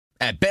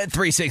At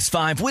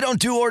Bet365, we don't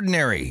do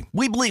ordinary.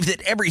 We believe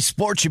that every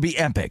sport should be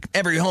epic.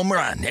 Every home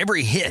run,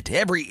 every hit,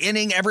 every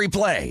inning, every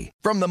play.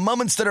 From the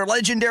moments that are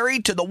legendary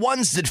to the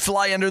ones that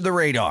fly under the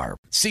radar.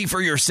 See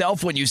for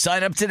yourself when you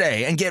sign up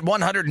today and get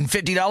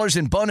 $150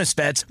 in bonus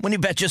bets when you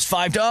bet just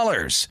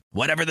 $5.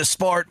 Whatever the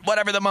sport,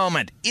 whatever the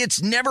moment,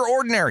 it's never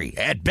ordinary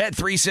at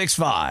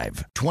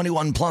Bet365.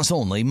 21 plus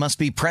only. Must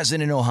be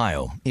present in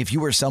Ohio. If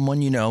you or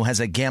someone you know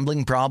has a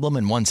gambling problem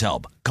and wants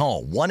help,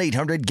 call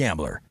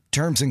 1-800-GAMBLER.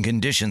 Terms and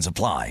conditions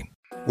apply.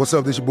 What's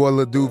up, this your boy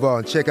Lil Duval,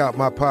 and check out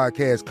my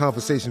podcast,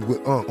 Conversations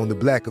with Unc, on the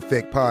Black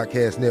Effect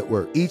Podcast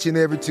Network. Each and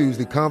every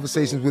Tuesday,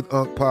 Conversations with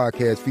Unc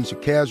podcast feature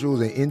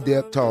casual and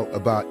in-depth talk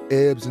about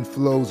ebbs and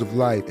flows of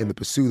life and the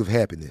pursuit of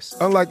happiness.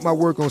 Unlike my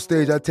work on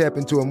stage, I tap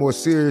into a more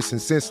serious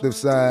and sensitive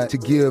side to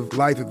give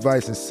life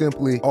advice and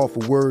simply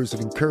offer words of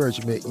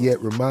encouragement, yet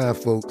remind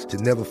folks to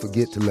never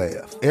forget to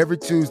laugh. Every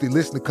Tuesday,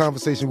 listen to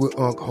Conversations with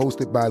Unc,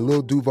 hosted by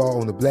Lil Duval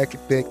on the Black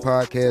Effect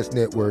Podcast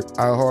Network,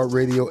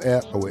 iHeartRadio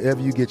app, or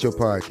wherever you get your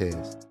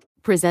podcasts.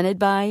 Presented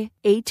by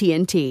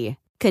AT&T.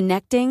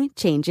 Connecting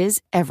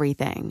changes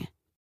everything.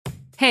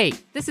 Hey,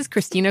 this is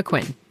Christina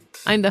Quinn.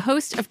 I'm the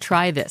host of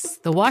Try This,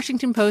 the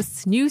Washington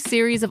Post's new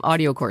series of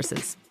audio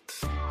courses.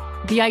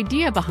 The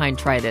idea behind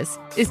Try This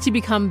is to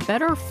become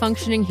better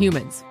functioning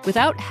humans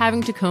without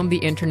having to comb the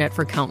internet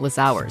for countless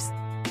hours.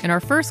 In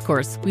our first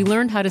course, we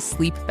learned how to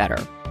sleep better.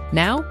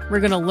 Now, we're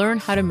going to learn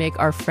how to make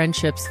our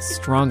friendships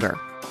stronger.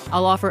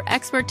 I'll offer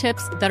expert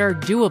tips that are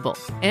doable,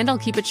 and I'll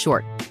keep it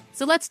short.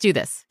 So let's do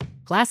this.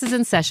 Class is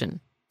in session.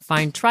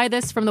 Find Try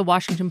This from the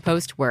Washington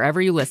Post wherever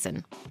you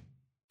listen.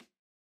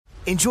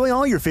 Enjoy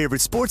all your favorite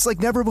sports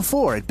like never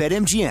before at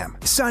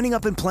BetMGM. Signing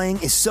up and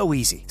playing is so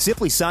easy.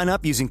 Simply sign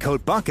up using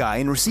code Buckeye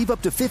and receive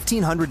up to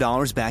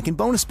 $1,500 back in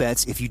bonus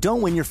bets if you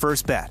don't win your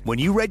first bet. When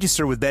you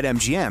register with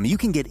BetMGM, you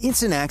can get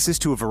instant access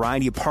to a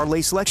variety of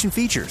parlay selection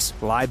features,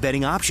 live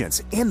betting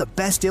options, and the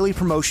best daily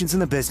promotions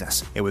in the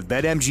business. And with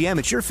BetMGM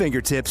at your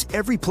fingertips,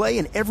 every play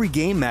and every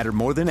game matter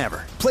more than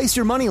ever. Place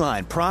your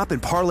moneyline, prop,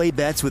 and parlay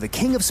bets with the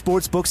king of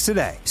sportsbooks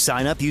today.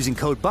 Sign up using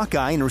code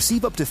Buckeye and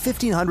receive up to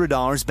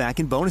 $1,500 back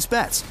in bonus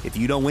bets if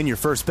you don't win your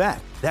first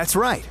bet. That's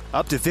right,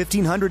 up to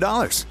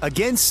 $1,500.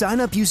 Again, sign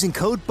up using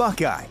code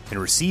Buckeye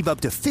and receive up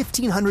to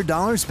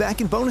 $1,500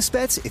 back in bonus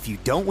bets if you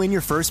don't win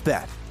your first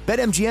bet.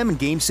 BetMGM and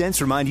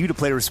GameSense remind you to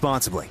play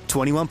responsibly.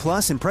 21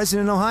 plus and present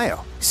in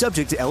Ohio.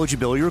 Subject to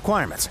eligibility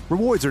requirements.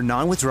 Rewards are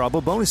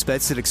non-withdrawable bonus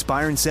bets that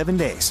expire in 7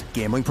 days.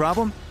 Gambling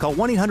problem? Call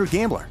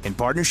 1-800-GAMBLER in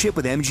partnership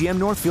with MGM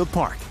Northfield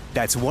Park.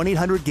 That's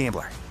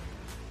 1-800-GAMBLER.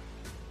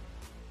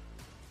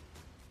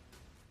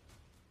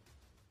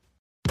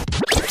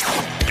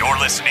 You're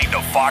listening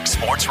to Fox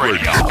Sports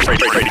Radio.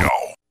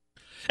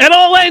 It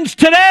all ends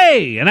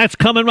today, and that's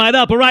coming right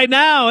up. But right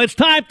now, it's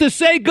time to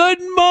say good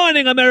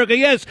morning, America.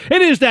 Yes,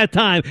 it is that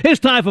time. It's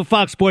time for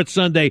Fox Sports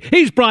Sunday.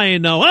 He's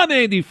Brian Noe. I'm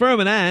Andy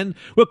Furman, and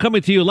we're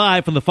coming to you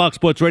live from the Fox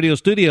Sports Radio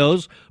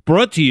studios,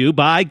 brought to you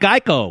by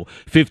Geico.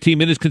 15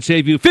 minutes can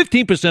save you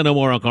 15% or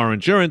more on car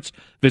insurance.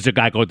 Visit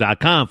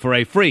geico.com for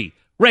a free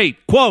rate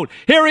quote.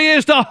 Here he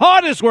is, the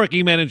hardest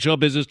working man in show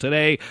business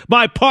today,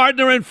 my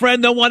partner and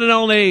friend, the one and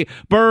only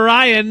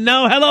Brian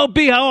Noe. Hello,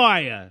 B. How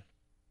are you?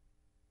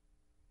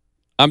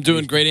 I'm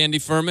doing great, Andy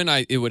Furman.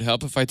 It would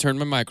help if I turned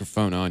my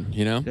microphone on,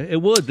 you know?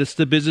 It would. This is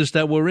the business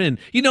that we're in.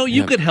 You know,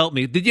 you could help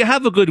me. Did you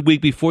have a good week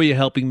before you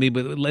helping me,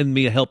 but lend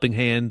me a helping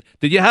hand?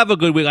 Did you have a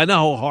good week? I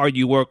know how hard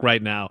you work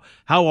right now.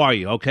 How are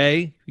you?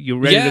 Okay? You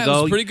ready to go? Yeah, it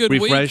was a pretty good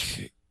Refreshed?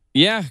 week.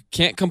 Yeah,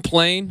 can't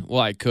complain. Well,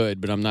 I could,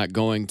 but I'm not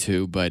going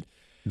to. But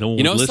no one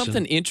you know would listen.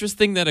 something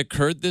interesting that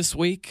occurred this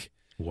week?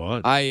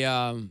 What?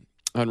 On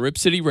Rip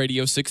City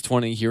Radio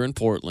 620 here in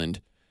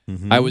Portland,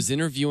 Mm-hmm. I was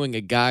interviewing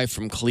a guy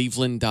from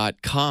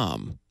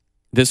Cleveland.com.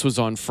 This was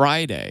on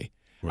Friday.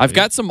 Right. I've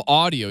got some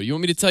audio. You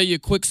want me to tell you a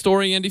quick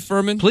story, Andy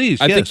Furman?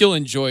 Please, I yes. think you'll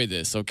enjoy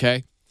this,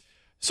 okay?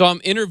 So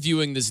I'm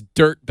interviewing this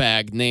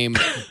dirtbag named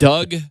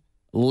Doug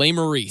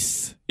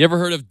Lesmerises. You ever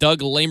heard of Doug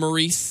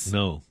Lesmerises?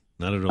 No,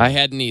 not at all. I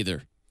hadn't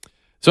either.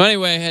 So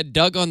anyway, I had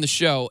Doug on the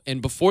show,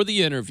 and before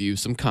the interview,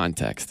 some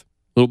context,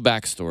 a little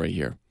backstory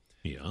here.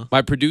 Yeah.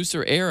 My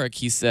producer, Eric,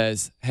 he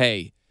says,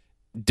 hey,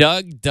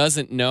 Doug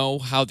doesn't know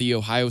how the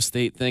Ohio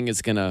State thing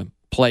is going to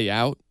play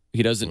out.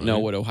 He doesn't know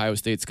what Ohio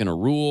State's going to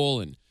rule.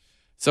 And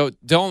so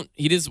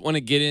he doesn't want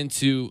to get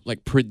into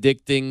like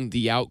predicting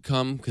the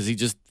outcome because he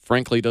just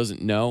frankly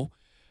doesn't know.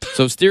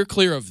 So steer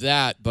clear of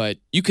that. But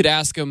you could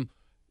ask him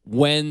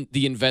when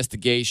the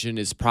investigation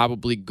is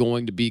probably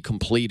going to be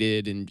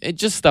completed and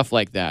just stuff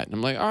like that. And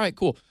I'm like, all right,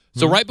 cool.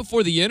 So right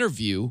before the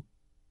interview,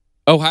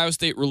 Ohio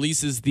State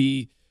releases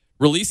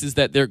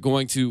that they're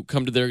going to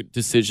come to their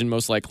decision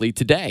most likely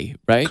today,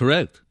 right?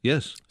 Correct.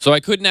 Yes. So I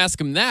couldn't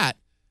ask him that.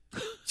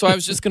 So I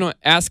was just going to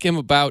ask him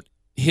about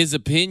his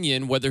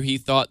opinion, whether he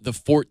thought the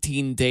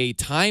 14-day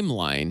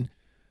timeline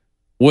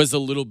was a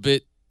little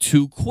bit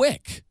too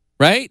quick,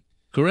 right?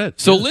 Correct.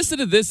 So yes. listen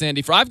to this,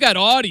 Andy. I've got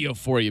audio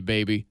for you,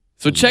 baby.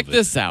 So check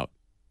this out.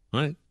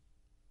 All right.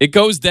 It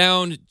goes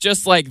down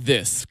just like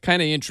this.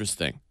 Kind of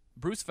interesting.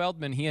 Bruce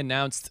Feldman, he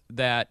announced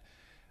that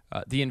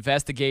the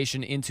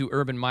investigation into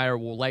Urban Meyer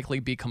will likely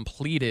be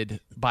completed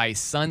by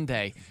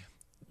Sunday.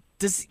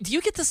 Do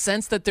you get the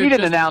sense that they're he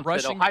didn't just announce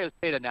rushing? it. Ohio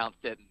State announced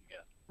it.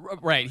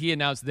 Right, he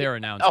announced their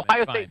announcement.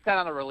 Ohio Fine. State sent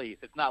out a release.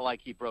 It's not like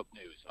he broke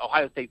news.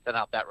 Ohio State sent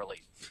out that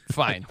release.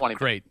 Fine, 20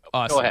 great, minutes.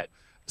 awesome. Go ahead.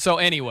 So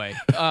anyway,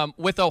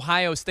 with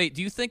Ohio State,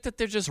 do you think that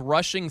they're just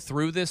rushing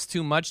through this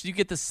too much? Do you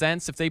get the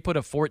sense if they put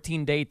a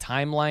 14-day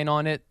timeline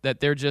on it that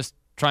they're just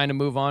trying to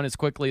move on as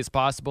quickly as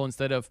possible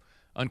instead of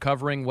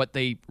uncovering what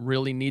they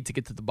really need to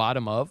get to the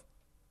bottom of?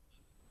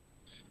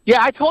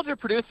 Yeah, I told your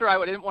producer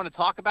I didn't want to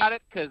talk about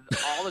it because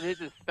all it is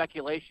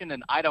speculation,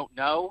 and I don't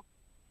know.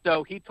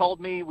 So he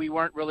told me we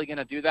weren't really going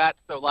to do that.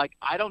 So,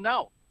 I don't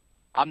know.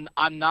 I'm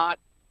not.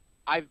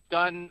 I've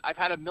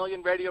had a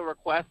million radio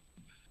requests,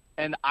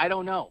 and I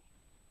don't know.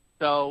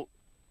 So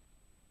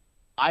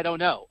I don't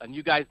know. And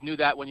you guys knew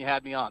that when you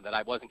had me on, that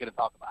I wasn't going to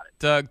talk about it.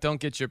 Doug,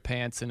 don't get your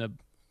pants in a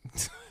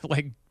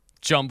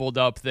jumbled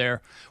up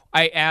there.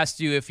 I asked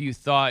you if you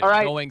thought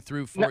going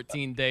through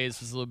 14 days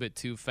was a little bit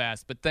too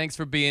fast, but thanks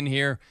for being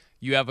here.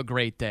 You have a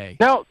great day.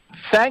 No,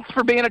 thanks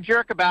for being a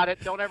jerk about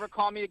it. Don't ever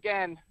call me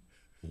again.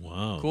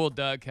 Wow. Cool,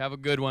 Doug. Have a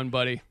good one,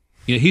 buddy.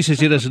 Yeah, he says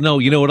he doesn't know.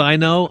 You know what I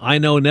know? I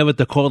know never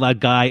to call that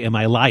guy in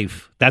my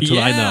life. That's what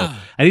I know.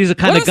 And he's the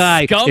kind of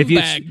guy.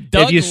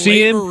 If you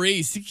see him,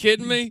 Maurice, you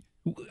kidding me?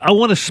 I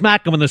want to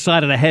smack him on the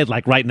side of the head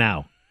like right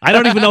now. I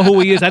don't even know who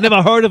he is. I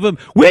never heard of him.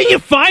 Where you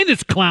find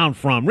this clown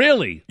from?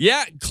 Really?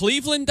 Yeah,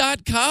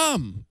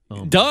 Cleveland.com.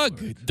 Doug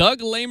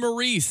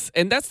Lesmerises.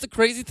 And that's the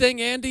crazy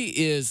thing, Andy,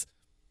 is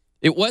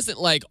it wasn't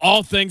like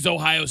all things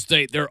Ohio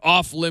State. They're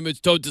off limits.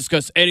 Don't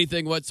discuss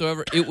anything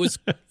whatsoever. It was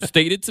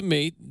stated to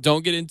me,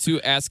 don't get into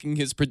asking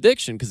his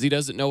prediction because he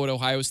doesn't know what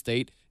Ohio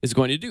State is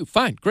going to do.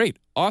 Fine, great,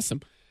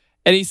 awesome.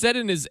 And he said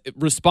in his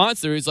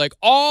response there, he's like,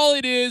 all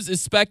it is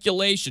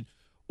speculation.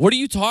 What are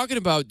you talking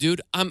about,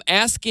 dude? I'm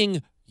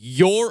asking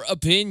your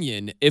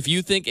opinion if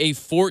you think a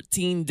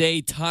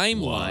 14-day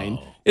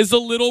timeline is a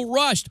little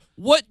rushed.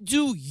 What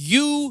do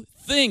you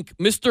think,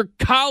 Mr.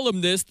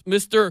 Columnist,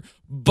 Mr.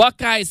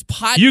 Buckeyes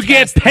podcast? You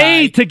get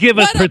paid guy? to give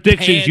us What a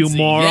predictions, you pansy.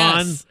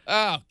 moron. Yes.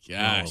 Oh,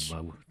 gosh.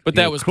 Oh, but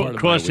that was part of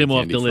cross my him week,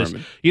 off Andy the list.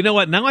 Furman. You know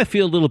what? Now I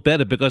feel a little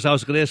better because I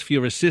was going to ask for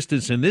your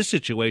assistance in this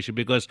situation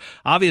because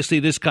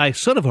obviously this guy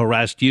sort of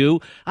harassed you.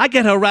 I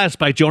get harassed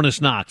by Jonas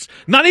Knox.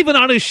 Not even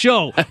on his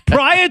show.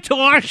 Prior to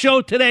our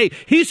show today,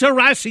 he's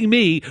harassing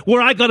me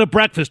where I go to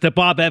breakfast at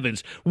Bob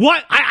Evans.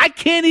 What? I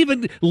can't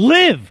even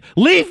live.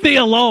 Leave me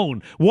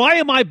alone. Why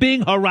am I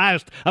being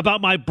harassed about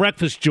my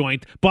breakfast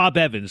joint, Bob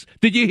Evans?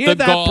 Did you hear The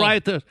that gall.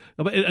 prior to?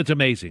 It's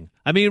amazing.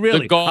 I mean, really.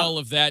 The gall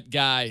of that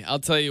guy. I'll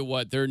tell you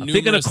what, there are thinking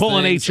of numerous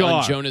calling things HR.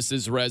 on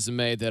Jonas's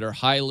resume that are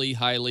highly,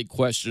 highly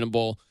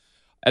questionable.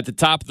 At the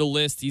top of the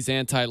list, he's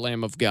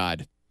anti-Lamb of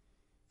God.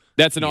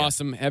 That's an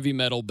awesome heavy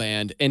metal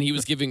band, and he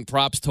was giving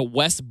props to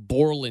Wes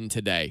Borland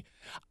today.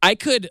 I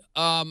could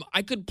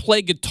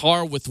play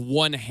guitar with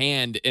one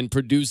hand and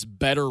produce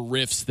better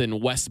riffs than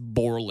Wes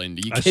Borland.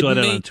 Are you I kidding saw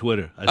that me? on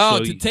Twitter.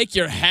 To take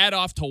your hat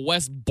off to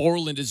Wes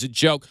Borland is a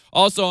joke.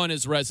 Also on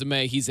his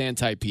resume, he's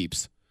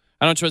anti-Peeps.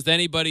 I don't trust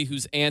anybody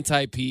who's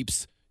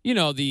anti-Peeps. You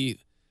know, the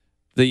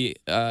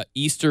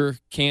Easter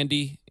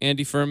candy,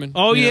 Andy Furman.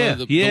 Oh, You know, yeah.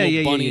 the Yeah, little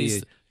yeah,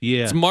 bunnies.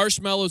 yeah. It's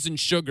marshmallows and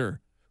sugar.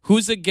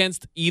 Who's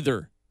against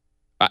either?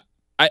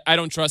 I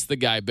don't trust the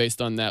guy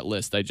based on that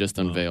list I just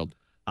unveiled.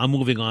 I'm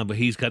moving on, but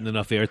he's gotten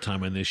enough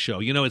airtime on this show.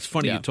 You know, it's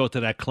funny Yeah. you talked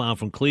to that clown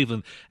from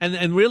Cleveland,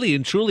 and really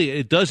and truly,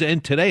 it does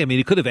end today. I mean,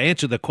 he could have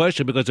answered the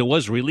question because it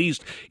was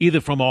released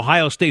either from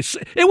Ohio State.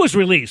 It was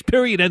released,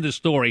 period, end of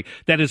story,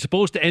 that is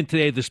supposed to end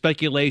today. The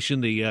speculation,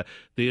 the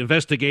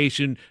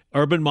investigation,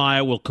 Urban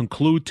Meyer will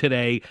conclude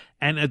today.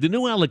 And the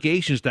new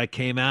allegations that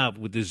came out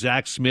with the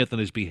Zach Smith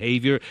and his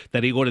behavior,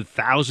 that he ordered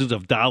thousands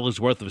of dollars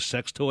worth of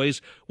sex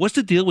toys. What's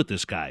the deal with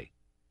this guy?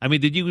 I mean,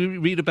 did you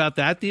read about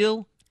that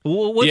deal?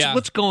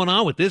 What's going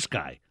on with this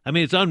guy? I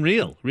mean, it's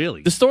unreal,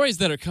 really. The stories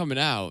that are coming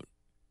out,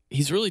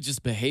 he's really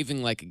just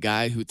behaving like a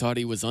guy who thought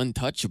he was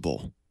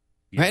untouchable.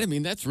 Yeah. Right? I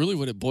mean, that's really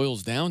what it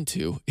boils down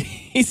to.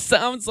 He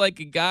sounds like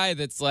a guy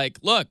that's like,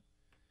 look,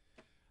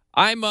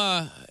 I'm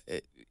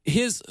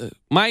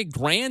my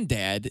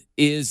granddad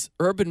is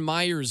Urban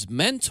Meyer's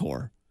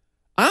mentor.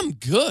 I'm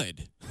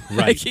good.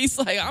 Right. Like, he's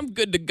like, I'm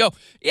good to go.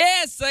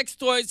 Yeah, sex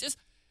toys,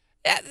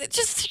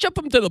 just ship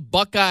him to the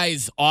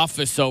Buckeyes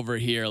office over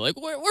here. Like,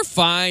 we're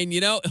fine, you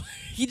know?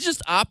 He's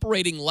just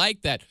operating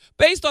like that.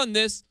 Based on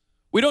this,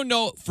 we don't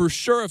know for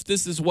sure if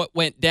this is what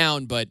went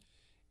down, but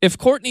if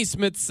Courtney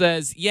Smith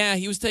says, yeah,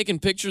 he was taking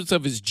pictures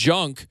of his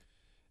junk,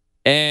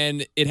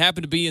 and it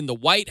happened to be in the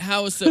White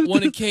House at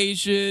one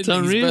occasion. It's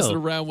unreal. He's messing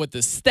around with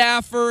the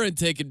staffer and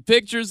taking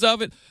pictures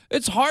of it.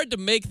 It's hard to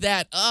make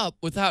that up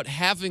without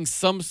having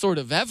some sort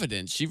of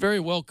evidence. She very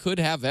well could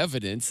have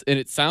evidence, and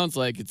it sounds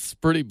like it's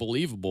pretty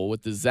believable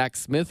with the Zach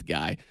Smith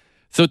guy.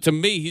 So to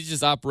me, he's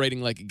just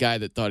operating like a guy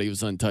that thought he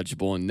was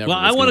untouchable and never.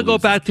 Well, was I want to gonna go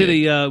lose his back to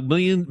kid. the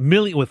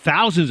million with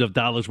thousands of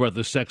dollars worth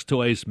of sex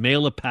toys,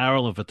 male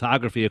apparel, and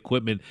photography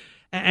equipment.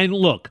 And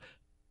look,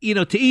 you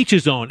know, to each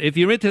his own. If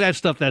you're into that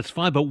stuff, that's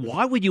fine. But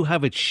why would you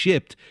have it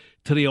shipped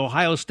to the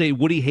Ohio State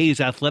Woody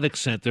Hayes Athletic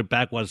Center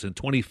back, in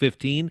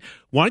 2015?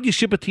 Why don't you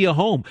ship it to your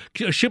home?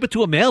 Ship it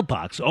to a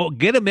mailbox. Oh,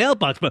 get a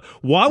mailbox. But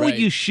why would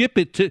you ship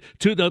it to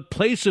the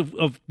place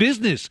of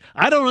business?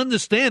 I don't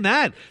understand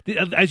that.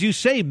 As you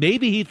say,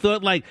 maybe he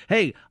thought like,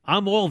 hey,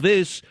 I'm all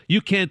this.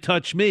 You can't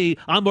touch me.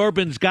 I'm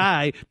Urban's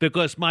guy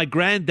because my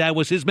granddad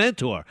was his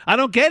mentor. I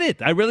don't get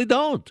it. I really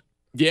don't.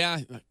 Yeah,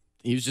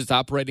 he was just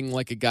operating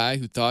like a guy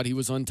who thought he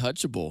was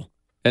untouchable.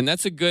 And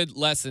that's a good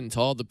lesson to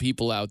all the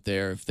people out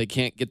there. If they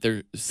can't get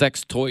their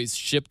sex toys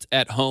shipped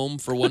at home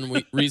for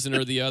one reason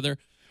or the other,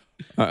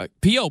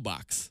 P.O.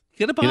 box.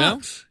 Get a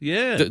box.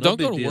 Yeah. Don't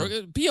go to work.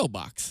 P.O.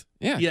 box.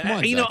 Yeah. Yeah.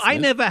 On, I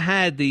never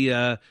had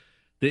the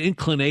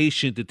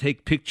inclination to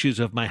take pictures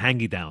of my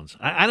hangy-downs.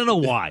 I don't know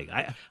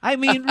why. I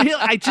mean, really,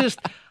 I just,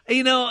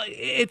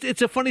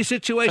 it's a funny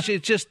situation.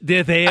 It's just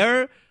they're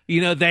there.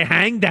 They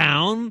hang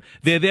down.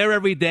 They're there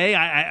every day.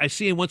 I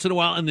see them once in a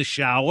while in the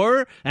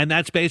shower, and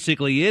that's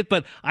basically it.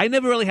 But I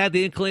never really had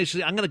the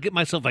inclination. I'm going to get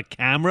myself a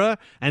camera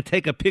and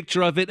take a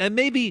picture of it, and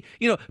maybe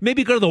go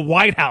to the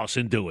White House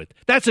and do it.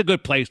 That's a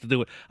good place to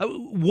do it.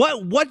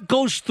 What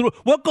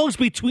goes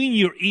between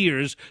your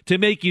ears to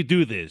make you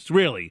do this,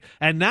 really?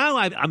 And now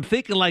I'm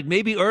thinking like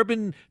maybe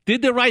Urban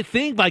did the right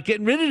thing by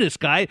getting rid of this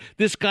guy.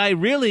 This guy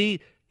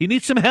really. He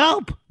needs some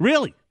help,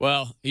 really.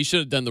 Well, he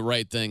should have done the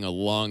right thing a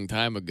long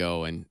time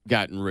ago and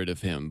gotten rid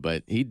of him,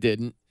 but he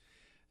didn't.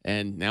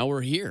 And now we're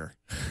here.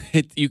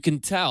 You can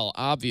tell,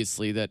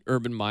 obviously, that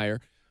Urban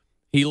Meyer,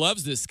 he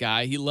loves this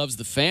guy. He loves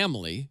the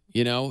family.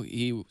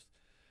 He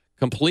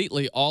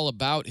completely all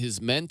about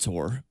his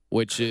mentor,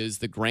 which is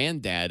the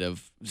granddad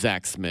of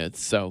Zach Smith.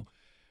 So,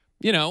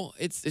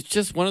 it's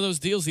just one of those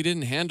deals he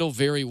didn't handle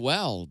very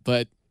well.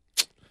 But,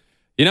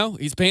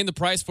 he's paying the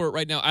price for it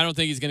right now. I don't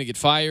think he's going to get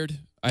fired.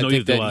 I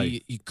think that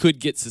he could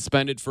get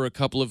suspended for a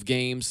couple of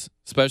games,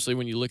 especially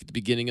when you look at the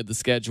beginning of the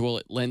schedule.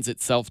 It lends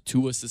itself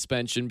to a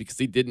suspension because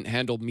he didn't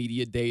handle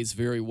media days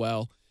very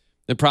well.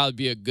 It'd probably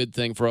be a good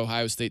thing for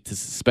Ohio State to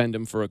suspend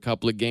him for a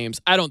couple of games.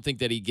 I don't think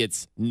that he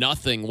gets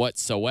nothing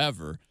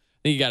whatsoever. I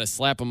think you got to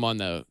slap him on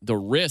the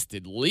wrist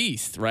at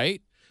least,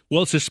 right?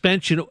 Well,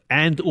 suspension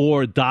and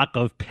or dock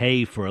of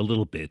pay for a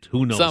little bit.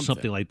 Who knows?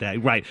 Something like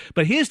that. Right.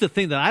 But here's the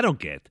thing that I don't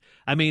get.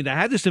 I mean, I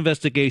had this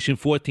investigation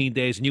 14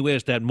 days, and you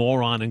asked that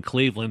moron in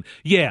Cleveland.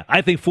 Yeah,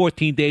 I think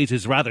 14 days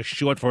is rather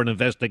short for an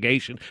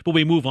investigation, but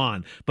we move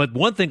on. But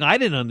one thing I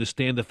didn't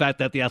understand, the fact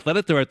that the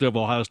athletic director of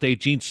Ohio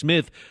State, Gene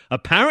Smith,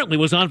 apparently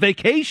was on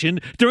vacation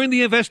during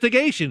the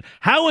investigation.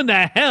 How in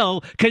the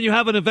hell can you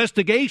have an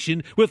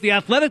investigation with the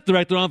athletic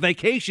director on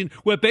vacation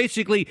where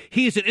basically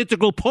he's an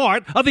integral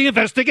part of the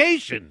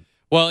investigation?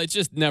 Well, it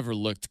just never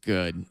looked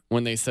good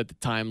when they set the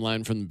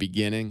timeline from the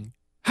beginning.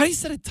 How do you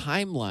set a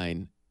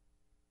timeline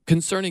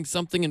concerning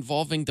something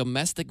involving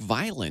domestic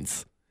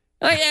violence?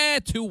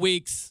 2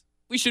 weeks.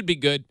 We should be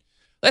good.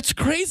 That's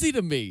crazy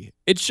to me.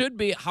 It should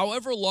be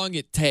however long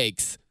it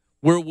takes,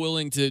 we're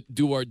willing to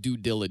do our due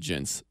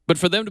diligence. But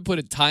for them to put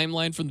a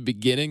timeline from the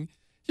beginning,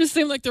 just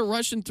seemed like they're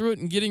rushing through it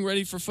and getting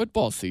ready for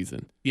football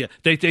season. Yeah,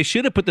 they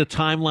should have put the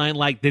timeline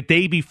like the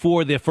day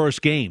before their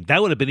first game.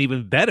 That would have been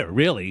even better,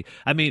 really.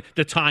 I mean,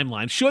 the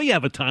timeline. Sure, you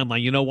have a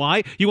timeline. You know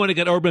why? You want to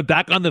get Urban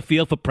back on the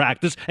field for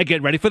practice and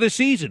get ready for the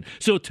season.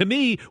 So to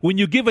me, when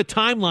you give a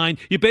timeline,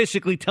 you're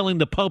basically telling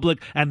the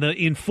public and the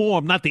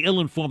informed, not the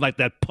ill-informed like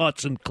that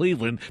putz in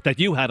Cleveland that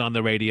you had on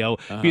the radio.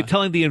 You're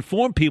telling the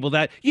informed people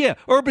that, yeah,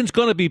 Urban's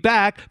going to be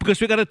back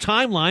because we got a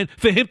timeline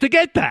for him to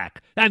get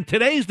back. And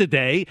today's the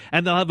day,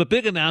 and they'll have a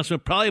big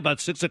announcement probably about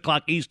 6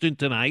 o'clock Eastern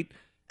tonight.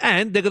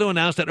 And they're going to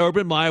announce that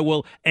Urban Meyer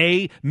will,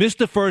 A, miss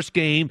the first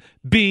game,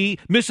 B,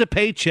 miss a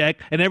paycheck,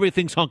 and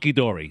everything's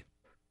hunky-dory.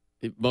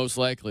 Most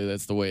likely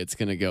that's the way it's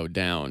going to go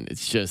down.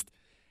 It's just,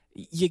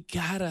 you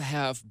got to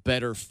have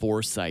better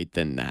foresight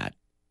than that.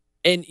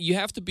 And you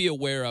have to be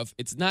aware of,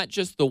 it's not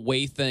just the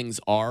way things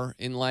are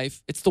in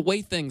life, it's the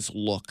way things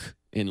look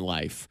in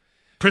life.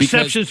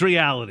 Perception's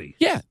reality.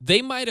 Yeah,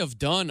 they might have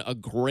done a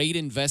great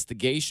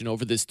investigation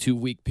over this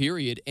 2-week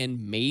period,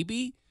 and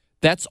maybe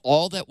that's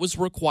all that was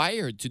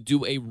required to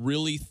do a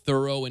really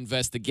thorough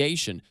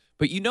investigation.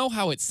 But you know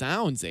how it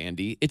sounds,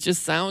 Andy. It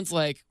just sounds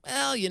like,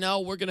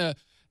 well, we're going to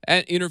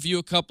interview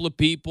a couple of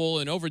people,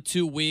 and over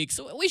 2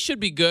 weeks, we should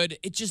be good.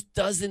 It just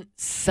doesn't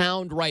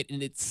sound right,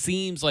 and it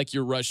seems like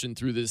you're rushing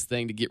through this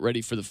thing to get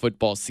ready for the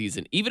football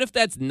season. Even if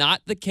that's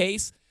not the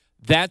case,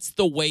 that's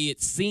the way it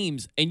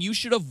seems, and you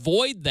should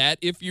avoid that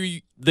if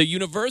you're the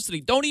university.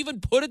 Don't even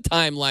put a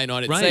timeline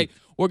on it. Right. Say,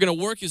 we're going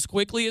to work as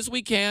quickly as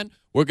we can.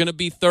 We're going to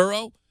be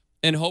thorough.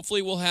 And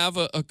hopefully we'll have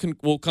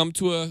we'll come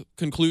to a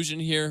conclusion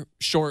here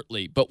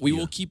shortly. But we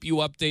will keep you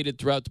updated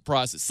throughout the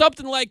process.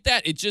 Something like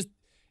that.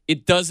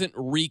 It doesn't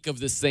reek of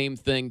the same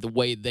thing the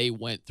way they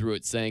went through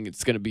it, saying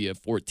it's going to be a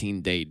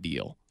 14-day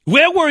deal.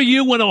 Where were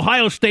you when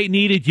Ohio State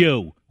needed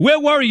you? Where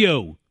were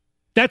you?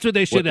 That's what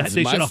they should have.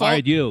 They should have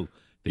hired you.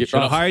 They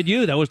should have hired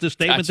you. That was the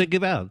statement they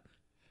give out.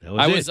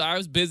 I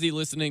was busy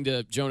listening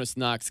to Jonas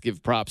Knox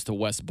give props to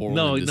Wes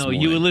Borland. No,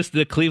 you were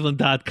listening to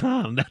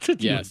Cleveland.com. That's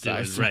what you were doing. I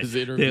was right.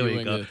 interviewing There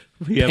we go.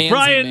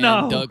 Brian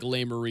No. Doug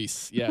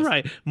Lesmerises. Yes.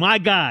 Right. My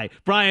guy,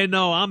 Brian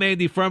No. I'm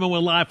Andy Furman. We're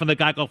live from the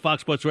Geico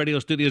Fox Sports Radio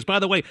studios. By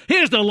the way,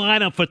 here's the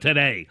lineup for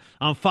today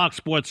on Fox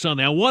Sports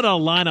Sunday. And what a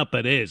lineup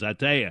it is, I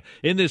tell you.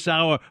 In this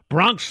hour,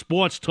 Bronx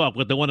Sports Talk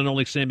with the one and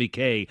only Sammy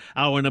K.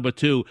 Hour number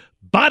 2,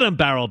 Bottom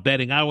Barrel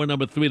Betting. Hour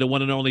number 3, the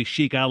one and only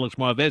Chic Alex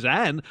Marvez.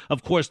 And,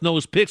 of course,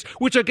 Nose Picks,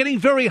 which are getting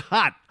very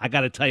hot, I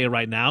got to tell you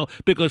right now,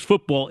 because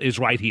football is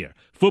right here.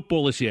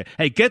 Football is here.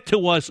 Hey, get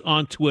to us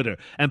on Twitter.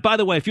 And by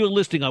the way, if you're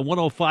listening on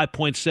 105.7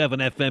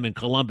 FM in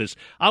Columbus,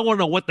 I want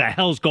to know what the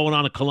hell's going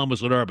on in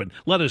Columbus with Urban.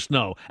 Let us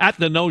know. At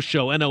The No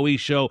Show, NOE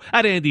Show,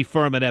 at Andy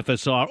Furman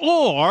FSR,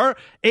 or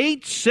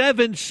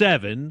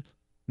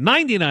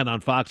 877-99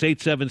 on Fox,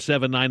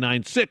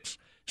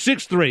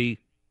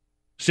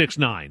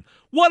 877-996-6369.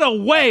 What a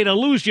way to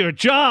lose your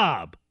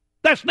job.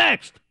 That's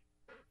next.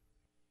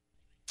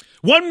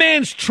 One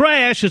man's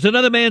trash is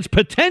another man's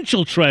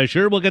potential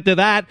treasure. We'll get to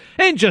that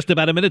in just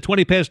about a minute,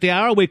 20 past the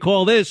hour. We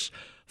call this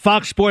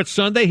Fox Sports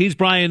Sunday. He's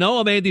Brian O.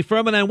 I'm Andy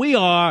Furman, and we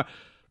are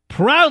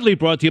proudly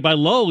brought to you by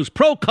Lowe's.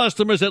 Pro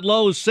customers at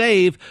Lowe's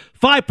save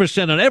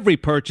 5% on every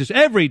purchase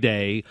every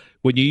day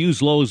when you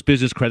use Lowe's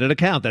Business Credit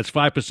Account. That's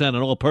 5% on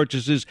all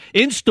purchases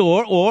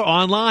in-store or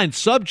online,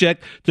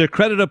 subject to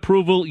credit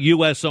approval,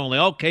 U.S. only.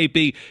 Okay,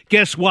 B,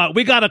 guess what?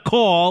 We got a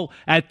call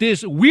at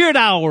this weird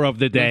hour of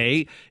the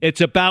day. It's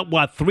about,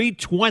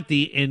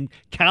 3:20 in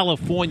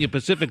California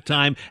Pacific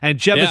time, and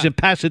Jeff is in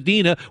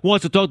Pasadena,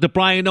 wants to talk to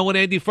Brian O. and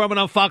Andy Furman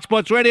on Fox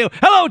Sports Radio.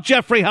 Hello,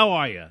 Jeffrey. How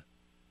are you?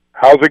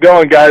 How's it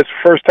going, guys?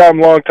 First time,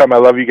 long time. I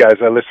love you guys.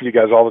 I listen to you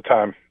guys all the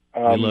time.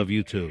 I love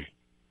you, too.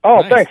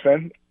 Oh, nice. Thanks,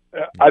 man.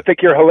 I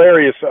think you're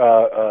hilarious,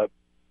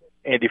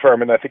 Andy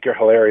Furman. I think you're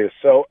hilarious.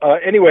 So,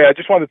 anyway, I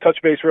just wanted to touch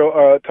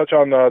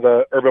on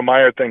the Urban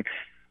Meyer thing.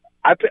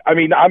 I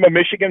mean, I'm a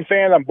Michigan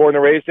fan. I'm born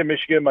and raised in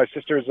Michigan. My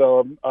sister's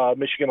a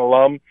Michigan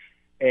alum,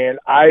 and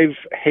I've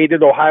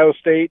hated Ohio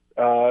State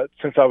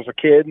since I was a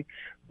kid.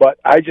 But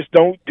I just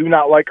do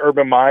not like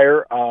Urban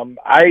Meyer.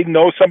 I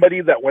know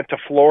somebody that went to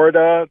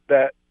Florida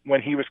that when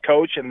he was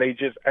coach, and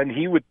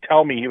he would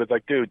tell me, he was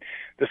like, dude,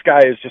 this guy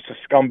is just a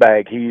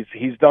scumbag.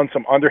 He's done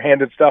some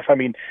underhanded stuff. I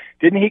mean,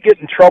 didn't he get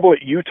in trouble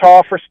at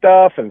Utah for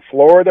stuff and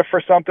Florida for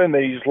something?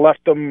 They just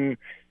left them,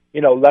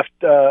 left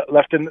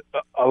in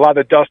a lot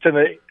of dust in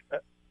the,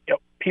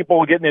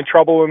 people getting in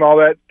trouble and all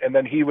that. And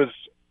then he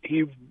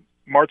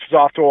marches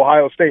off to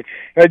Ohio State.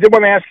 And I did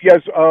want to ask you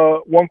guys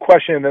one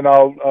question, and then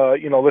I'll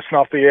listen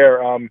off the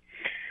air.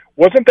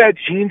 Wasn't that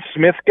Gene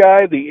Smith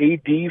guy, the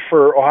AD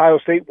for Ohio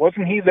State?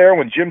 Wasn't he there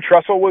when Jim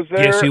Tressel was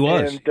there? Yes, he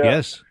was. And,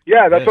 yes.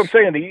 Yeah, that's what I'm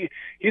saying.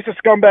 He's a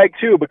scumbag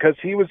too, because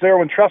he was there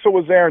when Tressel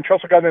was there, and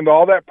Tressel got into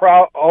all that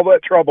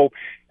trouble,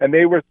 and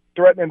they were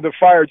threatening to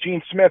fire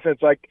Gene Smith. And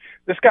it's like,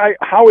 this guy,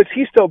 how is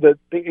he still the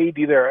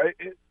AD there?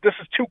 This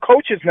is two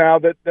coaches now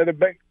that have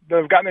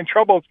gotten in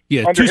trouble.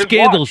 Yeah, under his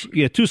watch.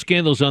 Yeah, two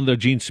scandals under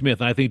Gene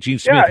Smith. I think Gene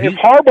Smith. Yeah, if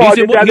Harbaugh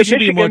did that in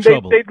Michigan,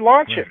 they'd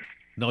launch him.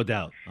 No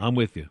doubt. I'm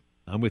with you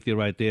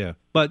right there.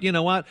 But you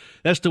know what?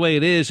 That's the way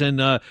it is. And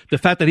the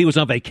fact that he was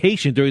on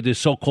vacation during this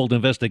so-called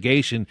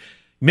investigation,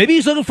 maybe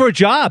he's looking for a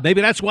job.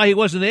 Maybe that's why he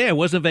wasn't there. It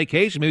wasn't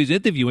vacation. Maybe he's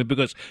interviewing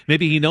because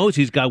maybe he knows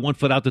he's got one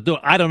foot out the door.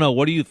 I don't know.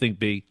 What do you think,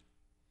 B?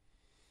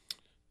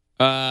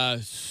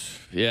 Yeah,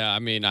 I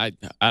mean, I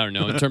don't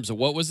know. In terms of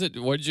what was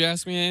it? What did you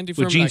ask me, Andy?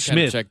 With Gene I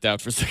Smith. Checked out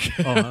for a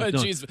second. No.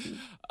 Gene Smith.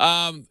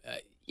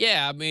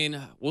 Yeah, I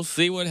mean, we'll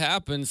see what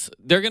happens.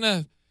 They're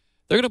gonna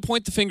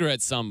point the finger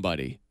at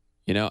somebody.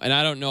 And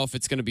I don't know if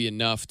it's going to be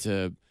enough if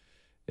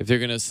they're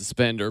going to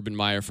suspend Urban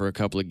Meyer for a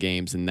couple of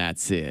games and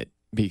that's it.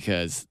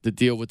 Because the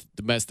deal with the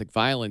domestic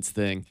violence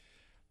thing,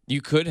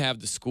 you could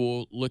have the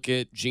school look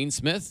at Gene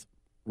Smith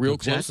real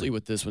closely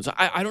with this one. So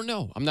I don't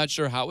know. I'm not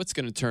sure how it's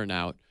going to turn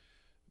out,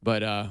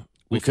 but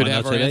we could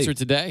have our answer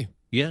today.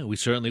 Yeah, we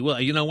certainly will.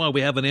 You know what?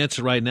 We have an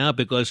answer right now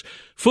because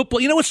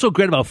football, what's so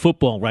great about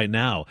football right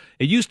now?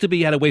 It used to be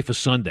you had to wait for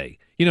Sunday.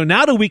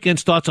 Now the weekend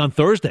starts on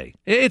Thursday.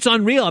 It's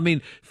unreal. I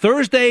mean,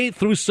 Thursday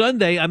through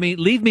Sunday,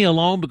 leave me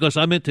alone because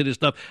I'm into this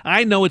stuff.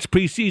 I know it's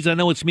preseason. I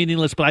know it's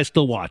meaningless, but I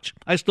still watch.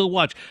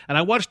 And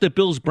I watched the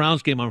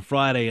Bills-Browns game on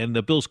Friday, and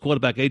the Bills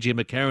quarterback, A.J.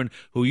 McCarron,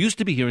 who used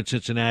to be here in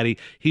Cincinnati,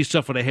 he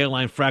suffered a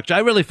hairline fracture. I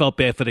really felt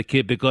bad for the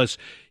kid because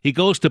he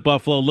goes to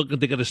Buffalo looking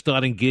to get a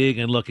starting gig,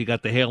 and look, he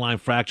got the hairline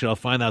fracture. I'll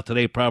find out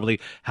today probably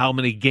how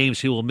many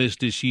games he will miss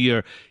this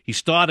year. He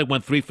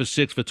went 3 for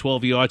 6 for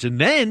 12 yards, and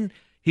then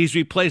he's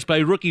replaced by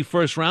rookie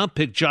first-round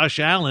pick Josh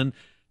Allen.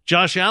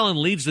 Josh Allen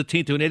leads the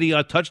team to an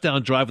 80-yard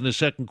touchdown drive in the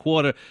second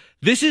quarter.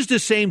 This is the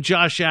same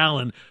Josh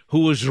Allen who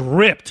was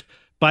ripped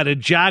by the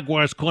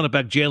Jaguars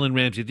cornerback Jalen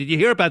Ramsey. Did you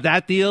hear about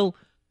that deal?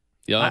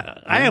 Yeah,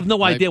 I have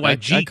no idea why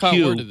GQ. I caught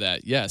word of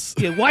that. Yes.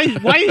 Yeah, why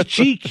is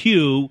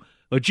GQ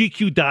or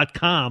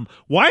GQ.com?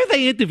 Why are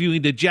they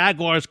interviewing the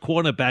Jaguars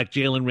cornerback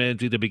Jalen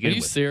Ramsey to begin with? Are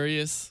you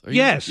serious? Are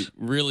yes. You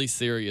really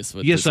serious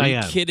with yes, this? I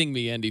am. Are you kidding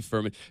me, Andy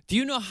Furman? Do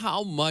you know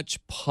how much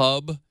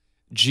pub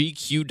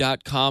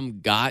GQ.com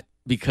got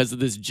because of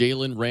this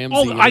Jalen Ramsey.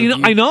 Oh,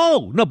 I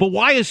know. No, but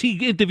why is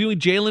he interviewing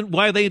Jalen?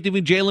 Why are they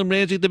interviewing Jalen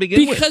Ramsey to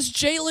begin with? Because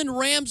Jalen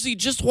Ramsey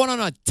just went on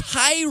a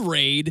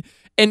tirade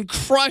and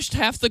crushed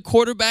half the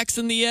quarterbacks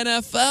in the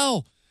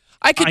NFL.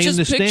 I could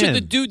just picture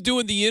the dude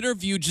doing the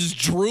interview just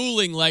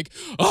drooling like,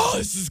 oh,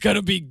 this is going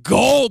to be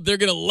gold. They're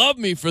going to love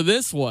me for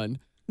this one.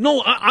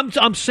 No,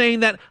 I'm saying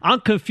that I'm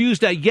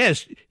confused that,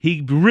 yes,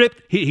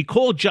 he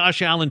called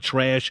Josh Allen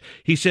trash.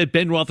 He said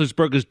Ben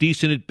Roethlisberger's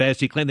decent at best.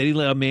 He claimed that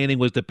Eli Manning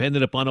was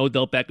dependent upon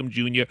Odell Beckham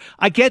Jr.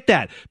 I get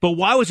that. But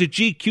why was it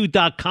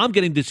GQ.com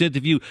getting this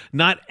interview,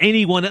 not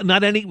anyone,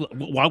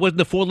 why wasn't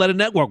the 4-letter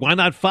network? Why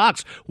not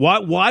Fox?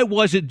 Why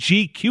was it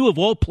GQ of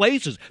all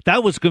places?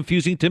 That was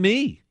confusing to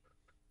me.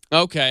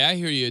 Okay, I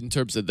hear you in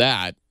terms of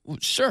that. Well,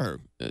 sure.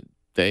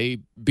 They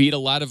beat a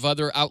lot of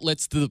other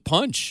outlets to the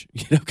punch,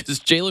 because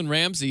Jalen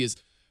Ramsey is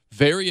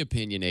very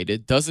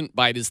opinionated, doesn't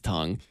bite his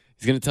tongue.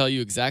 He's going to tell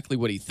you exactly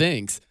what he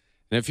thinks.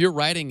 And if you're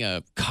writing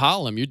a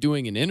column, you're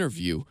doing an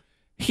interview,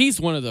 he's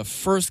one of the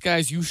first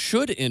guys you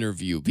should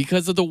interview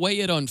because of the way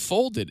it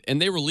unfolded.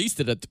 And they released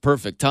it at the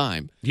perfect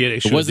time. Yeah, they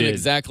sure It wasn't did.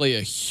 exactly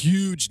a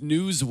huge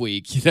news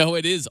week.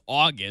 It is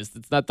August.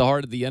 It's not the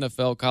heart of the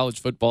NFL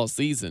college football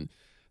season.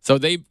 So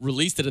they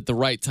released it at the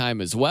right time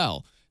as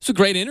well. It's a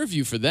great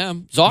interview for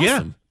them. It's awesome.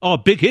 Yeah. Oh, a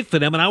big hit for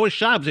them, and I was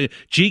shocked.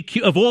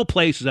 GQ, of all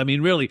places, I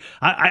mean, really,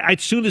 I'd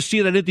sooner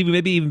see that interview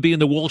maybe even be in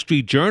the Wall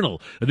Street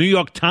Journal, the New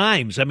York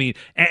Times, I mean,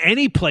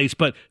 any place,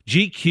 but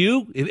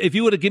GQ, if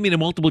you were to give me the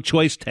multiple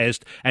choice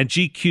test and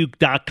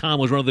GQ.com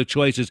was one of the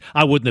choices,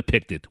 I wouldn't have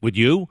picked it. Would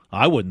you?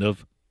 I wouldn't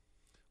have.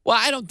 Well,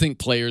 I don't think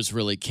players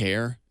really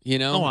care.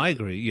 Oh, I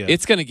agree, yeah.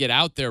 It's going to get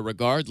out there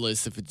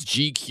regardless if it's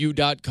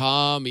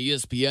GQ.com,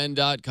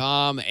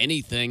 ESPN.com,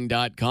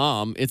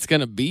 anything.com. It's going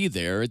to be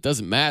there. It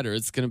doesn't matter.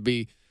 It's going to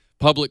be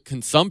public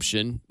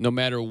consumption no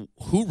matter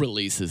who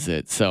releases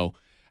it. So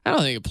I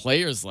don't think a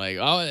player's like,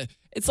 oh,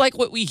 it's like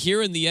what we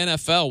hear in the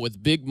NFL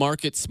with big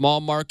market,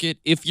 small market.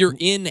 If you're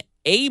in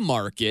a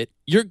market,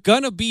 you're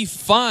going to be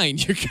fine.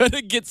 You're going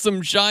to get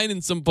some shine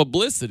and some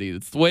publicity.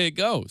 That's the way it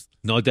goes.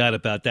 No doubt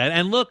about that.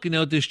 And look,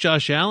 this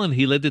Josh Allen,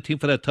 he led the team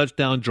for that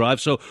touchdown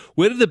drive. So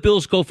where did the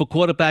Bills go for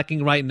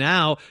quarterbacking right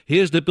now?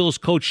 Here's the Bills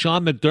coach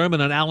Sean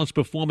McDermott on Allen's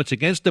performance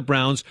against the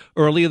Browns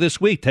earlier this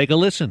week. Take a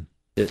listen.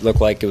 It looked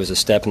like it was a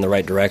step in the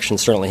right direction.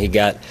 Certainly he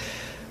got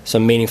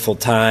some meaningful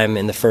time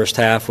in the first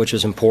half, which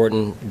was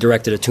important.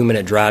 Directed a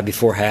 2-minute drive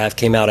before half,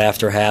 came out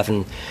after half,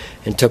 and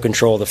took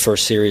control of the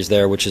first series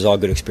there, which is all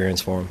good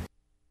experience for him.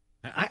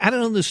 I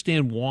don't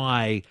understand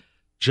why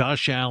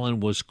Josh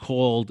Allen was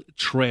called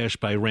trash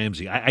by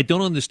Ramsey. I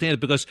don't understand it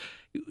because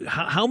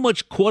how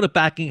much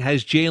quarterbacking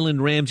has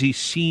Jalen Ramsey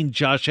seen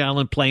Josh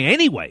Allen play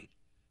anyway?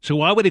 So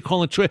why would he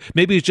call him trash?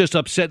 Maybe he's just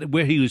upset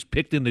where he was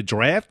picked in the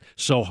draft,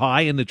 so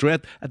high in the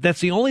draft. That's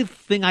the only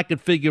thing I could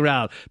figure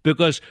out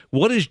because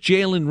what does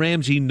Jalen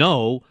Ramsey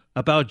know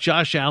about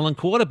Josh Allen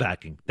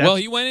quarterbacking? Well,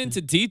 he went into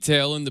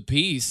detail in the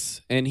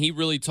piece, and he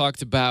really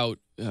talked about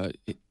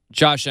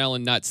Josh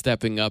Allen not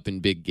stepping up in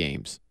big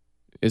games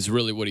is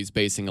really what he's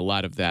basing a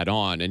lot of that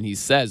on. And he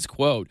says,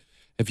 quote,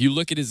 if you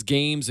look at his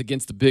games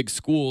against the big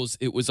schools,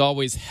 it was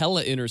always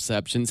hella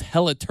interceptions,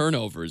 hella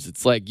turnovers.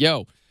 It's like,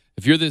 yo,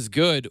 if you're this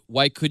good,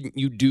 why couldn't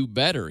you do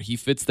better? He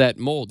fits that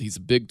mold. He's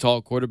a big,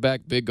 tall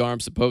quarterback, big arm,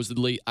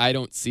 supposedly. I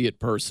don't see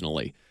it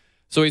personally.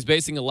 So he's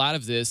basing a lot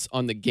of this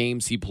on the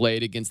games he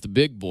played against the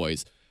big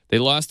boys. They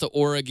lost to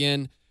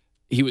Oregon.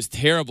 He was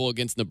terrible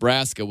against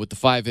Nebraska with the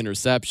 5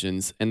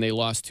 interceptions, and they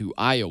lost to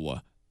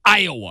Iowa.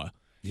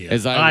 Yeah,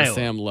 as Iowa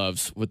Sam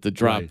loves with the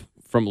drop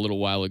from a little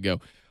while ago.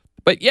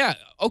 But, yeah,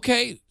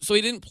 okay, so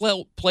he didn't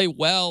play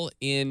well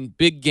in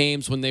big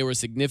games when they were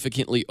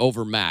significantly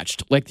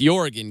overmatched. Like the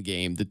Oregon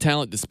game, the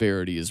talent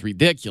disparity is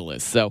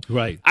ridiculous. So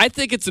I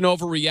think it's an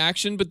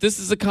overreaction, but this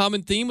is a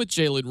common theme with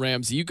Jalen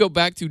Ramsey. You go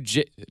back to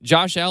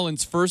Josh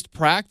Allen's first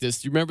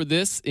practice. Do you remember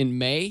this? In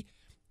May,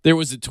 there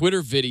was a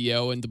Twitter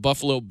video, and the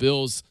Buffalo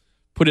Bills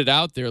put it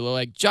out there. They're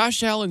like,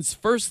 Josh Allen's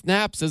first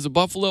snaps as a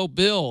Buffalo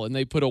Bill, and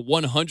they put a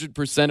 100%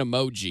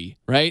 emoji,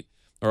 right?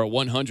 Or a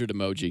 100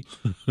 emoji.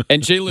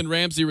 And Jalen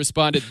Ramsey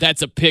responded,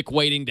 that's a pick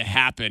waiting to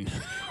happen,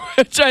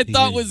 which I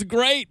thought was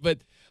great, but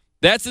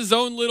that's his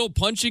own little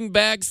punching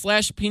bag /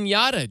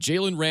 piñata.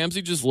 Jalen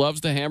Ramsey just loves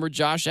to hammer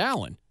Josh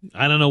Allen.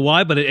 I don't know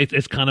why, but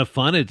it's kind of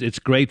fun. It's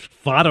great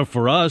fodder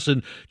for us.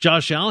 And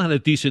Josh Allen had a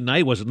decent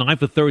night. Was 9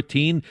 for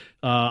 13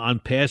 on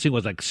passing.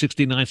 Was like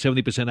 69,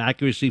 70%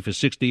 accuracy for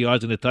 60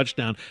 yards and a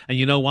touchdown. And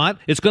you know what?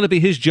 It's going to be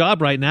his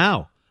job right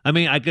now. I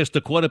mean, I guess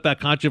the quarterback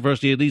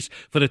controversy, at least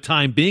for the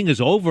time being,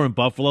 is over in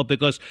Buffalo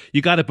because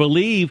you got to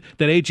believe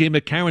that A.J.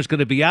 McCarron's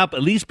going to be out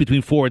at least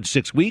between 4 and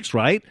 6 weeks,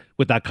 right,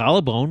 with that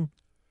collarbone.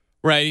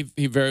 Right,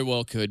 he very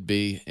well could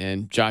be,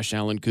 and Josh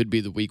Allen could be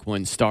the week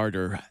 1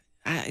 starter.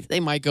 They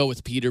might go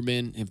with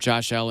Peterman if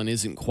Josh Allen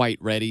isn't quite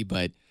ready,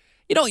 but,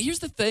 here's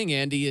the thing,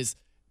 Andy, is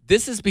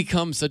this has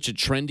become such a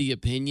trendy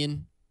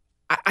opinion.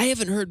 I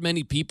haven't heard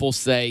many people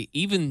say,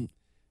 even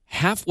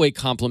halfway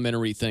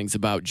complimentary things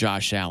about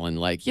Josh Allen.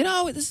 Like,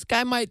 this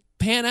guy might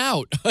pan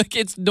out. Like,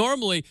 it's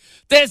normally,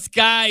 this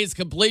guy's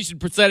completion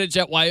percentage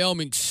at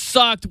Wyoming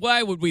sucked.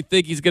 Why would we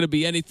think he's going to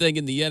be anything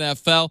in the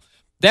NFL?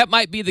 That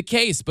might be the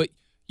case, but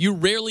you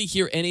rarely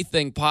hear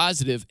anything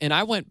positive. And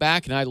I went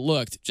back and I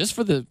looked, just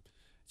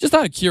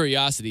out of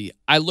curiosity,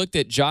 I looked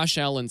at Josh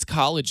Allen's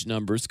college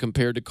numbers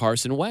compared to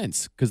Carson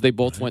Wentz, because they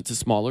both went to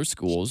smaller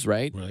schools,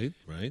 right? Right.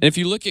 And if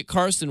you look at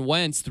Carson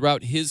Wentz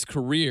throughout his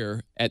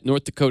career at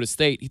North Dakota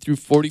State, he threw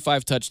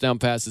 45 touchdown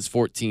passes,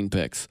 14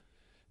 picks.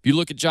 If you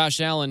look at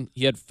Josh Allen,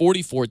 he had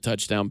 44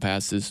 touchdown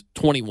passes,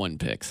 21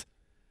 picks.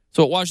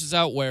 So it washes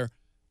out where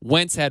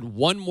Wentz had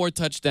one more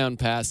touchdown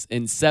pass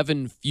and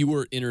 7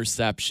 fewer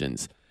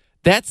interceptions.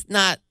 That's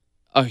not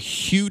a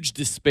huge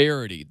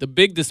disparity. The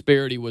big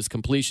disparity was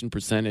completion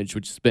percentage,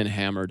 which has been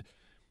hammered.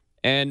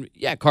 And,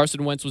 yeah,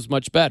 Carson Wentz was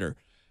much better.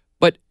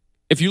 But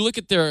if you look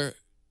at their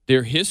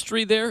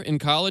history there in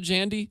college,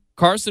 Andy,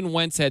 Carson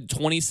Wentz had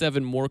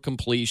 27 more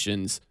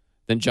completions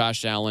than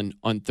Josh Allen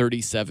on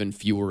 37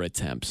 fewer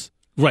attempts.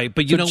 Right,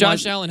 but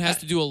Josh Allen has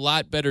to do a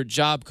lot better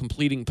job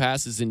completing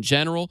passes in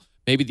general.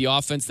 Maybe the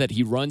offense that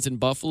he runs in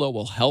Buffalo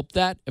will help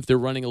that if they're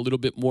running a little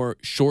bit more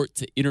short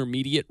to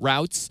intermediate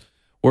routes,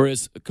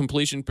 whereas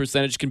completion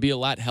percentage can be a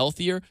lot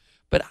healthier.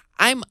 But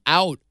I'm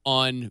out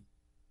on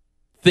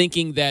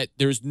thinking that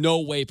there's no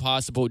way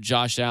possible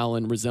Josh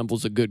Allen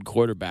resembles a good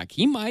quarterback.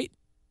 He might.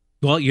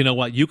 Well, you know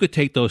what? You could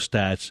take those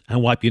stats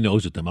and wipe your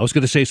nose at them. I was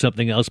going to say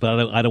something else,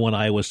 but I don't want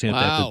Iowa State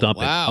to dump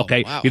it.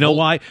 Okay, you know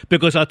why?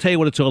 Because I'll tell you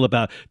what it's all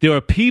about. There are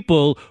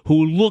people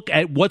who look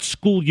at what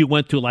school you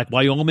went to, like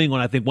Wyoming,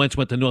 when I think Wentz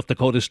went to North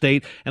Dakota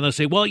State, and they'll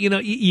say, well,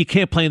 you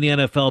can't play in the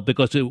NFL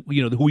because of,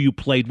 who you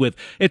played with.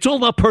 It's all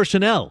about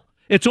personnel.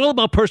 It's all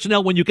about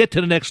personnel when you get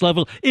to the next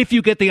level, if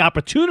you get the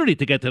opportunity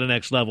to get to the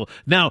next level.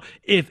 Now,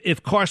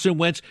 if Carson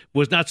Wentz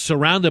was not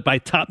surrounded by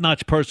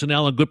top-notch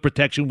personnel and good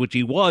protection, which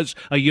he was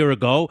a year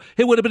ago,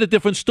 it would have been a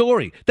different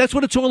story. That's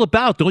what it's all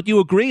about. Don't you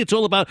agree? It's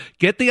all about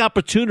get the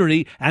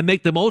opportunity and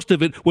make the most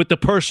of it with the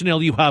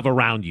personnel you have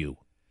around you.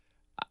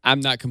 I'm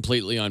not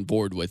completely on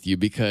board with you,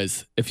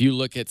 because if you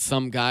look at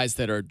some guys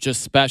that are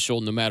just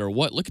special no matter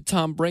what, look at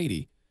Tom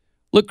Brady.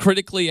 Look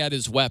critically at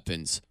his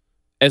weapons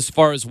as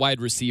far as wide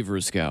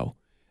receivers go.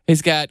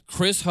 He's got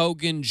Chris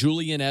Hogan,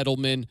 Julian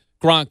Edelman.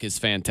 Gronk is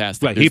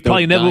fantastic. Right. He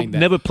probably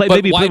never played. But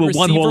maybe played with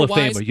one Hall of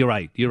wise, Famer. You're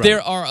right.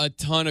 There are a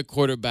ton of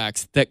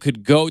quarterbacks that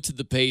could go to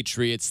the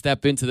Patriots,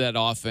 step into that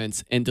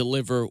offense, and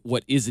deliver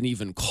what isn't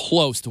even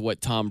close to what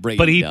Tom Brady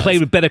does. But he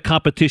played with better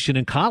competition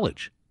in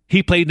college.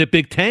 He played in the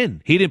Big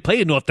Ten. He didn't play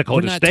in North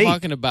Dakota State. We're not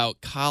talking about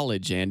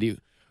college, Andy.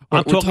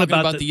 We're talking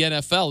about the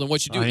NFL and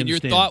what you do. And your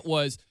thought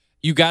was,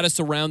 you got to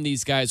surround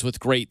these guys with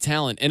great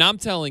talent. And I'm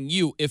telling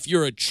you, if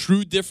you're a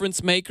true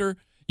difference maker,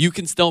 you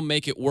can still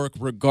make it work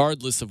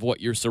regardless of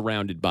what you're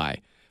surrounded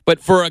by. But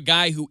for a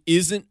guy who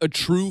isn't a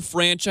true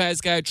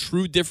franchise guy, a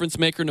true difference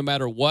maker no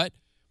matter what,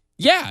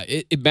 yeah,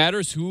 it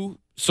matters who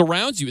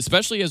surrounds you,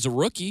 especially as a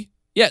rookie.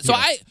 Yeah, so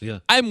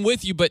I'm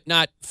with you, but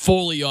not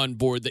fully on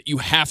board that you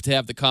have to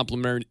have the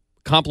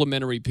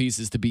complementary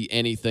pieces to be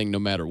anything no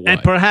matter what.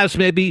 And perhaps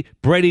maybe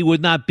Brady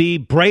would not be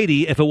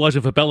Brady if it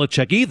wasn't for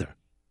Belichick either.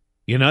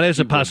 There's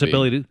a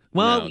possibility.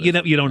 Well, you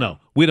don't know.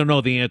 We don't know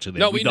the answer there.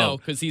 No, we know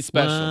because he's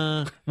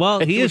special.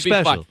 Well, he is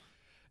special.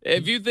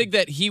 If you think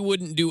that he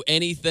wouldn't do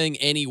anything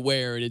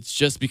anywhere and it's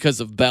just because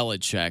of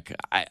Belichick,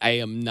 I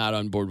am not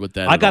on board with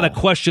that. I got a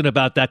question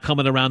about that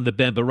coming around the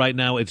bend, but right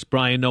now it's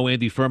Brian Noe,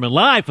 Andy Furman,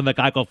 live from the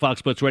Geico Fox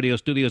Sports Radio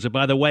studios. And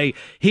by the way,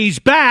 he's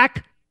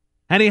back,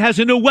 and he has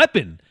a new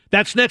weapon.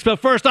 That's next, but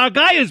first, our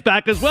guy is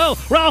back as well.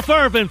 Ralph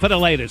Irvin for the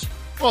latest.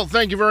 Well,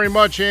 thank you very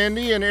much,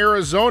 Andy. And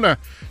Arizona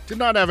did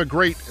not have a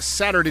great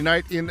Saturday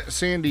night in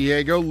San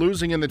Diego,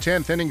 losing in the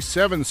 10th inning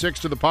 7-6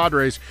 to the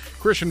Padres.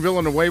 Christian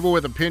Villanueva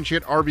with a pinch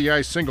hit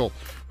RBI single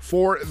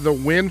for the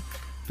win.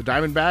 The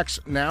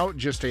Diamondbacks now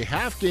just a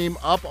half game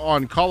up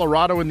on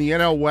Colorado in the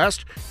NL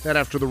West. That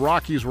after the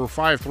Rockies were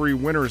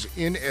 5-3 winners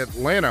in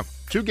Atlanta.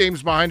 2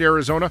 games behind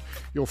Arizona.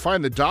 You'll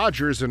find the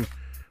Dodgers, and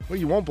well,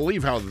 you won't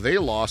believe how they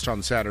lost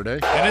on Saturday.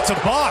 And it's a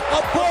balk.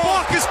 A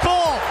balk is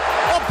called.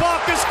 A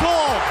balk is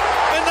called.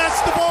 And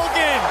that's the ball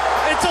game.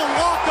 It's a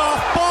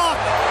walk-off balk.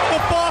 The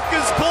balk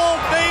is called.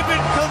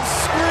 Maven comes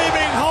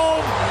screaming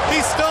home.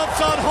 He stumps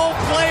on home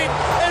plate,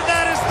 and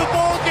that is the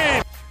ball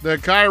game. The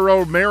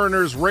Cairo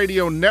Mariners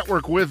radio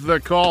network with the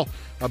call.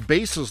 A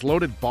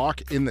bases-loaded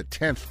balk in the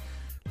 10th.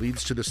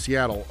 Leads to the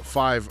Seattle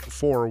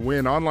 5-4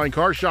 win. Online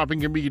car shopping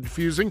can be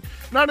confusing.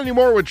 Not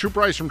anymore with True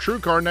Price from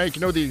TrueCar. Now you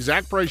can know the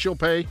exact price you'll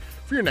pay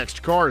for your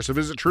next car. So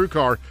visit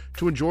TrueCar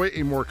to enjoy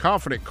a more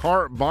confident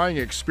car buying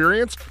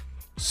experience.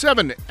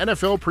 7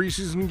 NFL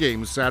preseason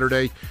games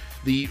Saturday.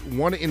 The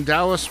one in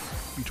Dallas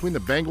between the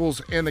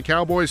Bengals and the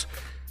Cowboys.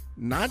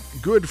 Not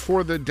good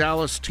for the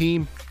Dallas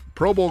team.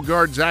 Pro Bowl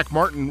guard Zach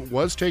Martin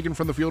was taken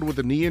from the field with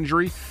a knee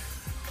injury.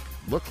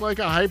 Looked like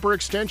a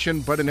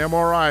hyperextension, but an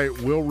MRI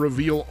will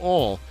reveal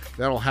all.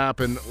 That'll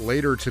happen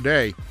later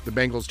today. The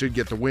Bengals did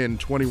get the win,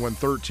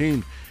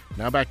 21-13.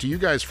 Now back to you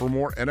guys for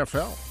more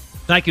NFL.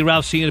 Thank you,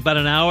 Ralph. See you in about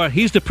an hour.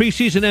 He's the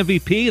preseason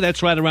MVP.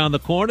 That's right around the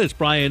corner. It's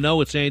Brian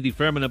Noe. It's Andy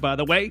Furman. And by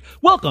the way,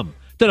 welcome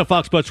to the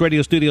Fox Sports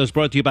Radio Studios,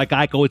 brought to you by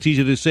Geico. It's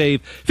easy to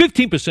save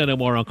 15% or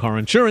more on car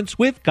insurance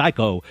with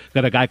Geico.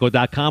 Go to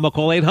geico.com or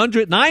call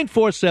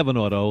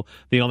 800-947-AUTO.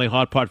 The only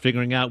hard part,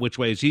 figuring out which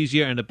way is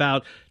easier. And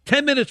about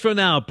 10 minutes from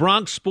now,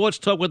 Bronx Sports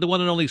Talk with the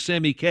one and only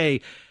Sammy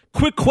K.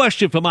 Quick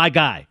question for my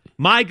guy,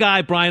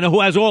 Brian,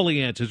 who has all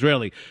the answers,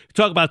 really.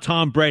 Talk about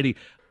Tom Brady.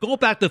 Go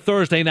back to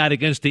Thursday night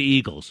against the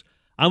Eagles.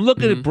 I'm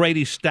looking at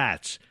Brady's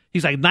stats.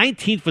 He's like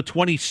 19 for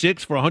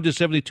 26 for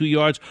 172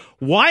 yards.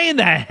 Why in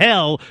the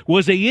hell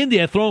was he in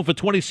there throwing for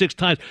 26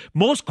 times?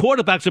 Most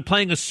quarterbacks are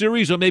playing a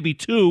series or maybe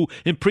two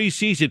in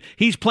preseason.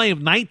 He's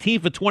playing 19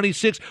 for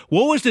 26.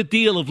 What was the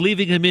deal of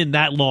leaving him in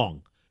that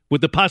long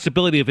with the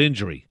possibility of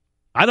injury?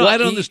 I don't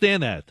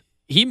understand that.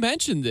 He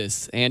mentioned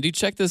this, Andy.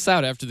 Check this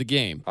out after the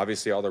game.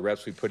 Obviously, all the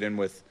reps we put in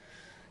with,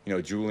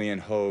 Julian,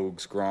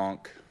 Hogs,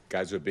 Gronk,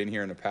 guys who have been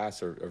here in the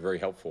past are very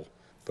helpful.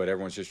 But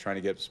everyone's just trying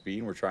to get up to speed,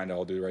 and we're trying to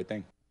all do the right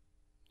thing.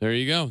 There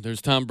you go.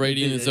 There's Tom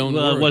Brady in his own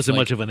words. It wasn't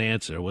much of an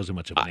answer.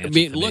 I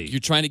mean, look, you're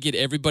trying to get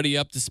everybody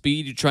up to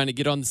speed. You're trying to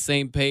get on the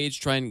same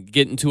page, trying to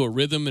get into a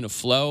rhythm and a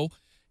flow.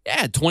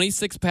 Yeah,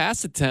 26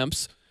 pass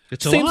attempts.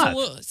 It's a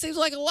lot. Seems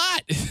like a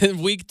lot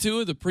in week 2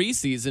 of the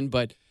preseason,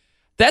 but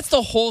that's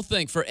the whole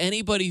thing. For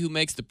anybody who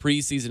makes the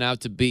preseason out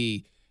to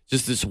be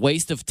just this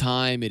waste of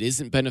time, it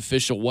isn't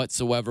beneficial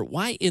whatsoever.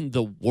 Why in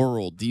the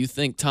world do you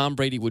think Tom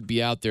Brady would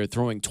be out there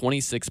throwing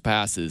 26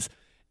 passes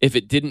if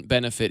it didn't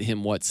benefit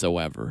him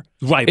whatsoever?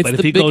 Right, it's but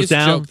if he goes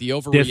down, the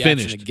overreaction they're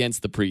finished.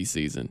 Against the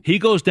preseason. He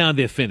goes down,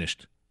 they're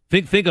finished.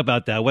 Think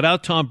about that.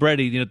 Without Tom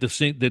Brady,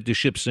 the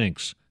ship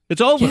sinks. It's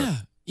over.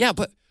 Yeah,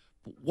 but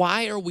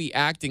why are we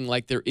acting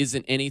like there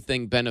isn't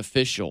anything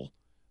beneficial?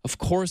 Of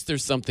course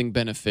there's something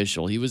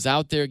beneficial. He was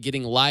out there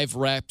getting live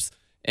reps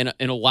in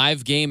a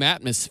live game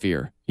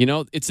atmosphere.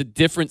 It's a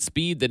different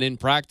speed than in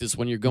practice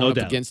when you're going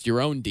up against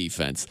your own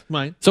defense.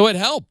 Right. So it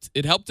helped.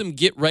 It helped him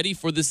get ready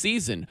for the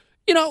season.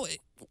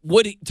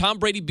 Would Tom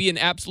Brady be an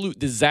absolute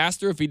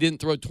disaster if he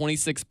didn't throw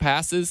 26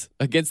 passes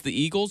against the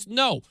Eagles?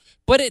 No,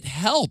 but it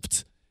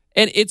helped.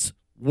 And it's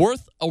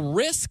worth a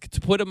risk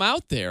to put him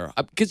out there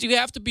because you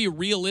have to be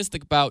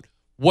realistic about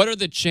what are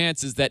the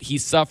chances that he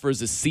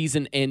suffers a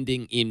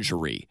season-ending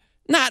injury.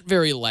 Not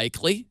very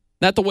likely.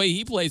 Not the way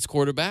he plays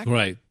quarterback.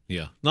 Right.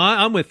 Yeah. No,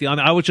 I'm with you.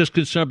 I was just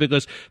concerned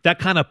because that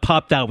kind of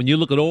popped out. When you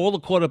look at all the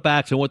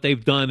quarterbacks and what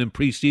they've done in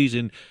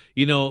preseason,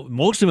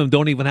 most of them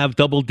don't even have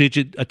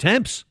double-digit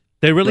attempts.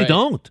 They really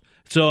don't.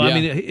 So, I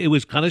mean, it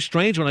was kind of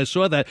strange when I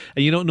saw that.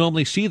 And you don't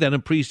normally see that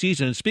in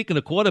preseason. And speaking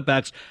of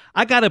quarterbacks,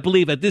 I got to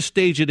believe at this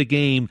stage of the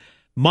game,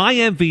 my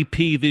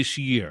MVP this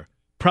year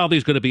probably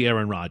is going to be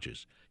Aaron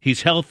Rodgers.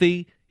 He's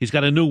healthy. He's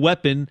got a new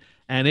weapon.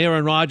 And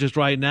Aaron Rodgers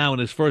right now in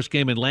his first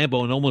game in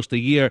Lambeau in almost a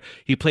year,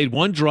 he played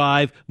one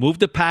drive, moved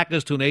the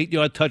Packers to an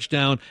 8-yard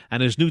touchdown,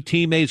 and his new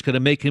teammates going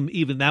to make him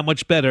even that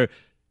much better,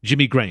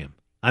 Jimmy Graham.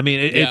 I mean,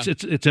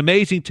 it's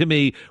amazing to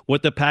me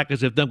what the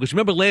Packers have done. Because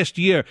remember last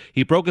year,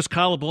 he broke his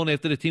collarbone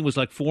after the team was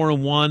like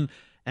 4-1,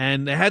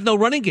 and they had no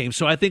running game.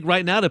 So I think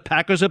right now the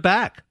Packers are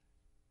back.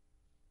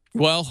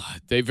 Well,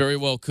 they very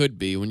well could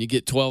be. When you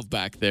get 12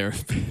 back there,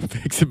 it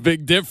makes a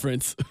big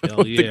difference with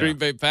the Green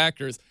Bay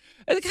Packers.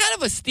 It's kind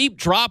of a steep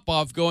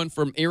drop-off going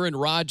from Aaron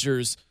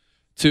Rodgers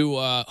to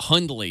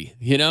Hundley,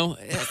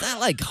 It's not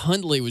like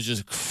Hundley was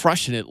just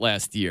crushing it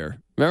last year.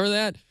 Remember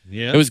that?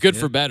 Yeah. It was good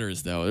for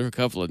bettors, though. There were a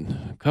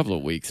couple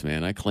of weeks,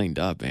 man. I cleaned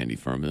up Andy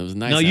Furman. It was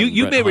nice. No,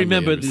 you may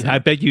remember. I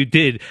bet you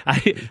did.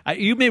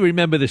 You may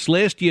remember this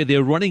last year.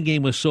 Their running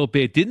game was so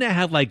bad. Didn't they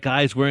have like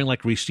guys wearing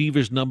like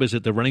receivers numbers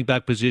at the running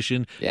back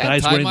position? Yeah,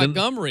 guys Ty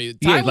Montgomery.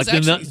 Ty was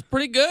he's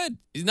pretty good.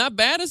 He's not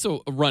bad as a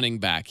running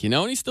back, and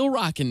he's still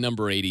rocking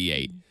number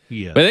 88.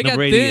 Yeah, but they got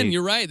thin.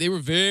 You're right. They were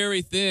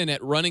very thin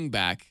at running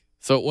back.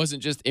 So it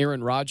wasn't just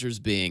Aaron Rodgers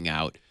being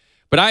out.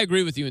 But I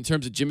agree with you in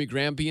terms of Jimmy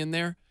Graham being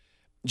there.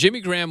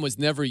 Jimmy Graham was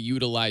never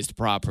utilized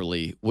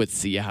properly with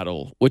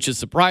Seattle, which is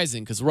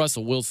surprising because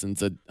Russell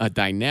Wilson's a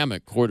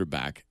dynamic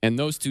quarterback, and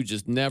those two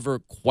just never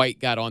quite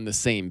got on the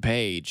same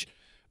page.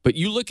 But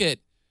you look at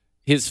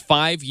his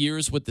 5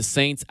 years with the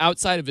Saints,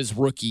 outside of his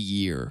rookie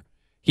year,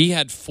 he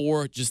had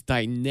 4 just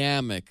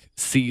dynamic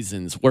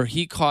seasons where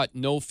he caught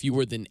no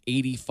fewer than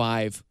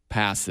 85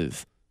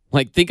 passes.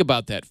 Like, think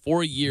about that.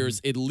 4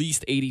 years, at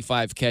least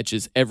 85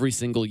 catches every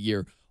single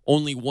year.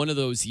 Only one of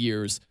those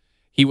years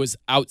he was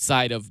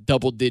outside of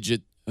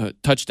double-digit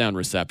touchdown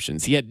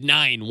receptions. He had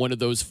 9 one of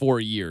those 4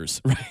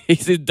 years. Right?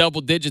 He's in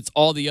double digits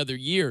all the other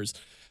years.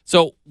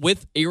 So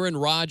with Aaron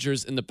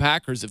Rodgers and the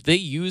Packers, if they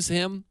use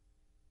him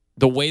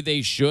the way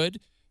they should,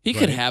 he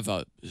could have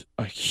a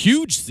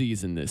huge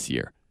season this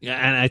year. Yeah,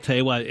 and I tell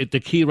you what, the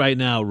key right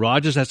now,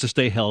 Rodgers has to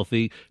stay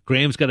healthy.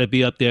 Graham's got to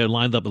be up there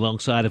lined up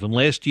alongside of him.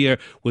 Last year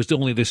was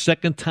only the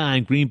second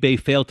time Green Bay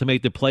failed to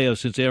make the playoffs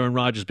since Aaron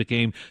Rodgers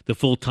became the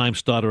full-time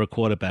starter at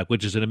quarterback,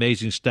 which is an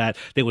amazing stat.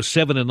 They were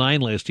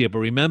 7-9 last year, but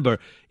remember,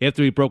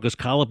 after he broke his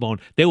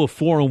collarbone, they were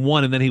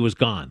 4-1, and then he was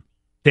gone.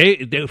 They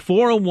were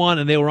 4-1,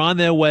 and they were on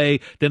their way.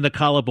 Then the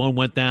collarbone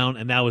went down,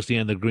 and that was the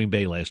end of Green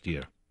Bay last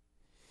year.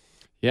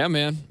 Yeah,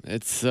 man.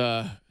 It's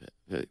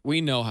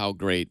we know how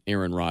great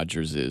Aaron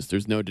Rodgers is.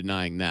 There's no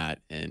denying that.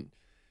 And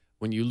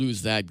when you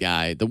lose that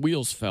guy, the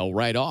wheels fell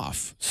right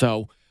off.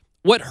 So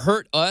what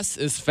hurt us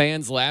as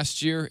fans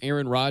last year,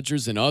 Aaron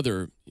Rodgers and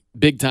other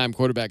big-time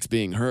quarterbacks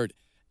being hurt,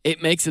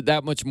 it makes it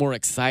that much more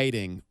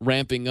exciting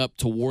ramping up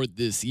toward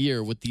this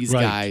year with these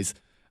guys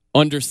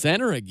under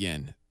center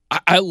again.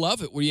 I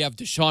love it where you have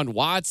Deshaun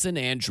Watson,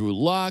 Andrew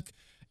Luck,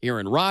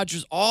 Aaron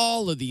Rodgers,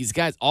 all of these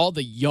guys, all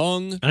the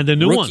young and the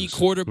new rookie ones,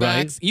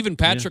 quarterbacks, even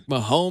Patrick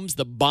Mahomes,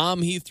 the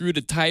bomb he threw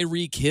to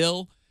Tyreek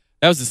Hill.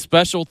 That was a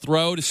special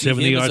throw to see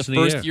him as a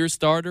first-year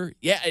starter.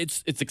 Yeah,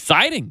 it's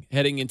exciting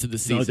heading into the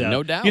season,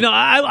 no doubt. You know,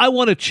 I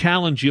want to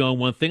challenge you on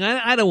one thing.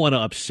 I don't want to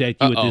upset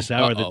you at this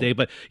hour of the day,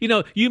 but, you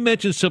know, you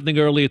mentioned something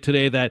earlier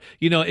today that,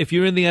 you know, if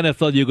you're in the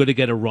NFL, you're going to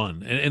get a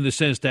run, in the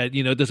sense that,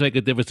 you know, it doesn't make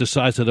a difference the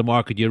size of the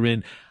market you're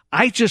in.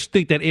 I just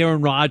think that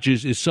Aaron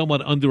Rodgers is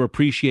somewhat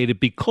underappreciated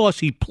because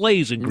he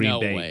plays in Green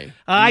Bay. Way.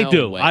 I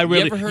do. Way. I really.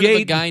 You ever heard of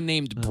a guy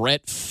named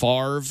Brett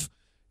Favre?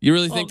 You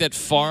really think that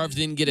Favre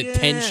didn't get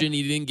attention?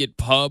 He didn't get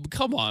pub?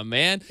 Come on,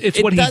 man.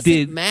 It's what he did. It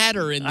doesn't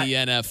matter in the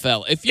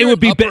NFL. If you're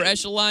an upper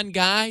echelon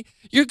guy,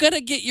 you're going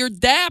to get your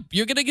dap.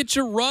 You're going to get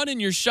your run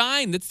and your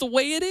shine. That's the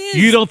way it is.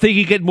 You don't think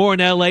he get more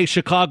in L.A.,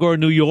 Chicago, or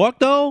New York,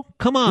 though?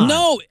 Come on.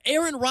 No,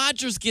 Aaron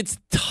Rodgers gets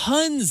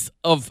tons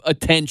of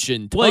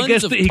attention, Well, I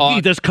guess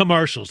he does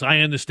commercials. I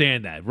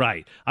understand that,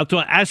 right. I'm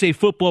talking as a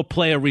football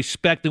player,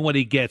 respecting what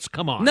he gets.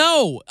 Come on.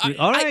 No.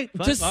 All right.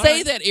 To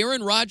say that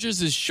Aaron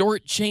Rodgers is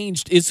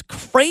shortchanged is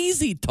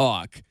crazy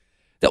talk.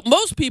 That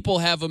most people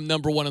have him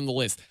number one on the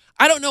list.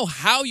 I don't know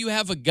how you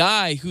have a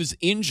guy who's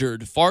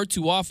injured far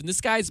too often. This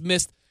guy's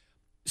missed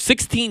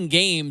 16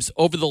 games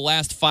over the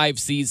last 5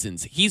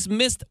 seasons. He's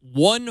missed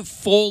 1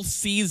 full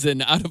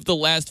season out of the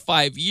last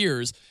 5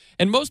 years.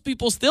 And most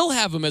people still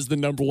have him as the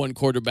number one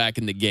quarterback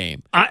in the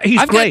game.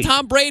 I've got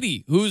Tom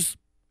Brady, who's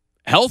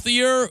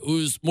healthier,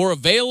 who's more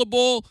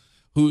available,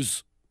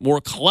 who's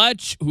more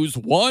clutch, who's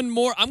won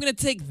more. I'm going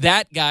to take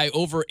that guy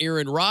over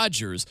Aaron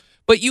Rodgers.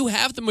 But you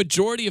have the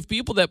majority of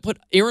people that put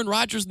Aaron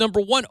Rodgers number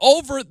one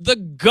over the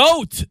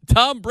GOAT,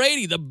 Tom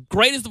Brady, the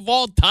greatest of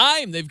all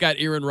time. They've got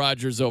Aaron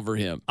Rodgers over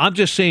him. I'm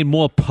just saying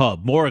more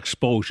pub, more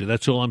exposure.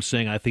 That's all I'm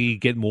saying. I think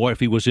he'd get more if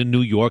he was in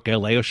New York,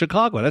 L.A., or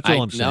Chicago. That's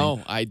all I'm saying.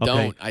 No, I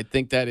don't. Okay. I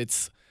think that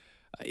it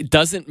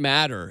doesn't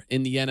matter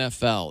in the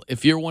NFL.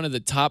 If you're one of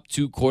the top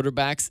 2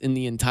 quarterbacks in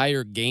the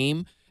entire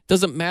game,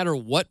 doesn't matter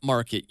what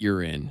market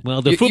you're in.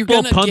 Well, the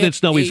football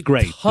pundits know he's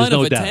great. There's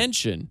no doubt.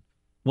 Attention.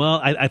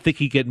 Well, I think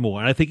he'd get more.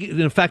 And I think,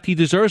 in fact, he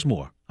deserves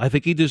more. I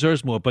think he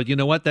deserves more. But you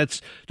know what?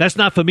 That's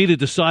not for me to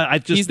decide. I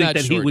just think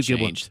that he would get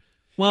more.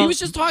 Well, he was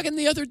just talking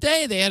the other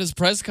day. They had his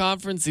press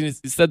conference, and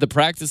he said the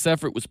practice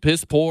effort was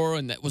piss poor,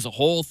 and that was a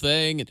whole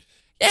thing. And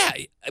yeah,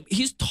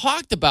 he's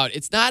talked about it.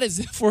 It's not as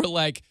if we're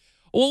like,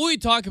 well, we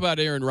talk about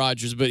Aaron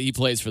Rodgers, but he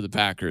plays for the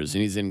Packers,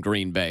 and he's in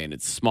Green Bay, and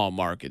it's a small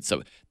market.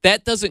 So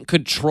that doesn't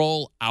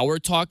control our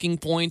talking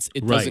points.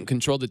 It doesn't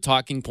control the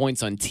talking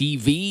points on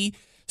TV.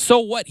 So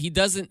what? He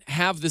doesn't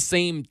have the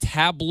same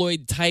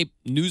tabloid-type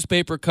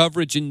newspaper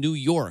coverage in New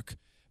York.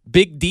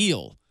 Big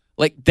deal.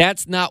 Like,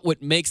 that's not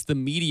what makes the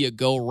media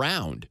go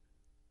round.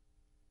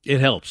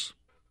 It helps.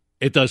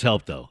 It does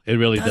help, though. It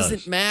really does. It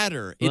doesn't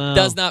matter. It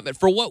does not matter.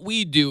 For what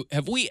we do,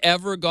 have we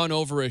ever gone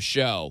over a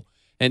show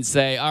and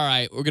say, all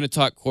right, we're going to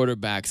talk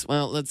quarterbacks?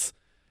 Well, let's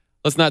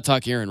not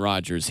talk Aaron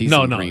Rodgers. He's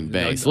in Green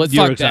Bay. So let's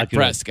talk Dak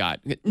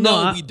Prescott.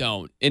 No, we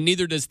don't. And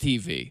neither does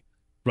TV.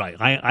 Right,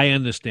 I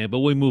understand, but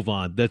we move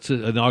on. That's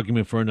an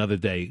argument for another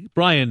day.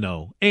 Brian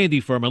Noe, Andy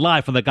Furman,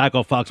 live from the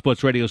Geico Fox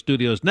Sports Radio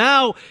studios.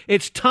 Now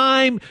it's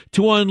time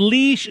to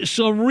unleash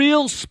some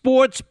real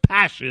sports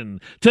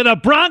passion. To the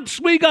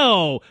Bronx we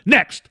go.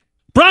 Next,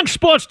 Bronx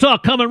Sports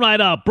Talk coming right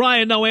up.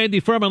 Brian Noe, Andy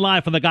Furman,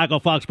 live from the Geico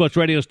Fox Sports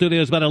Radio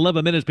studios, about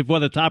 11 minutes before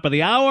the top of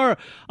the hour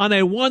on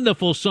a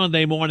wonderful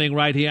Sunday morning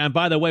right here. And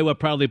by the way, we're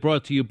proudly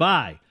brought to you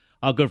by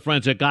our good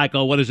friends at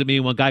Geico. What does it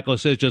mean when Geico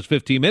says just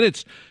 15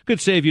 minutes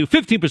could save you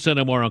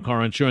 15% or more on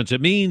car insurance?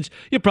 It means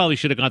you probably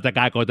should have gone to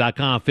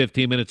Geico.com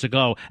 15 minutes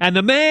ago. And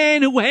the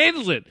man who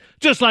handles it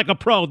just like a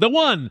pro, the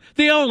one,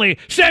 the only,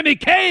 Sammy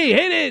K.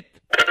 Hit it!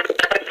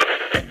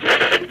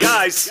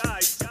 Guys,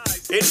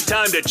 it's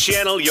time to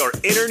channel your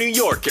inner New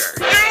Yorker.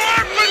 You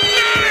are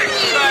pathetic!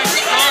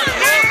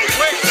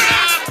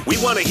 We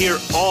want to hear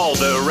all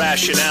the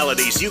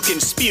irrationalities you can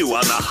spew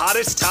on the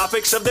hottest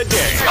topics of the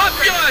day. Up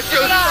yours, you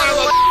son of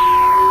a...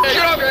 You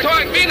don't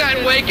talk me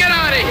that way. Get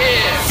out of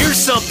here. Here's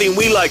something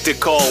we like to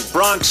call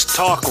Bronx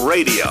Talk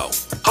Radio,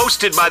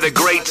 hosted by the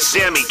great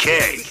Sammy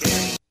K.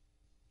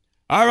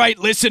 All right,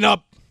 listen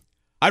up.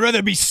 I'd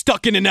rather be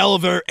stuck in an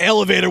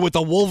elevator with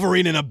a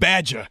Wolverine and a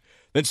Badger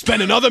than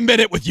spend another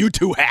minute with you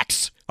two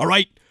hacks. All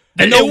right?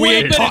 And it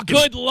would have been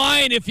a good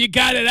line if you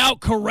got it out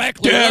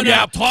correctly. Damn,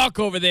 yeah. Talk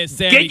over this,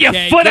 Sammy. Get your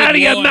foot out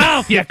of your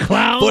mouth, you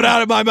clown. Foot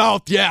out of my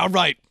mouth. Yeah, all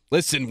right.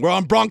 Listen, we're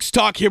on Bronx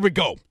Talk. Here we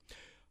go.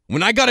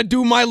 When I got to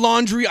do my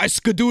laundry, I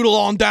skedoodle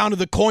on down to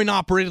the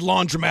coin-operated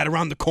laundromat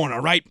around the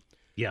corner, right?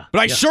 Yeah.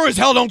 But I sure as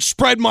hell don't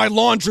spread my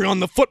laundry on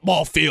the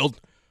football field.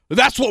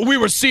 That's what we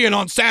were seeing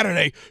on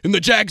Saturday in the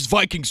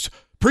Jags-Vikings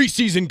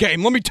preseason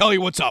game. Let me tell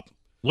you what's up.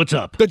 What's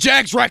up? The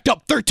Jags racked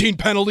up 13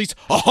 penalties,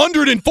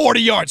 140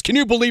 yards. Can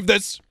you believe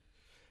this?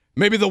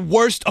 Maybe the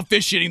worst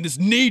officiating, this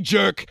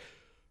knee-jerk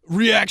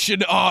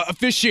reaction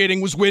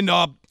officiating was when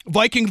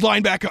Vikings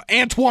linebacker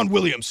Antoine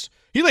Williams,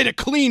 he laid a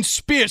clean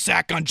spear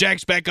sack on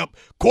Jags backup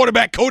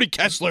quarterback Cody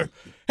Kessler,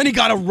 and he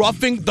got a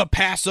roughing the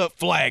passer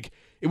flag.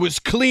 It was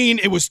clean.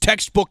 It was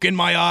textbook in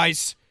my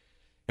eyes.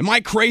 Am I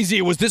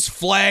crazy, or was this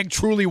flag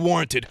truly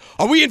warranted?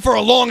 Are we in for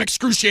a long,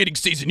 excruciating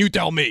season? You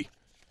tell me.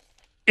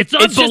 It's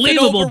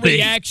unbelievable, just an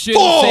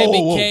overreaction,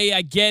 Sammy K.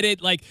 I get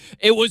it. Like,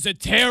 it was a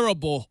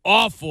terrible,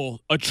 awful,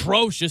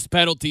 atrocious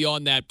penalty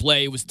on that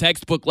play. It was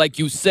textbook, like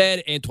you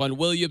said. Antoine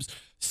Williams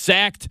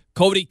sacked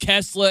Cody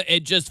Kessler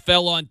and just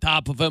fell on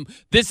top of him.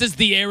 This is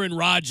the Aaron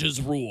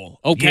Rodgers rule,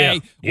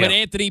 okay? Yeah. When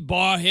Anthony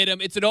Barr hit him,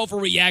 it's an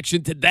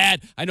overreaction to that.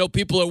 I know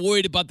people are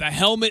worried about the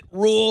helmet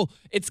rule.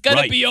 It's going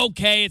to be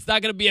okay. It's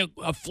not going to be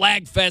a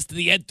flag fest to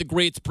the nth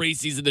degree. It's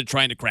preseason. They're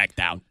trying to crack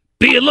down.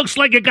 B, it looks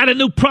like it got a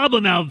new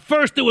problem now.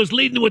 First, it was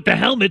leading with the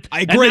helmet.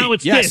 I agree. And now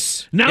it's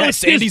this. Now it's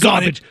this Andy's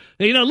garbage.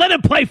 Let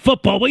him play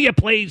football, will you,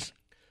 please?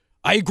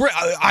 I agree.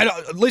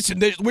 Listen,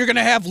 we're going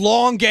to have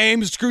long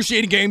games,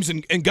 excruciating games,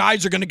 and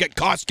guys are going to get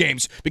cost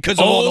games because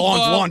of all the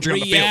laundry on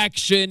the field.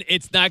 Reaction.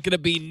 It's not going to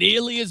be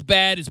nearly as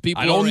bad as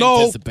people are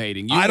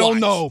anticipating. I don't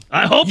know.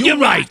 I hope you're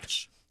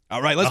right.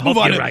 All right, let's move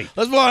on. Let's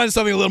move on to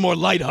something a little more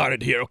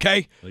lighthearted here,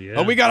 okay?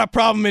 We got a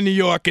problem in New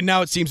York, and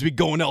now it seems to be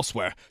going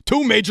elsewhere.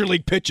 Two major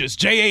league pitchers,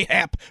 J.A.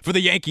 Happ for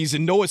the Yankees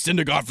and Noah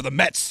Syndergaard for the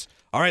Mets.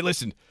 All right,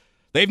 listen.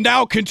 They've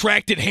now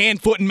contracted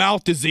hand, foot, and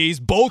mouth disease,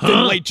 both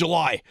in late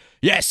July.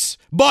 Yes,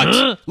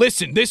 but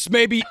listen, this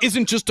maybe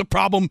isn't just a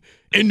problem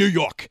in New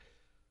York.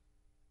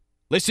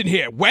 Listen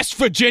here, West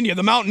Virginia,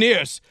 the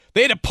Mountaineers,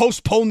 they had to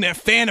postpone their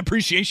Fan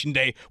Appreciation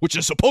Day, which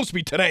is supposed to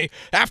be today,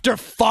 after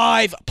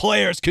 5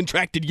 players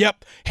contracted,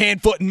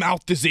 hand, foot, and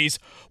mouth disease.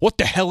 What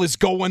the hell is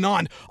going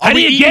on? Are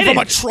we eating from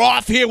a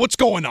trough here? What's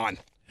going on?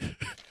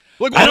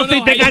 Look, I don't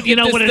think they got,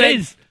 what it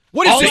is.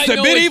 What is this,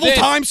 the medieval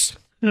times?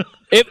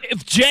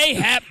 If Jay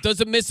Happ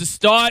doesn't miss a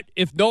start,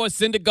 if Noah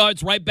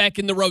Syndergaard's right back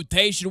in the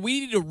rotation,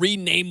 we need to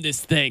rename this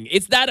thing.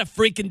 It's not a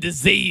freaking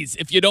disease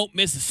if you don't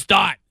miss a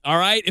start, all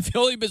right? If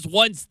you only miss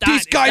one start,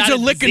 these guys are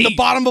licking the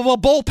bottom of a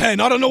bullpen.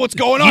 I don't know what's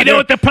going on. You know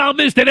what the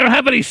problem is? They don't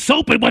have any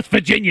soap in West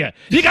Virginia.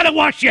 You got to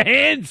wash your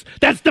hands.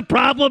 That's the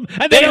problem.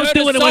 And they don't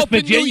do it in West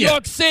Virginia. In New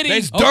York City.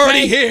 It's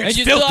dirty here. It's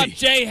filthy. Still have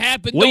Jay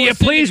Happ and Will Noah you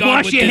please Syndergaard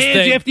wash with your this hands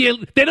thing. after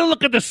you? They don't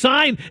look at the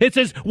sign. It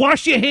says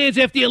wash your hands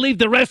after you leave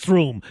the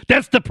restroom.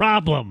 That's the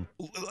problem.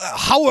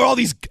 How are all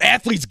these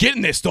athletes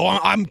getting this, though?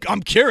 I'm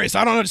curious.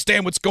 I don't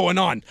understand what's going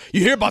on.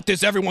 You hear about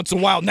this every once in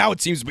a while. Now it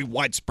seems to be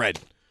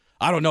widespread.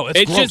 I don't know.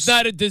 It's gross. Just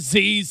not a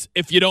disease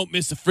if you don't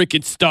miss a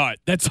freaking start.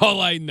 That's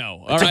all I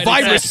know. It's a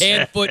virus. It's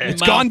hand, foot, and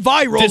it's mouth gone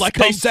viral, like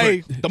they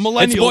say. The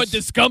millennials. It's more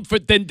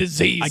discomfort than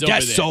disease. I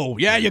guess so.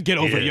 Yeah, you get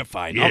over it. You're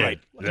fine. All right.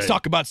 Let's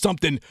talk about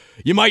something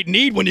you might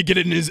need when you get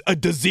a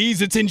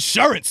disease. It's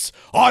insurance.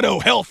 Auto,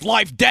 health,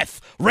 life,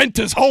 death,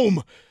 renter's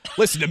home.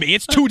 Listen to me.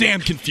 It's too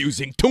damn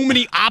confusing. Too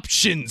many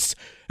options.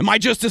 Am I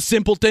just a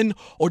simpleton,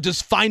 or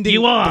does finding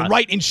the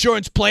right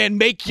insurance plan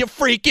make your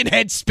freaking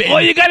head spin?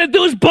 All you got to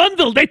do is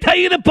bundle. They tell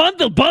you to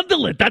bundle.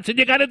 Bundle it. That's what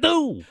you got to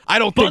do. I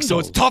don't think so.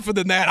 It's tougher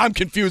than that. I'm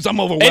confused. I'm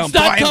overwhelmed. It's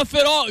not tough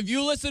at all. If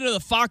you listen to the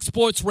Fox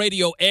Sports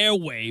Radio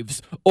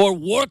airwaves or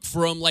work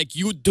for them like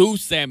you do,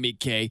 Sammy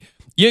K,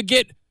 you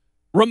get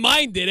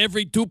reminded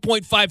every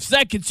 2.5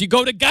 seconds. You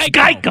go to Geico.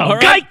 Geico.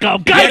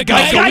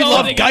 We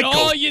love they Geico. got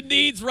all your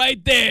needs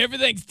right there.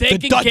 Everything's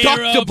taken the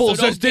care of. deductibles,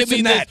 So there's this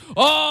and that.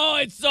 Oh,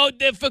 it's so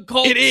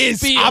difficult. It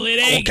is. It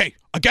ain't. Okay.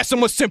 I guess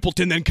I'm a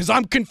simpleton then, because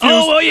I'm confused.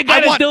 You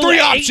I want do 3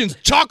 options: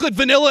 chocolate,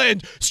 vanilla,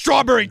 and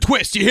strawberry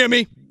twist. You hear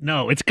me?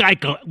 No, it's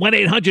Geico.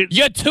 1-800.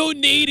 You're too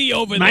needy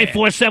over there.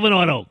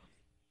 947-AUTO.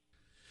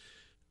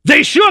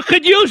 They sure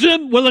could use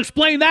him. We'll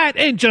explain that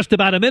in just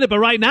about a minute. But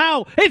right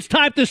now, it's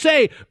time to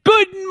say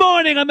good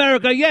morning,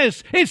 America.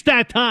 Yes, it's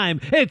that time.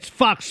 It's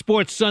Fox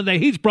Sports Sunday.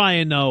 He's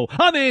Brian Noe.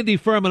 I'm Andy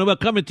Furman, and we're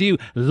coming to you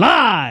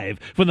live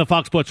from the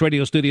Fox Sports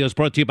Radio studios,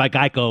 brought to you by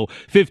Geico.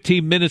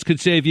 15 minutes could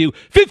save you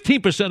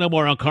 15% or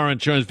more on car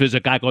insurance.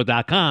 Visit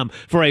geico.com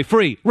for a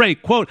free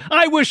rate quote.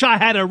 I wish I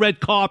had a red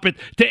carpet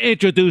to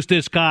introduce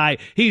this guy.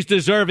 He's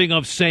deserving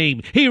of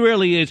same. He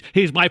really is.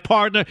 He's my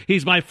partner.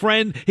 He's my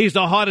friend. He's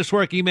the hardest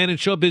working man in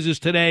show business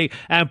today,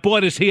 and boy,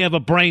 does he have a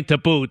brain to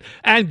boot.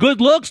 And good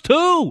looks,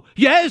 too.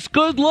 Yes,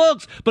 good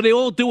looks. But they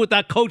won't do what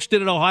that coach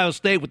did at Ohio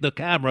State with the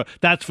camera,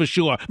 that's for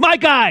sure. My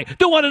guy,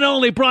 the one and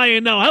only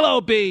Brian Noe. Hello,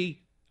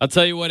 B. I'll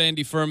tell you what,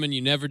 Andy Furman,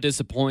 you never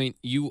disappoint.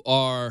 You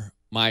are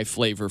my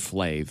Flavor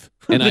Flav.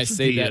 And I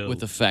say that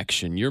with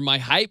affection. You're my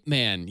hype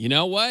man. You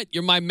know what?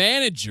 You're my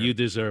manager. You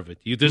deserve it.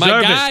 You deserve it.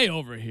 My guy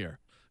over here.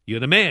 You're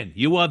the man.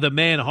 You are the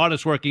man,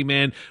 hardest working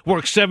man.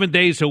 Work 7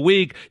 days a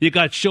week. You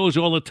got shows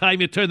all the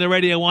time. You turn the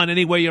radio on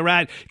anywhere you're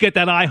at. Get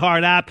that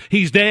iHeart app.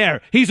 He's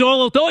there. He's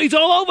all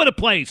over the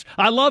place.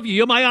 I love you.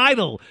 You're my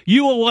idol.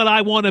 You are what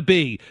I want to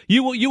be.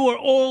 You are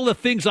all the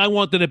things I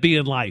wanted to be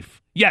in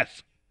life.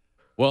 Yes.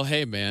 Well,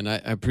 hey, man, I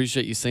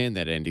appreciate you saying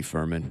that, Andy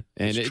Furman.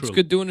 And it's true.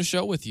 good doing a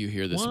show with you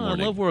here this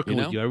morning. I love working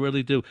you know? with you. I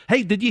really do.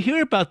 Hey, did you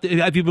hear about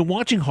have you been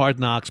watching Hard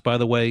Knocks, by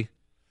the way?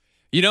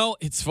 You know,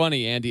 it's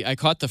funny, Andy. I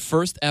caught the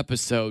first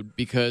episode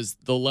because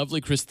the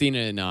lovely Christina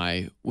and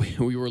I,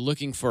 we were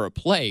looking for a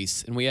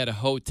place, and we had a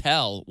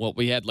hotel. Well,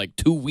 we had like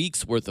 2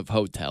 weeks worth of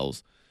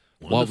hotels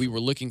while we were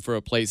looking for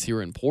a place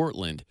here in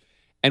Portland.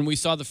 And we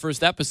saw the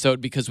first episode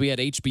because we had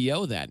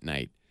HBO that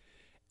night.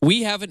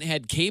 We haven't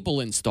had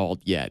cable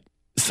installed yet.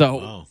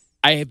 So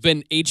I have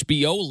been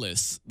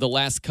HBO-less the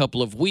last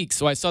couple of weeks.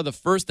 So I saw the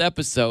first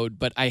episode,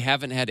 but I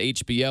haven't had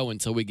HBO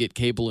until we get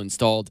cable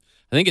installed.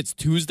 I think it's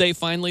Tuesday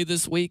finally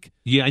this week.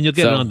 Yeah, and you'll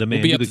get it on demand.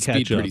 We'll be you up to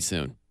speed pretty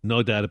soon.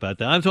 No doubt about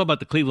that. I'm talking about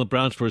the Cleveland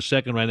Browns for a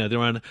second right now. They're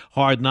on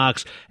Hard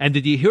Knocks. And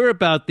did you hear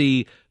about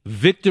the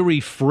Victory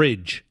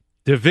Fridge?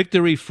 The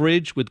Victory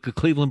Fridge with the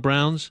Cleveland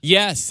Browns?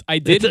 Yes, I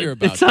did hear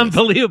about it. It's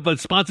unbelievable.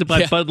 It's sponsored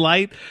by Bud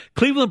Light.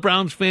 Cleveland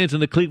Browns fans in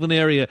the Cleveland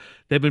area,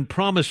 they've been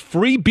promised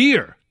free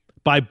beer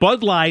by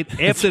Bud Light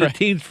after the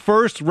team's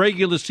first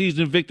regular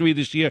season victory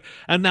this year.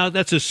 And now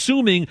that's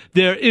assuming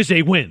there is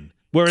a win.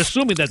 We're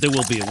assuming that there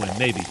will be a win,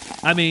 maybe.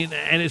 I mean,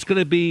 and it's going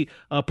to be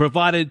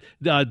provided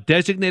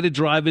designated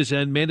drivers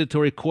and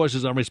mandatory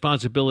courses on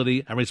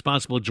responsibility and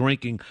responsible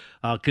drinking,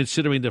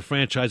 considering the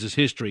franchise's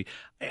history.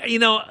 You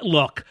know,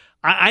 look,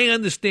 I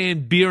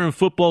understand beer and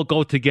football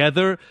go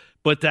together,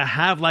 but to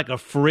have like a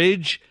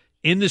fridge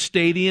in the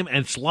stadium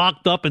and it's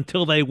locked up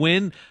until they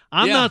win,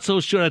 I'm not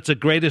so sure that's the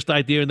greatest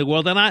idea in the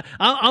world. And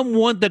I'm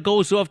one that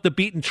goes off the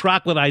beaten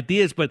track with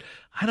ideas, but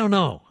I don't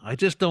know. I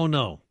just don't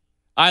know.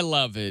 I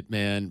love it,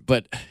 man.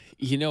 But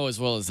you know as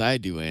well as I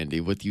do, Andy,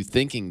 with you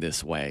thinking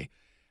this way,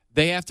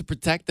 they have to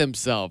protect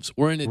themselves.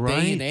 We're in a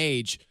day and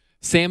age.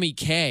 Sammy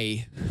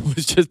K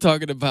was just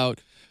talking about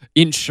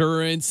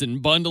insurance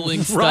and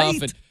bundling stuff.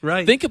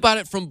 And think about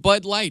it from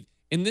Bud Light.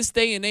 In this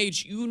day and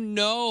age, you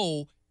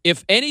know,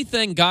 if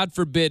anything, God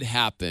forbid,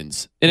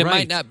 happens, and it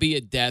might not be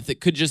a death, it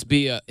could just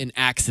be an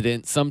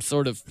accident, some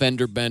sort of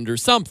fender bender,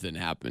 something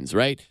happens,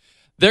 right?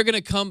 They're going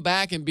to come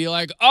back and be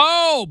like,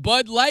 oh,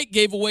 Bud Light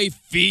gave away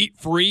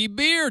free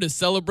beer to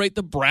celebrate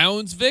the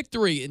Browns'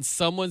 victory, and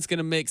someone's going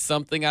to make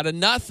something out of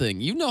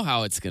nothing. You know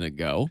how it's going to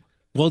go.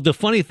 Well, the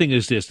funny thing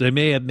is this. They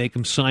may have make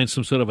him sign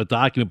some sort of a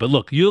document. But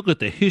look, you look at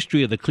the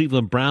history of the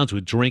Cleveland Browns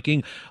with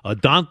drinking.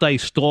 Dante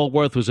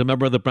Stallworth was a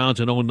member of the Browns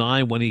in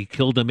 2009 when he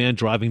killed a man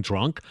driving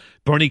drunk.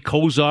 Bernie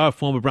Kosar,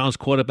 former Browns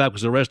quarterback,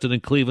 was arrested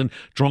in Cleveland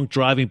drunk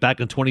driving back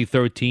in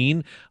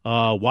 2013.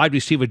 Wide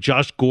receiver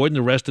Josh Gordon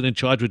arrested and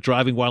charged with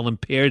driving while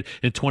impaired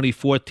in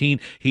 2014.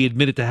 He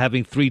admitted to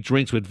having 3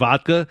 drinks with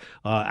vodka.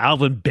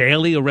 Alvin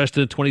Bailey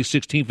arrested in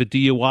 2016 for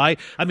DUI.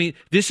 I mean,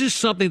 this is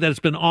something that has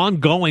been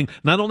ongoing,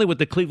 not only with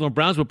the Cleveland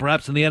Browns, but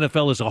perhaps in the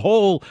NFL as a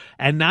whole.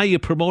 And now you're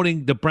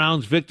promoting the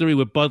Browns' victory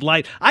with Bud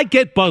Light. I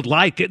get Bud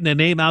Light getting their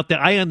name out there.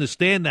 I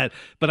understand that.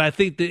 But I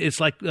think that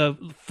it's like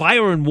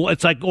fire and water.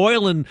 It's like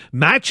oil and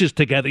matches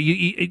together.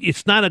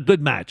 It's not a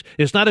good match.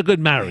 It's not a good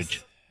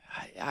marriage.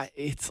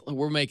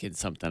 We're making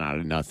something out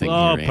of nothing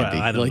here,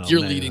 Andy. Like you're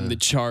leading the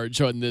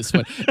charge on this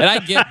one. And I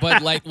get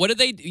Bud Light. What did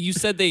they? You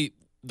said the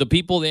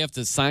people, they have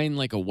to sign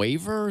like a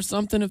waiver or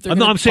something if they're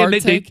no, I'm saying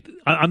partake?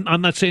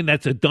 I'm not saying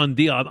that's a done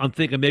deal. I'm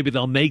thinking maybe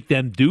they'll make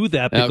them do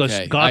that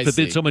because God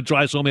forbid someone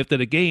drives home after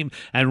the game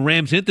and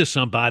rams into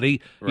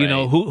somebody. Right. You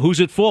know, who's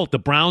at fault? The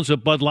Browns or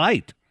Bud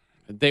Light?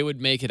 They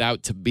would make it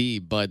out to be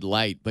Bud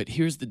Light, but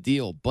here's the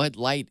deal: Bud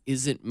Light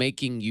isn't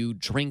making you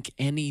drink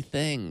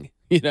anything.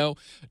 You know,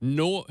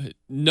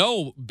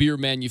 no beer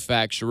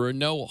manufacturer,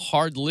 no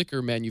hard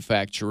liquor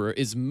manufacturer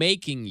is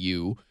making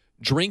you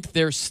drink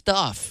their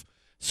stuff.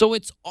 So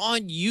it's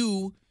on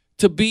you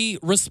to be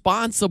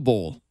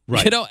responsible.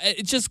 Right. You know,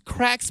 it just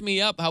cracks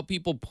me up how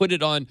people put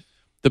it on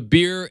the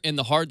beer and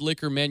the hard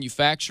liquor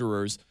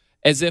manufacturers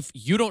as if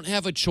you don't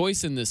have a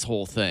choice in this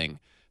whole thing.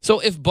 So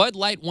if Bud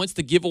Light wants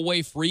to give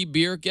away free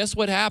beer, guess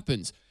what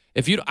happens?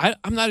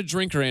 I'm not a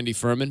drinker, Andy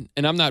Furman,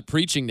 and I'm not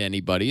preaching to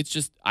anybody. It's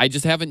just I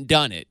just haven't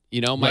done it.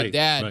 You know, my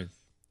dad,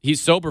 he's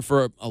sober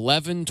for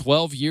 11,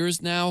 12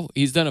 years now.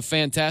 He's done a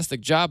fantastic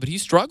job, but he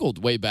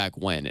struggled way back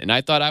when, and I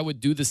thought I would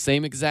do the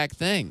same exact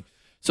thing.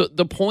 So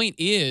the point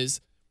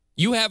is,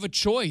 you have a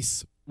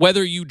choice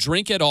whether you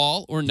drink at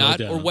all or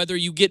not, or whether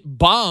you get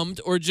bombed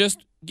or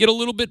just get a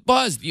little bit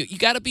buzzed. You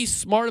got to be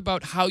smart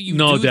about how you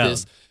do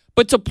this.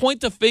 But to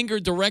point the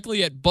finger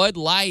directly at Bud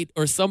Light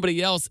or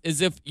somebody else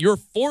as if you're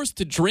forced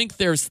to drink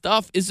their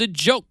stuff is a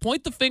joke.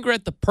 Point the finger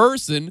at the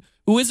person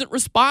who isn't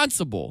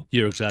responsible.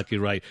 You're exactly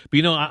right. But,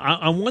 you know,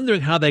 I'm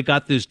wondering how they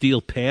got this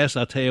deal passed.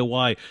 I'll tell you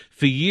why.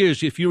 For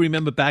years, if you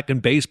remember back in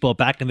baseball,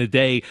 back in the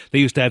day, they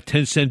used to have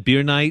 10-cent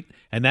beer night,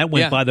 and that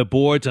went by the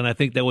boards, and I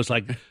think that was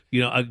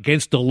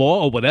against the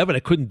law or whatever. They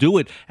couldn't do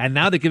it, and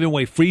now they're giving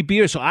away free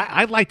beer. So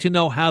I'd like to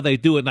know how they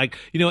do it.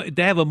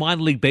 They have a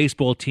minor league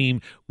baseball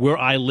team where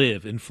I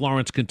live in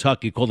Florence,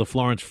 Kentucky, called the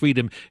Florence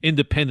Freedom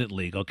Independent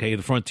League, okay,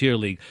 the Frontier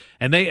League,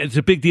 and it's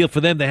a big deal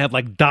for them. They have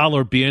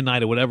 $1 beer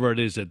night or whatever it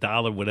is,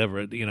 $1,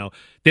 whatever.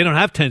 They don't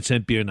have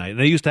 10-cent beer night.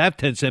 They used to have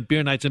 10-cent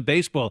beer nights in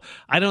baseball.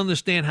 I don't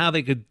understand how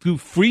they could do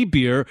free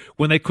beer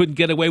when they couldn't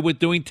get away with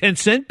doing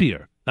 10-cent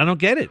beer. I don't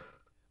get it.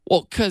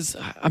 Well, because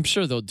I'm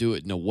sure they'll do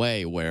it in a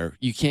way where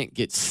you can't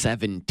get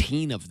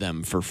 17 of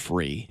them for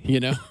free,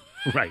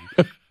 Right.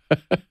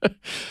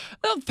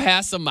 They'll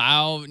pass them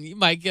out, and you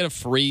might get a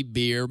free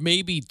beer,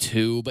 maybe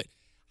 2. But,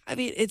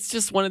 it's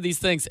just one of these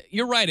things.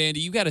 You're right,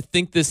 Andy. You got to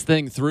think this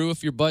thing through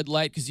if you're Bud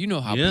Light, because you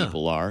know how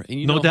people are, and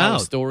you know how the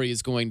story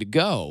is going to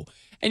go.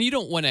 And you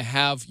don't want to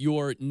have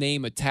your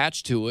name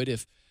attached to it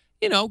if,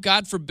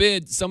 God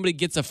forbid, somebody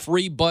gets a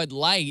free Bud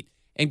Light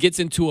and gets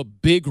into a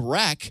big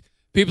wreck.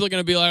 People are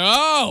going to be like,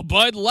 oh,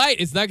 Bud Light.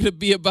 It's not going to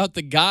be about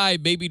the guy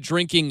maybe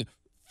drinking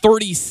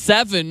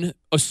 37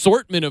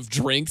 assortment of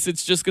drinks.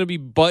 It's just going to be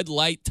Bud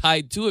Light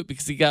tied to it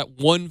because he got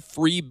one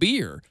free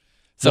beer.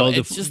 So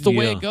it's just the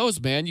way it goes,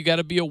 man. You got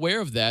to be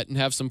aware of that and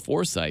have some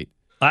foresight.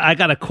 I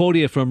got a quote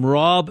here from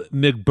Rob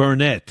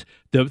McBurnett,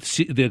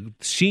 the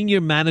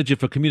senior manager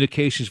for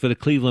communications for the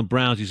Cleveland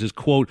Browns. He says,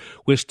 quote,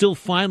 "We're still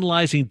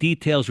finalizing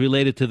details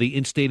related to the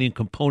in-stadium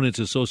components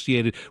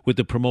associated with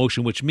the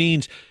promotion, which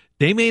means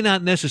they may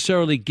not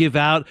necessarily give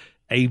out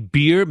a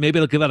beer. Maybe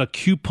they'll give out a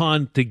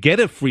coupon to get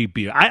a free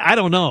beer. I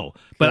don't know.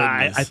 But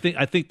I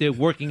think they're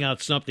working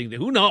out something.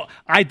 Who knows?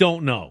 I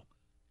don't know.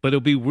 But it'll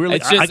be really...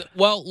 It's just,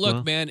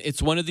 look, man,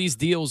 it's one of these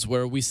deals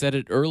where we said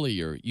it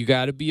earlier. You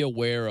got to be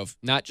aware of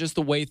not just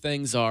the way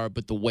things are,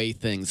 but the way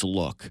things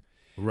look.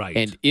 Right.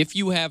 And if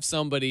you have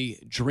somebody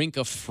drink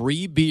a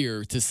free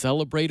beer to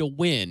celebrate a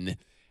win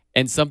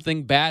and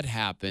something bad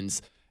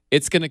happens,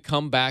 it's going to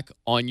come back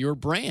on your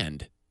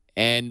brand.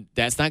 And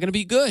that's not going to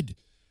be good.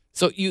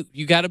 So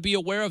you got to be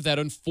aware of that.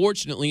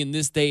 Unfortunately, in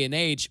this day and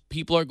age,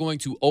 people are going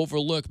to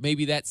overlook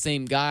maybe that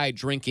same guy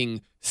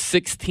drinking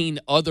 16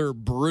 other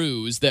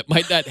brews that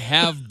might not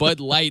have Bud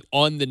Light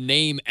on the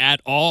name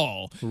at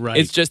all. Right.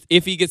 It's just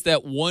if he gets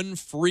that one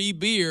free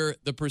beer,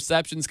 the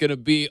perception's going to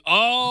be,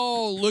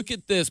 oh, look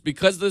at this.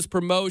 Because of this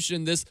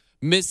promotion, this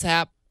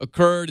mishap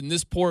occurred, and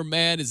this poor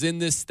man is in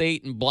this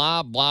state, and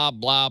blah, blah,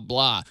 blah,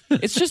 blah.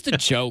 It's just a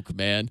joke,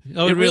 man.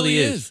 Oh, it really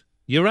is.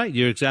 You're right.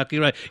 You're exactly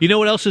right. You know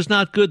what else is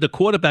not good? The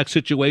quarterback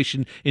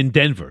situation in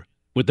Denver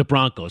with the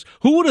Broncos.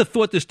 Who would have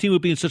thought this team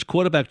would be in such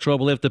quarterback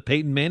trouble after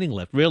Peyton Manning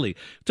left, really?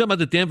 Talking about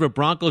the Denver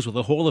Broncos with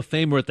a Hall of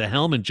Famer at the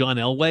helm and John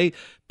Elway.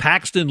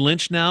 Paxton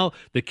Lynch now,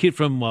 the kid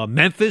from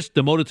Memphis,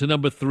 demoted to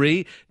number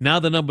 3. Now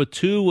the number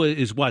 2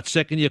 is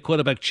second-year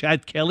quarterback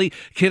Chad Kelly,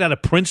 kid out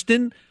of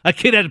Princeton? A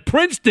kid out of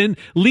Princeton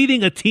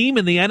leading a team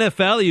in the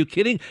NFL? Are you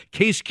kidding?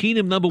 Case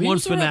Keenum, number 1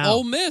 for now.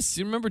 Ole Miss.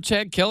 You remember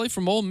Chad Kelly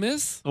from Ole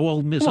Miss? Oh,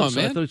 Ole Miss. Come on,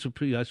 man. I thought it was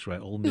pretty. That's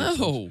right, Ole Miss.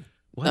 No.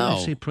 Why did I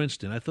say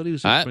Princeton? I thought he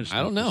was in Princeton.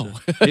 I don't know.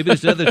 Maybe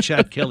there's another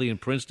Chad Kelly in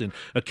Princeton.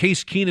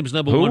 Case Keenum's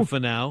number 1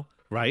 for now,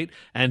 right?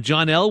 And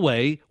John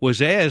Elway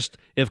was asked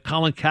if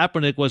Colin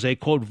Kaepernick was a,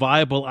 quote,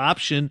 viable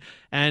option.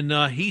 And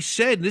he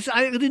said,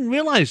 I didn't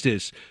realize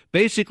this.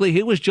 Basically,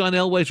 here was John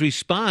Elway's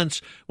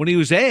response when he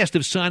was asked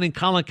if signing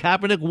Colin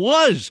Kaepernick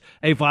was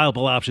a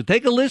viable option.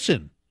 Take a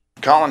listen.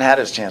 Colin had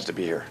his chance to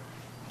be here.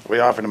 We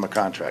offered him a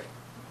contract.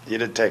 He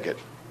did take it.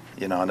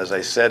 And as I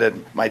said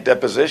in my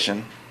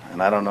deposition,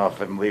 and I don't know if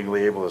I'm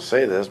legally able to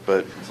say this,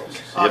 but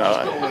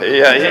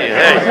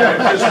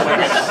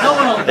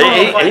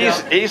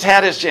he's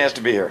had his chance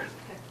to be here.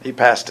 He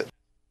passed it.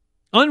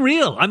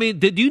 Unreal. I mean,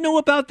 did you know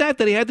about that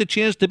he had the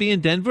chance to be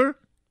in Denver?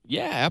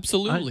 Yeah,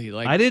 absolutely.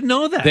 I didn't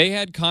know that. They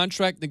had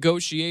contract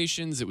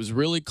negotiations. It was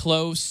really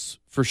close,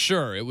 for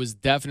sure. It was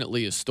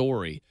definitely a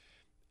story.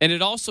 And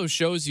it also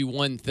shows you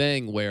one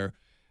thing where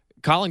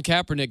Colin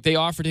Kaepernick, they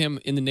offered him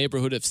in the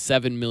neighborhood of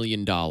 $7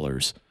 million.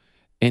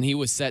 And he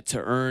was set to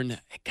earn,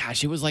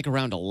 it was like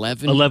around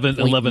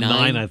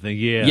 11.9, I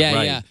think. Yeah,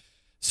 right. yeah.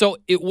 So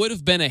it would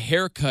have been a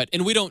haircut.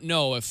 And we don't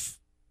know if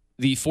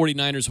the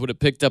 49ers would have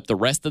picked up the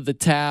rest of the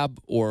tab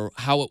or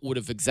how it would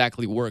have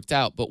exactly worked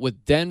out. But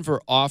with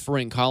Denver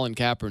offering Colin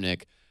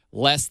Kaepernick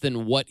less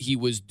than what he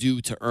was due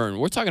to earn,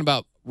 we're talking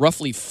about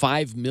roughly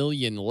 $5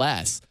 million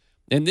less.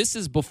 And this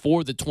is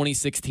before the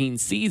 2016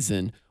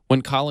 season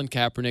when Colin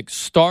Kaepernick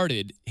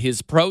started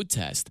his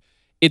protest.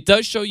 It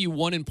does show you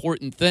one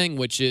important thing,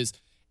 which is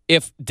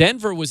if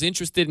Denver was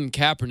interested in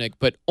Kaepernick,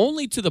 but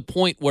only to the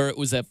point where it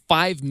was a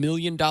 $5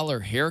 million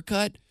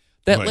haircut,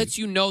 that lets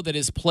you know that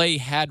his play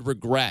had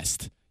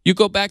regressed. You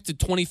go back to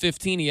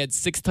 2015, he had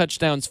 6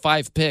 touchdowns,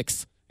 5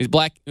 picks. He's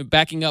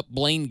backing up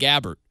Blaine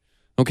Gabbert.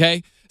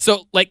 Okay?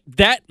 So,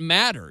 that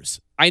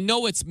matters. I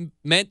know it's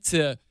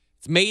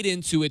made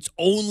into it's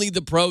only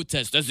the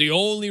protest. That's the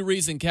only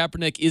reason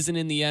Kaepernick isn't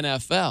in the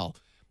NFL.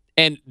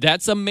 And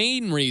that's a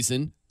main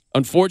reason.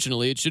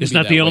 Unfortunately, it shouldn't be that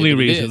way. It's not the only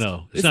reason,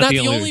 though. It's not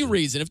the only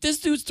reason. If this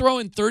dude's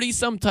throwing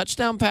 30-some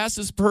touchdown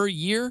passes per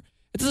year,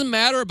 it doesn't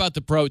matter about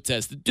the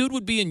protest. The dude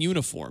would be in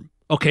uniform.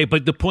 Okay,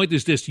 but the point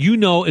is this. You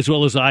know as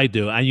well as I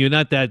do, and you're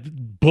not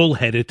that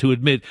bullheaded to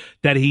admit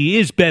that he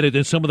is better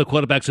than some of the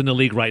quarterbacks in the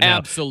league right now.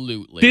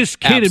 Absolutely. This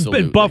kid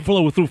in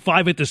Buffalo who threw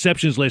 5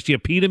 interceptions last year,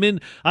 Peterman,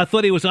 I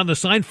thought he was on the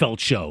Seinfeld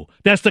show.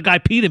 That's the guy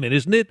Peterman,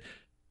 isn't it?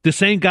 The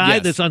same guy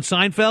that's on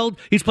Seinfeld?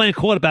 He's playing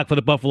quarterback for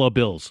the Buffalo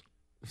Bills.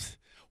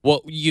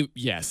 Well,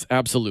 yes,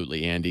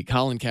 absolutely, Andy.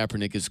 Colin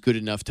Kaepernick is good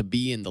enough to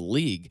be in the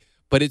league,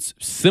 but it's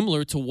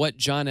similar to what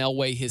John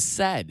Elway has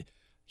said.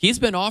 He's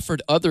been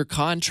offered other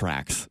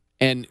contracts.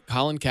 And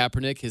Colin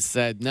Kaepernick has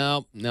said,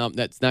 no,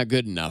 that's not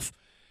good enough.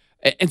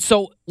 And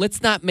so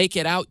let's not make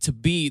it out to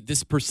be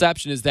this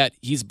perception is that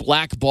he's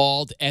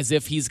blackballed as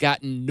if he's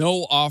gotten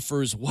no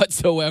offers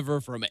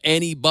whatsoever from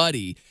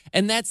anybody.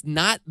 And that's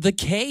not the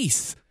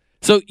case.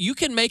 So you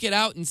can make it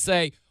out and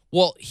say,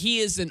 well, he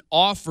isn't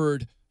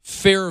offered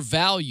fair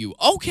value.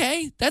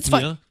 Okay, that's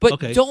fine. Yeah, but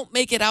don't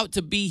make it out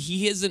to be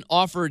he isn't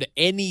offered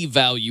any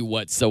value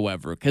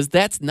whatsoever, because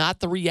that's not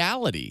the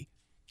reality.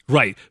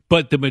 Right,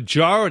 but the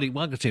majority,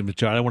 well, I'm going to say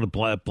majority, I don't want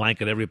to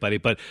blanket everybody,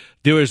 but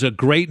there is a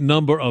great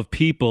number of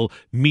people,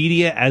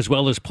 media as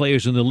well as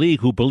players in the league,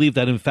 who believe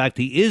that, in fact,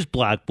 he is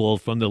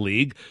blackballed from the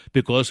league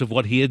because of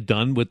what he had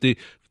done with the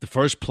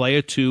first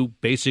player to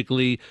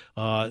basically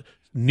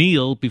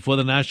kneel before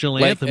the national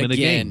anthem in a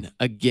game.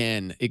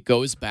 Again, it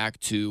goes back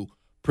to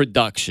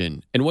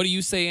production. And what do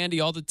you say, Andy,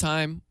 all the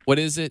time? What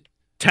is it?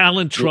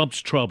 Talent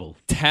trumps trouble.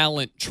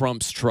 Talent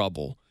trumps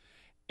trouble.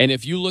 And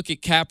if you look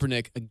at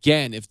Kaepernick,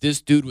 again, if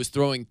this dude was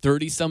throwing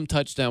 30-some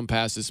touchdown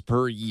passes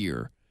per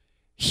year,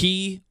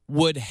 he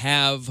would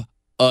have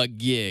a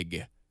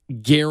gig,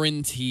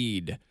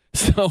 guaranteed.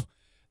 So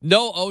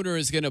no owner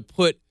is going to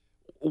put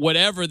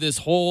whatever this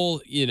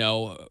whole,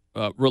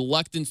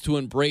 reluctance to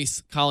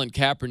embrace Colin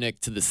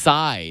Kaepernick to the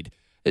side.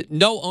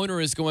 No owner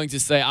is going to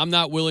say, I'm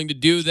not willing to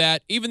do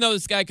that, even though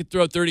this guy could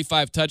throw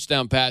 35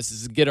 touchdown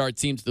passes and get our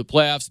team to the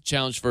playoffs, a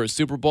challenge for a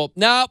Super Bowl.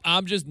 No,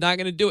 I'm just not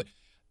going to do it.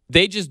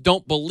 They just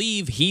don't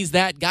believe he's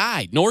that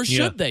guy, nor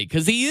should they,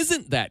 because he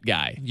isn't that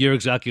guy. You're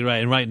exactly right.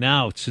 And right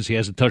now, since he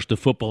hasn't touched the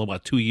football in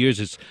about 2 years,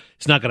 it's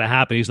not going to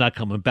happen. He's not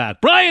coming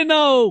back. Brian,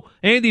 no!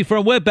 Andy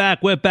from We're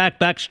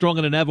back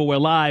stronger than ever. We're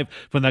live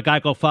from the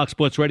Geico Fox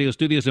Sports Radio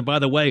studios. And by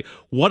the way,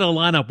 what a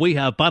lineup we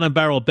have. Bottom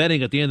barrel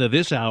betting at the end of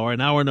this hour.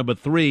 In hour number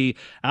 3,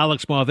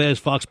 Alex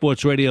Marvez, Fox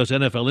Sports Radio's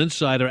NFL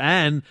Insider,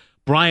 and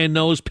Brian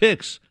Knows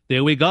Picks.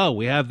 There we go.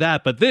 We have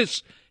that. But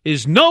this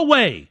is no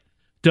way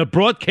to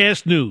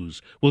broadcast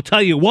news. We'll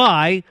tell you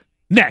why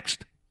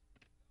next.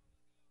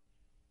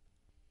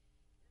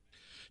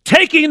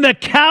 Taking the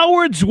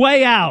coward's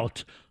way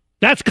out.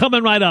 That's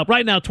coming right up.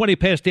 Right now, 20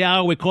 past the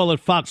hour. We call it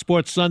Fox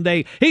Sports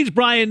Sunday. He's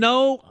Brian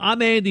Noe.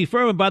 I'm Andy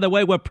Furman. By the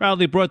way, we're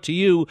proudly brought to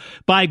you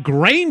by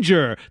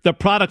Grainger, the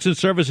products and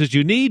services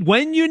you need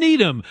when you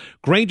need them.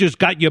 Grainger's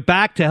got your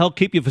back to help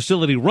keep your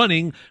facility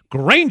running.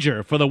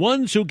 Grainger, for the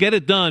ones who get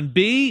it done.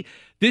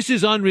 This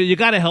is unreal. You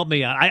got to help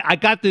me out. I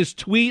got this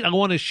tweet I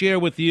want to share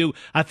with you.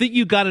 I think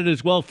you got it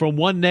as well from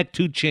One Neck,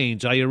 Two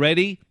Chains. Are you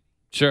ready?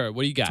 Sure.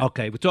 What do you got?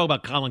 Okay. We're talking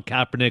about Colin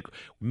Kaepernick.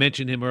 We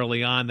mentioned him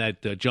early on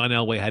that John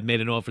Elway had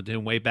made an offer to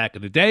him way back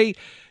in the day.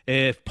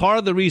 If part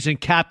of the reason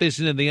Cap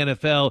isn't in the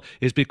NFL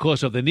is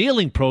because of the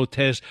kneeling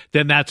protest,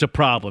 then that's a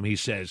problem, he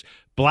says.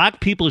 Black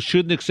people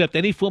shouldn't accept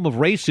any form of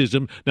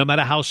racism, no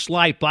matter how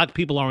slight. Black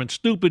people aren't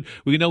stupid.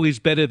 We know he's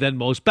better than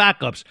most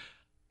backups.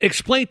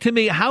 Explain to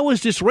me, how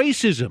is this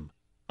racism?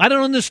 I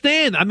don't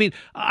understand. I mean,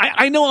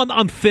 I know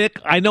I'm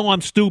thick. I know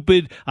I'm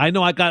stupid. I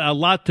know I got a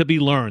lot to be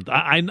learned.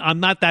 I'm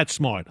not that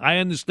smart. I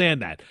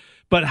understand that.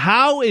 But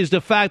how is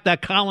the fact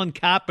that Colin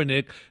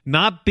Kaepernick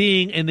not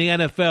being in the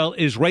NFL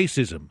is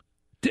racism?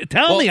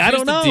 Tell me. I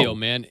don't know. Here's the deal,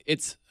 man.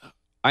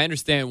 I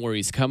understand where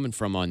he's coming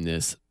from on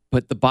this,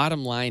 but the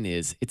bottom line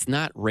is it's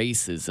not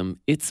racism.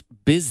 It's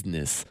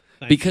business.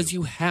 Because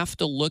you have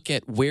to look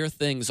at where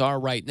things are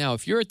right now.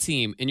 If you're a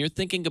team and you're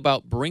thinking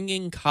about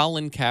bringing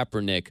Colin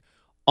Kaepernick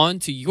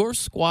onto your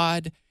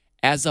squad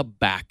as a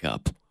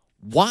backup,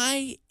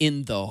 why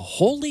in the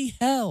holy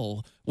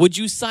hell would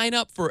you sign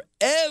up for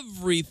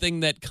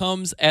everything that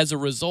comes as a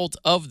result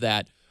of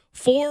that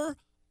for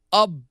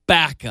a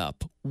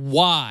backup?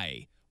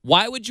 Why?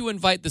 Why would you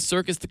invite the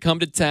circus to come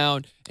to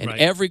town and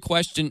every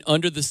question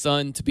under the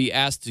sun to be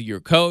asked to your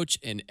coach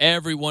and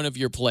every one of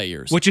your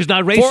players? Which is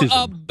not racism.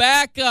 For a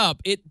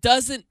backup. It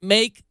doesn't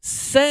make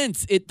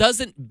sense. It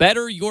doesn't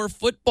better your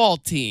football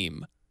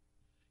team.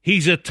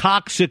 He's a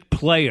toxic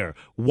player.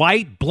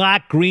 White,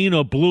 black, green,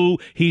 or blue,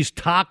 he's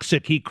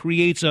toxic. He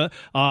creates a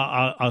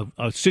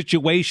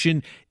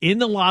situation in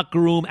the locker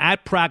room,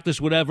 at practice,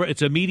 whatever.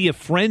 It's a media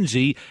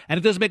frenzy, and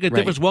it doesn't make a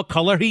difference what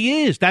color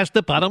he is. That's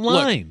the bottom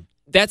line. Look,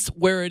 that's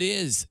where it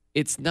is.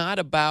 It's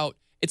about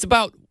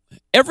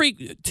every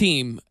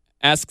team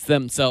asks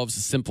themselves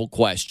a simple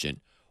question.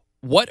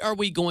 What are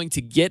we going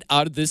to get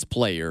out of this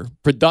player,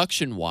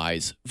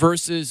 production-wise,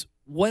 versus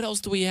what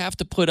else do we have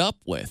to put up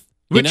with?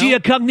 Richie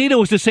Incognito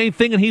was the same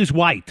thing, and he was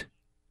white.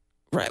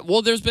 Right.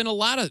 Well, there's been a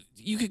lot of –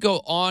 you could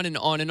go on and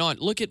on and on.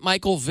 Look at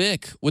Michael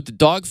Vick with the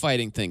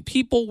dogfighting thing.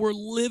 People were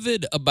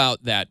livid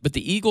about that, but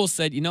the Eagles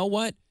said, you know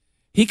what?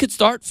 He could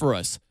start for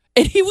us.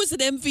 And he was an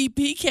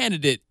MVP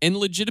candidate, and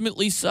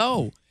legitimately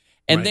so.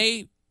 And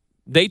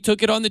they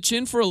took it on the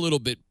chin for a little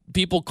bit.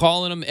 People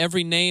calling him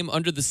every name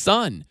under the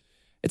sun.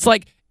 It's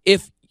like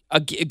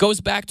it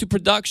goes back to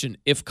production.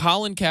 If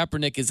Colin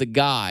Kaepernick is a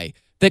guy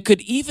that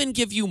could even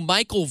give you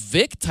Michael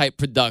Vick type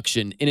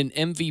production in an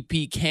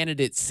MVP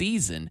candidate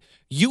season,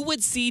 you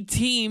would see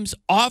teams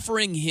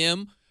offering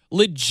him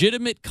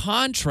legitimate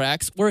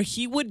contracts where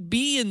he would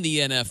be in the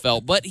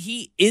NFL, but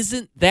he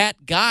isn't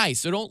that guy.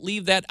 So don't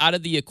leave that out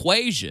of the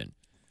equation.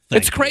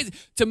 It's crazy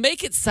to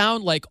make it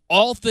sound like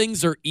all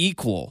things are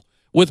equal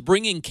with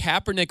bringing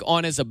Kaepernick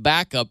on as a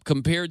backup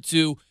compared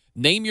to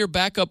name your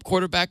backup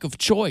quarterback of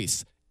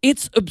choice.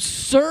 It's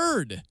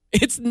absurd.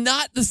 It's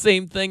not the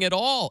same thing at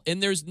all.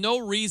 And there's no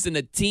reason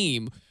a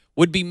team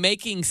would be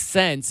making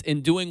sense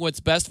in doing what's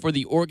best for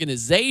the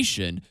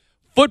organization,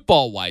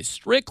 football-wise,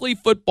 strictly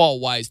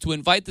football-wise, to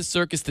invite the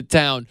circus to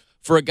town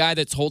for a guy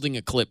that's holding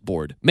a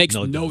clipboard. Makes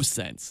no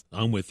sense.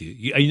 I'm with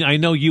you. I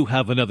know you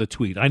have another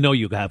tweet. I know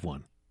you have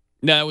one.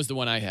 No, that was the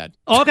one I had.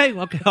 Okay.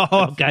 Oh,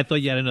 okay. I thought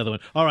you had another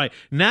one. All right.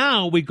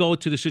 Now we go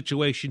to the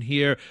situation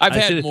here. I've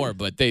had more,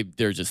 but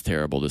they're just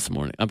terrible this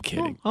morning. I'm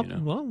kidding.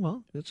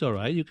 Well, it's all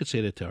right. You could say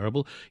they're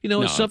terrible.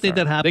 It's something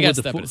that happened.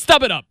 They got to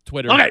step it up,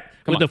 Twitter. Okay.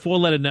 With the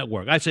 4-letter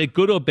network. I say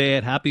good or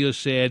bad, happy or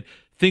sad,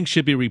 things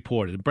should be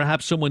reported.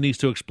 Perhaps someone needs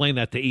to explain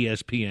that to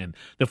ESPN.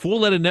 The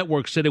 4-letter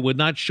network said it would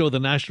not show the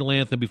national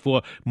anthem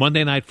before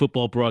Monday Night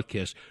Football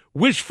broadcast,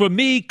 which for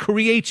me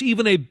creates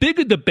even a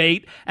bigger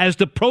debate as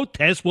the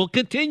protests will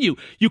continue.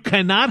 You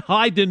cannot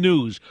hide the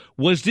news.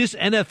 Was this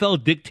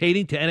NFL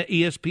dictating to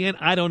ESPN?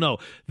 I don't know.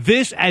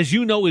 This, as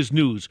you know, is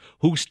news.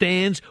 Who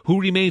stands,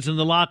 who remains in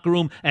the locker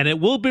room, and it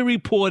will be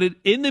reported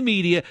in the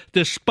media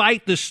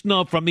despite the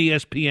snub from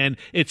ESPN.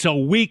 It's a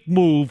weak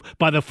move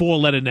by the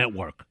 4-letter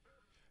network.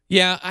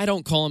 Yeah, I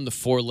don't call him the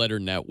 4-letter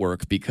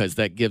network because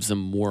that gives him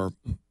more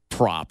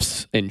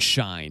props and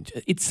shine.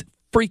 It's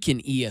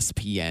freaking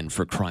ESPN,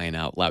 for crying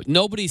out loud.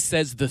 Nobody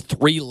says the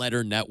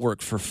 3-letter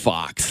network for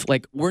Fox.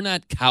 Like, we're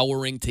not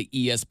cowering to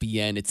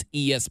ESPN. It's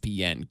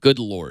ESPN. Good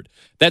Lord.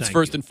 That's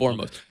first and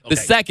foremost. Okay.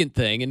 The second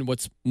thing, and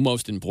what's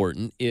most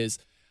important, is,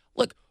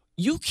 look,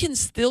 you can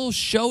still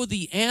show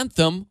the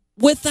anthem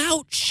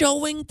without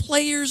showing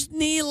players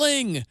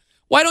kneeling.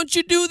 Why don't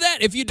you do that?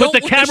 If you don't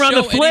put the camera on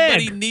the flag,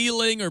 anybody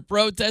kneeling or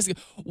protesting,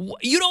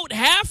 you don't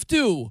have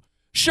to.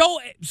 Show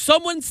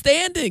someone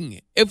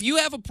standing. If you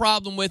have a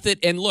problem with it,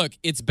 and look,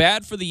 it's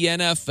bad for the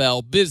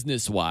NFL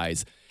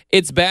business-wise.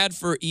 It's bad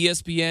for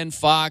ESPN,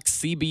 Fox,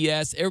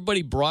 CBS,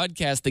 everybody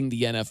broadcasting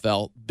the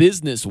NFL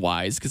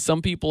business-wise, because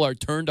some people are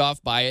turned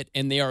off by it,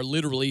 and they are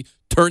literally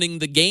turning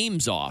the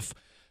games off.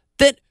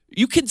 Then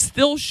you can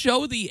still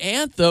show the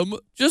anthem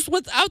just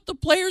without the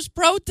players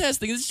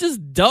protesting. It's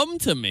just dumb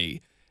to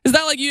me. It's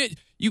not like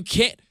you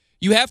can't.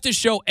 You have to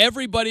show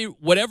everybody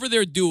whatever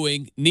they're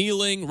doing,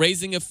 kneeling,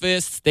 raising a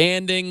fist,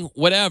 standing,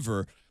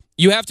 whatever.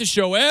 You have to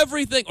show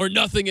everything or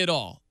nothing at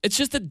all. It's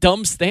just a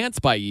dumb stance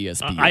by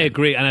ESPN. I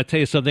agree, and I'll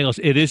tell you something else.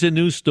 It is a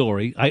news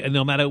story.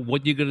 No matter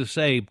what you're going to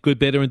say, good,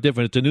 bad, or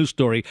indifferent, it's a news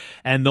story.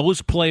 And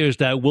those players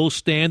that will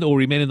stand or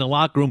remain in the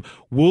locker room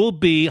will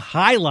be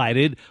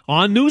highlighted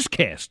on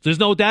newscasts. There's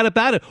no doubt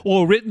about it.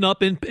 Or written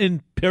up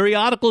in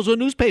periodicals or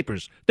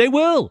newspapers. They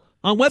will.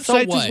 On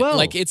websites as well.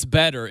 Like, it's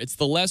better. It's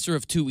the lesser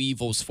of two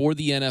evils for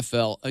the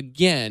NFL.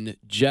 Again,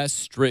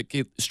 just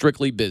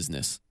strictly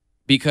business.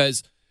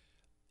 Because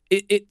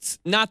it's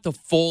not the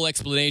full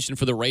explanation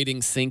for the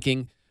ratings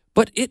sinking,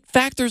 but it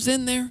factors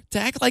in there. To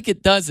act like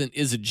it doesn't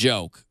is a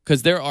joke.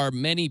 Because there are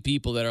many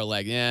people that are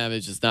like, I've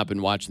just not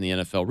been watching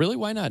the NFL. Really?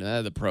 Why not?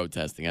 The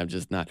protesting. I'm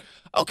just not.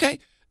 Okay.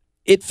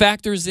 It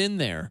factors in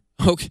there.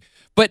 Okay.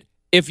 But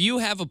if you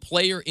have a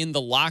player in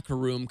the locker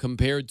room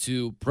compared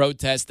to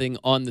protesting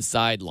on the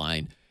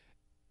sideline,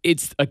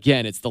 it's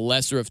the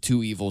lesser of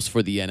two evils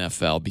for the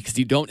NFL because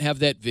you don't have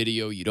that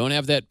video, you don't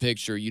have that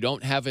picture, you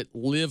don't have it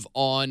live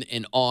on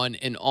and on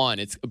and on.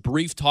 It's a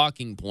brief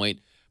talking point,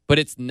 but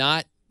it's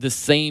not the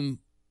same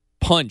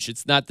punch.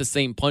 It's not the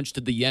same punch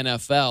to the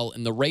NFL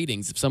and the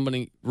ratings if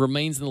somebody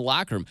remains in the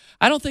locker room.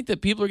 I don't think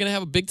that people are going to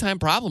have a big-time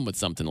problem with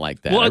something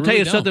like that. Well, I'll tell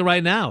you something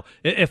right now.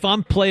 If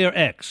I'm player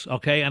X,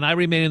 okay, and I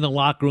remain in the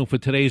locker room for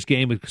today's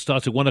game, it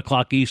starts at 1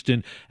 o'clock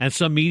Eastern, and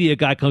some media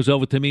guy comes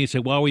over to me and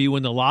says, why were you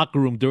in the locker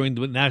room during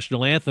the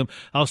national anthem?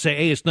 I'll say,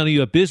 hey, it's none of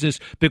your business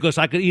because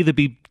I could either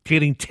be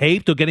getting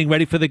taped or getting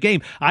ready for the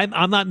game.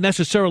 I'm not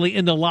necessarily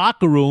in the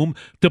locker room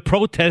to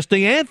protest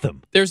the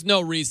anthem. There's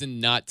no reason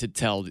not to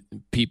tell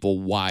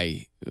people why.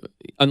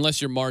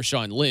 Unless you're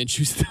Marshawn Lynch,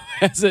 who still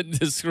hasn't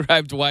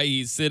described why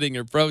he's sitting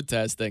or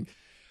protesting.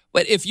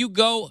 But if you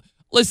go,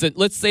 listen,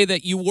 let's say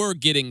that you were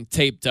getting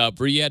taped up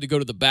or you had to go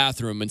to the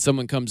bathroom and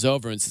someone comes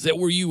over and says,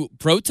 were you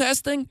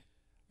protesting?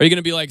 Are you going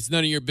to be like, it's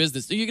none of your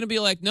business? Are you going to be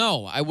like,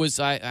 no, I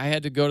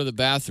had to go to the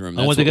bathroom.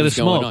 That's I went to get a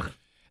smoke. On.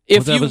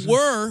 If you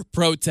were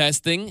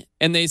protesting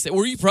and they say,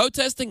 were you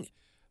protesting?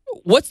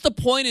 What's the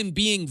point in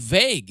being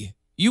vague?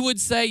 You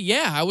would say,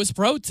 yeah, I was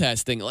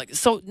protesting.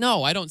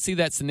 No, I don't see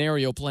that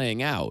scenario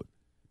playing out.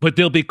 But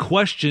there'll be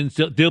questions.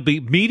 There'll be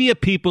media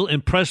people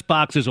in press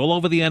boxes all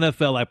over the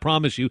NFL, I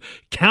promise you,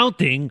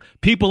 counting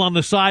people on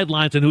the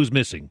sidelines and who's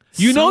missing.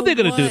 You know they're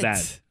going to do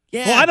that.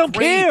 Yeah, well, I don't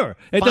great. care.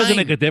 It doesn't Fine.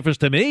 make a difference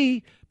to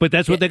me, but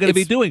that's what they're going to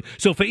be doing.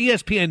 So for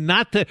ESPN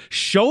not to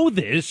show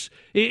this,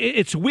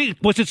 it's weak.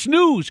 But it's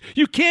news.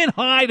 You can't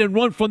hide and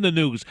run from the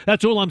news.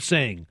 That's all I'm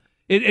saying.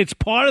 It's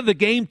part of the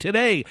game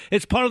today.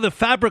 It's part of the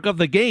fabric of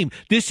the game.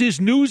 This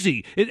is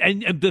newsy.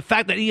 And the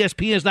fact that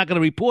ESPN is not going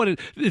to report it,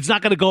 it's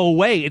not going to go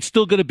away. It's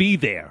still going to be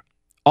there.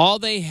 All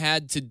they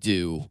had to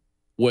do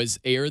was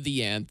air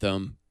the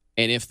anthem,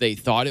 and if they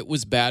thought it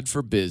was bad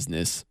for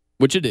business,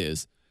 which it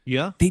is,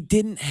 they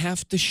didn't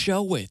have to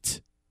show it.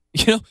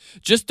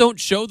 Just don't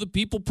show the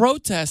people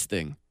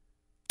protesting.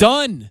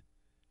 Done.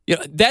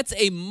 That's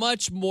a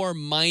much more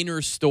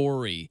minor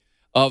story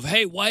of,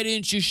 hey, why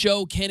didn't you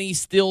show Kenny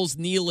Stills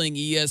kneeling,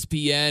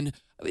 ESPN?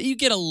 I mean, you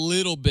get a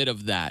little bit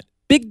of that.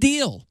 Big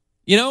deal.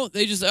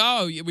 They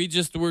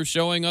just, we're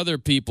showing other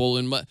people.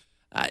 And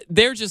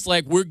they're just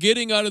like, we're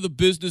getting out of the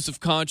business of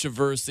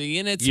controversy,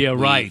 and it's weak.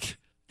 Right.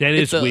 That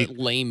is a weak.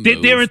 Lame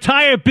move. Their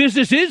entire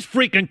business is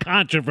freaking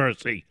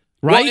controversy.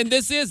 Right? Well, and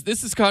this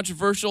is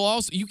controversial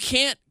also. You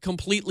can't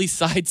completely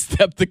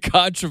sidestep the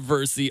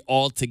controversy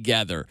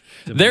altogether.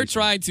 They're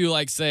trying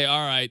to say,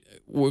 all right,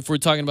 if we're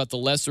talking about the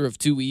lesser of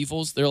two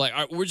evils, they're like,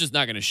 all right, we're just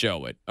not going to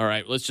show it. All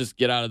right, let's just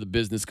get out of the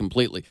business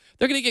completely.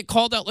 They're going to get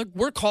called out. Like,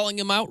 we're calling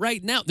him out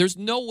right now. There's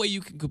no way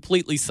you can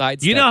completely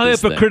sidestep You know how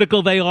this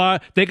hypocritical they are?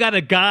 They got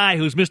a guy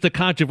who's Mr.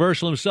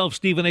 Controversial himself,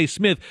 Stephen A.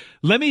 Smith.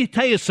 Let me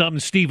tell you something,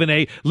 Stephen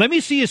A. Let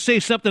me see you say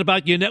something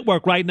about your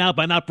network right now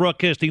by not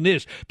broadcasting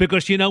this.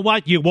 Because you know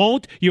what? You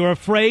won't, you're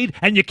afraid,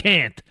 and you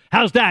can't.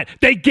 How's that?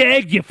 They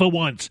gagged you for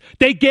once.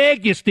 They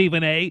gagged you,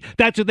 Stephen A.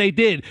 That's what they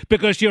did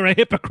because you're a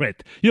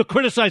hypocrite. You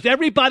criticize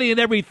everybody and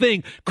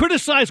everything.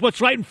 Criticize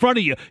what's right in front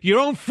of you, your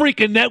own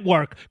freaking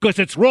network, because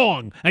it's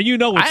wrong, and you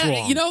know it's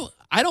wrong.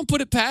 I don't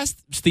put it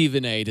past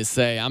Stephen A. to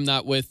say, I'm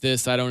not with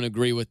this, I don't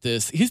agree with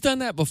this. He's done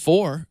that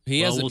before.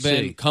 He hasn't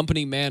been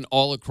company man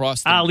all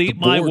across the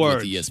board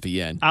with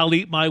ESPN. I'll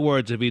eat my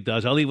words if he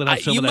does. I'll even have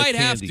some of that candy. You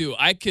might have to.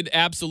 I could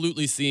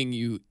absolutely seeing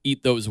you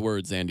eat those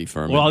words, Andy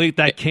Furman. Well, I'll eat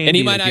that candy. And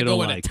he might not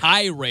go in a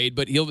tirade,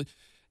 but he'll...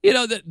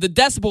 the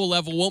decibel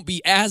level won't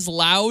be as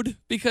loud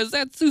because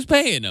that's who's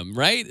paying him,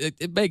 right?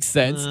 It makes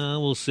sense.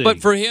 We'll see.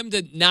 But for him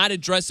to not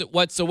address it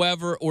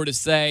whatsoever or to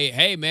say,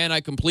 hey, man, I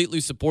completely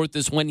support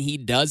this when he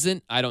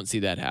doesn't, I don't see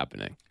that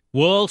happening.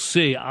 We'll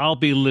see. I'll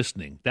be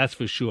listening. That's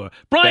for sure.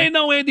 Brian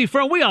Noe, Andy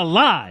Furman, we are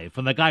live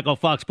from the Geico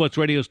Fox Sports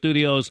Radio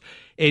studios.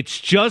 It's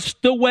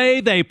just the way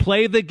they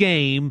play the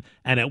game,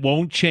 and it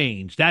won't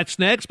change. That's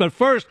next. But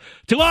first,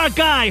 to our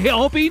guy, I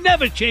hope he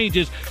never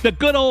changes, the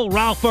good old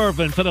Ralph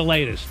Irvin for the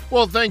latest.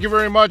 Well, thank you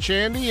very much,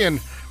 Andy. And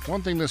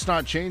one thing that's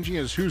not changing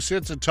is who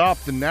sits atop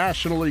the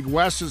National League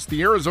West. It's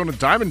the Arizona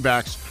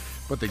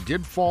Diamondbacks, but they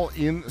did fall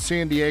in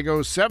San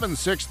Diego.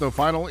 7-6, the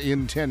final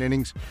in 10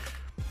 innings.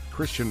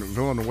 Christian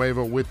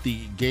Villanueva with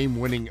the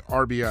game-winning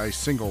RBI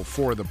single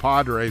for the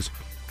Padres.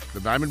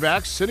 The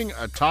Diamondbacks sitting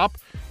atop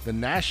the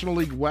National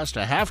League West,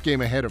 a half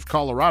game ahead of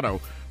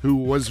Colorado, who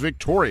was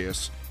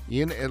victorious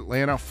in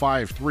Atlanta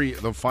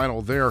 5-3, the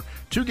final there.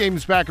 2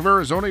 games back of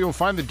Arizona, you'll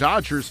find the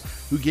Dodgers,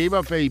 who gave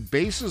up a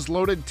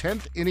bases-loaded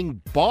 10th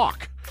inning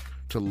balk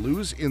to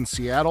lose in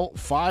Seattle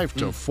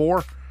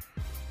 5-4.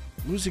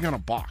 Losing on a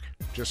balk.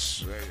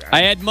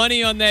 I had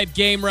money on that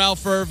game,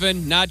 Ralph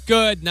Irvin. Not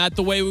good. Not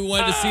the way we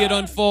wanted to see it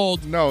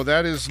unfold. No,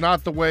 that is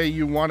not the way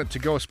you want it to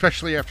go,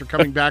 especially after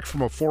coming back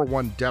from a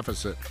 4-1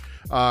 deficit.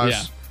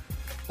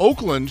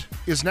 Oakland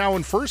is now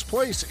in first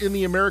place in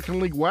the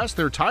American League West.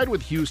 They're tied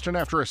with Houston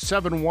after a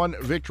 7-1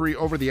 victory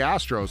over the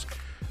Astros.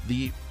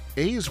 The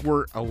A's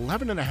were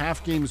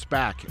 11.5 games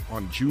back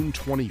on June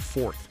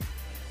 24th.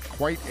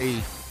 Quite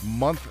a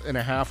month and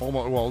a half,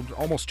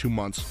 almost 2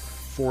 months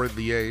for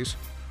the A's.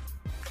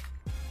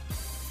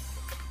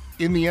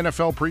 In the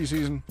NFL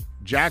preseason,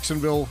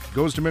 Jacksonville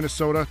goes to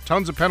Minnesota.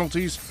 Tons of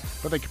penalties,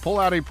 but they can pull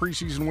out a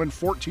preseason win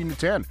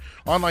 14-10.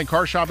 Online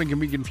car shopping can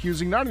be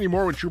confusing. Not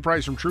anymore with True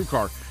Price from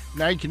TrueCar.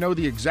 Now you can know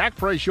the exact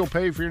price you'll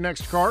pay for your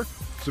next car.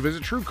 So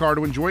visit TrueCar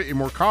to enjoy a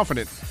more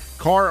confident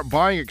car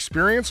buying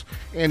experience.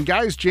 And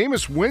guys,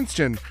 Jameis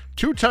Winston,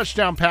 2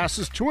 touchdown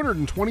passes,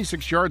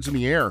 226 yards in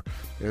the air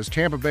as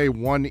Tampa Bay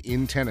won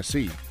in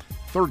Tennessee,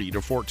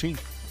 30-14.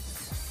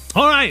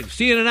 All right,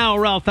 see you in an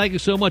hour, Ralph. Thank you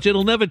so much.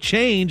 It'll never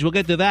change. We'll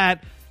get to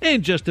that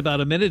in just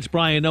about a minute. It's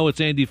Brian Noe. It's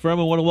Andy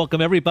Furman. I want to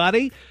welcome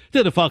everybody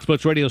to the Fox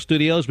Sports Radio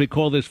studios. We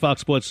call this Fox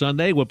Sports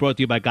Sunday. We're brought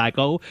to you by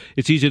Geico.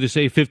 It's easy to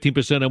save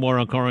 15% or more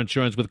on car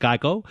insurance with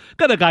Geico.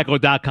 Go to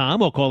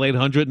geico.com or call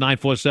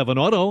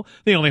 800-947-AUTO.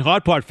 The only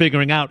hard part,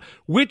 figuring out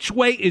which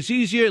way is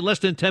easier. Less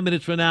than 10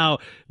 minutes from now.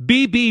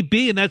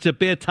 BBB, and that's a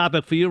bad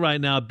topic for you right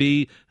now,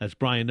 B. That's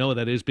Brian Noe.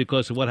 That is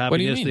because of what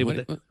happened yesterday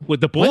with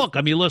the balk.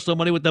 I mean, you lost some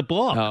money with the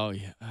balk. Oh,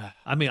 yeah.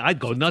 I mean, I'd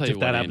go nuts if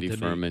that happened Andy to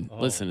Furman. me.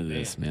 Listen to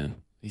this, man.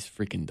 These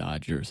freaking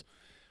Dodgers.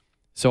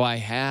 So I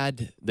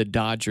had the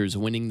Dodgers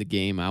winning the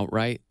game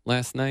outright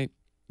last night,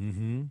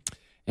 and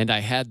I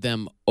had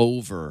them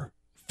over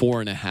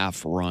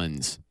 4.5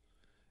 runs.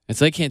 And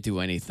so they can't do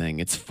anything.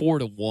 It's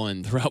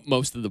 4-1 throughout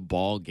most of the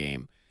ball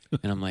game.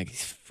 And I'm like,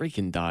 these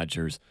freaking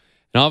Dodgers.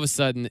 And all of a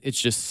sudden,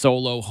 it's just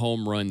solo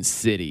home run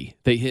city.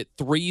 They hit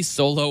 3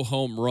 solo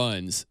home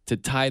runs to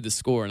tie the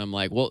score. And I'm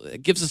like, well,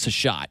 it gives us a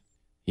shot,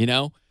 you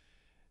know?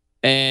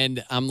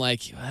 And I'm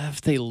like,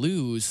 if they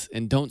lose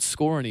and don't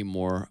score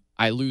anymore,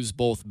 I lose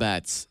both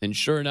bets. And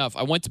sure enough,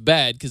 I went to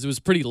bed because it was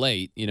pretty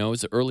late. You know, it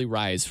was an early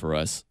rise for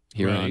us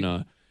here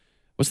on,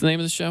 what's the name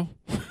of the show?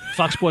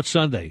 Fox Sports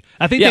Sunday.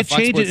 I think they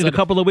changed it in a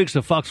couple of weeks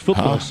to Fox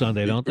Football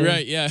Sunday, don't they?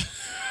 Right, yeah.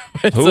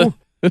 Who?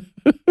 I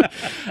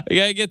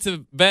got to get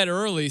to bed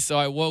early, so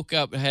I woke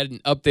up and had an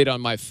update on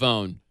my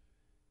phone.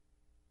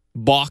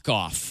 Balk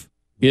off,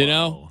 you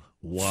know?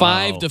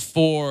 Wow.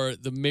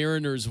 5-4, the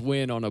Mariners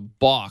win on a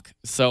balk.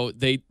 So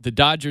the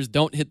Dodgers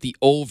don't hit the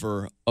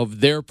over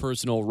of their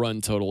personal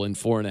run total in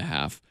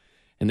 4.5.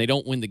 And they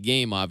don't win the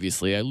game,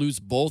 obviously. I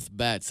lose both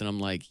bets, and I'm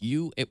like,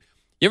 you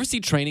ever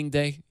see Training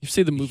Day? You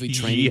see the movie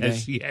Training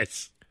Day?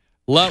 Yes.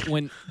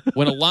 When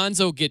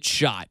Alonzo gets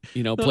shot,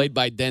 you know, played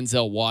by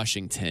Denzel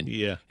Washington.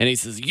 Yeah. And he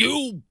says,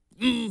 you,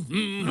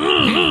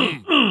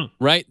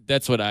 right?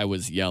 That's what I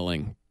was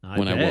yelling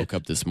when I woke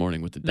up this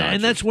morning with the Dodgers.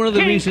 And that's one of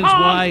the reasons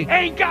why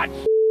ain't got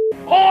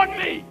on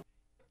me.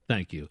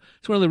 Thank you.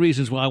 It's one of the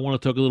reasons why I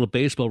want to talk a little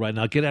baseball right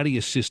now. Get out of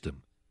your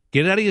system.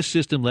 Get it out of your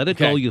system. Let it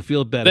go. You'll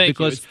feel better. Thank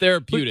because you. It's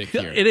therapeutic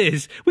here. It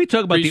is. We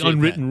talk about Appreciate the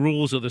unwritten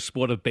rules of the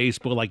sport of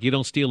baseball, like you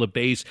don't steal a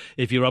base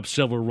if you're up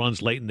several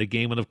runs late in the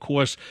game. And, of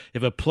course,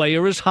 if a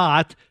player is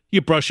hot,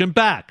 you brush him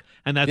back.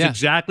 And that's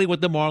exactly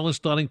what the Marlins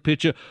starting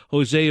pitcher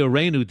Jose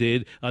Urenu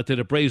did to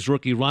the Braves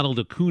rookie Ronald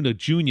Acuna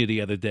Jr. the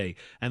other day.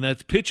 And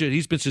that pitcher,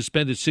 he's been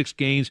suspended 6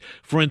 games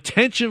for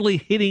intentionally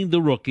hitting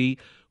the rookie,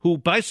 who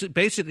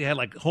basically had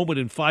like homered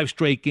in 5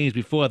 straight games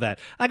before that.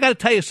 I got to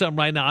tell you something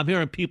right now. I'm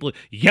hearing people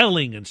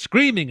yelling and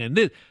screaming and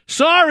this.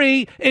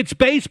 Sorry, it's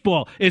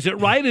baseball. Is it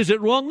right? Is it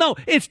wrong? No,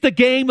 it's the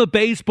game of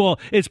baseball.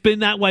 It's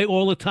been that way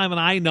all the time,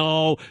 and I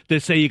know they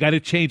say you got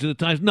to change the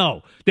times.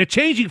 No, they're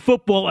changing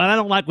football, and I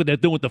don't like what they're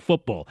doing with the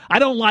football. I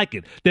don't like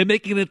it. They're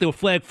making it into a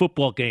flag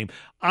football game.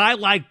 I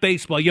like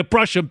baseball. You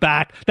brush them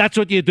back. That's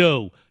what you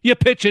do. You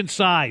pitch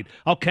inside.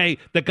 Okay,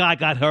 the guy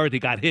got hurt. He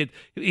got hit.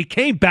 He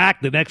came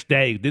back the next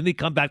day. Didn't he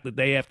come back the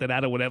day after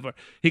that or whatever?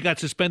 He got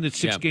suspended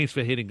 6 games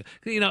for hitting.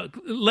 You know,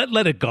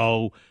 let it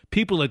go.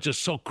 People are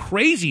just so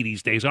crazy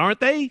these days,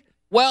 aren't they?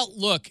 Well,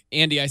 look,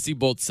 Andy, I see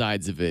both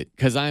sides of it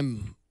because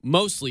I'm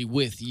mostly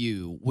with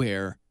you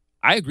where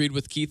I agreed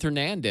with Keith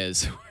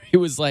Hernandez. He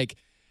was like,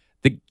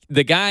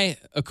 the guy,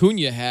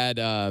 Acuna, had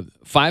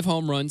 5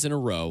 home runs in a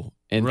row,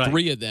 and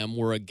 3 of them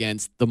were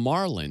against the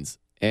Marlins.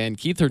 And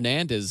Keith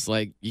Hernandez,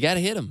 like, you got to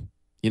hit him.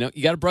 You know,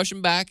 you got to brush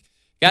him back.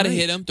 Got to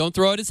hit him. Don't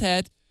throw at his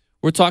head.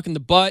 We're talking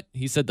the butt.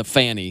 He said the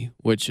fanny,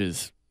 which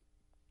is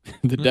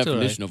the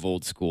definition of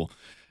old school.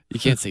 You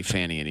can't say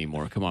fanny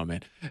anymore. Come on,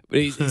 man. But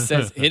he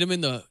says hit him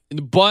in the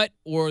butt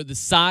or the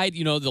side,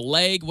 you know, the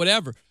leg,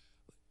 whatever.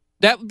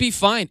 That would be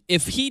fine.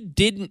 If he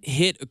didn't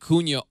hit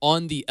Acuna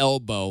on the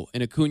elbow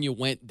and Acuna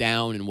went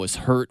down and was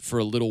hurt for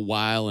a little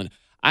while, and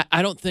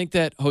I don't think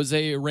that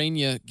Jose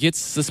Urena gets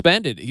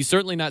suspended. He's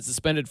certainly not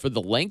suspended for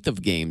the length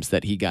of games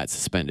that he got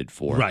suspended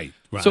for. Right.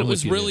 So it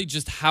was really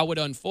just how it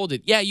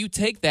unfolded. Yeah, you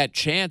take that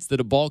chance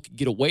that a ball could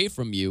get away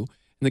from you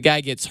and the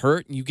guy gets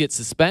hurt and you get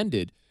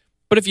suspended.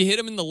 But if you hit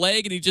him in the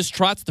leg and he just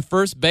trots to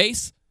first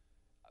base,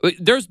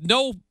 there's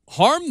no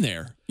harm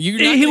there. You're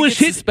not going to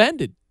get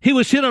suspended. He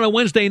was hit on a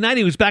Wednesday night.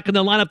 He was back in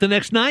the lineup the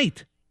next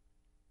night.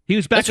 He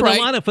was back in the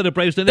lineup for the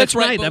Braves the next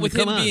night. But with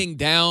him being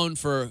down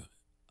for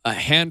a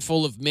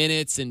handful of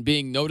minutes and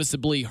being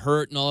noticeably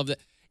hurt and all of that,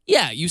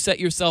 yeah, you set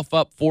yourself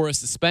up for a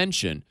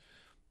suspension.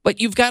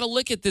 But you've got to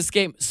look at this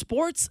game.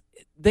 Sports,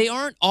 they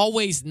aren't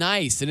always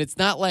nice, and it's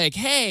not like,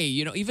 hey,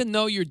 you know, even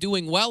though you're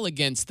doing well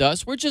against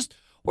us, we're just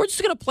going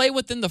to play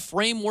within the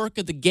framework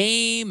of the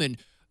game, and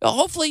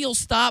hopefully you'll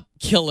stop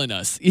killing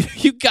us.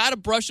 You got to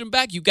brush them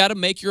back. You got to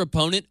make your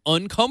opponent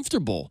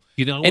uncomfortable.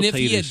 You know, and if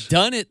he had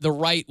done it the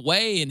right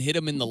way and hit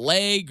him in the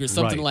leg or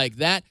something like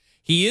that,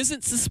 he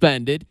isn't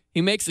suspended.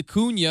 He makes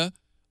Acuna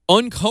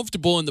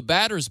uncomfortable in the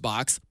batter's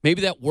box.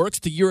 Maybe that works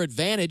to your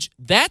advantage.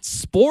 That's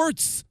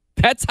sports.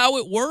 That's how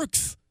it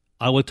works.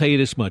 I will tell you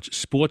this much.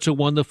 Sports are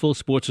wonderful.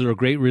 Sports are a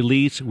great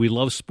release. We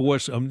love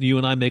sports. You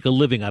and I make a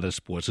living out of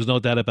sports. There's no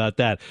doubt about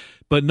that.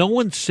 But no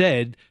one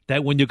said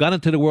that when you got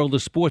into the world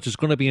of sports, it's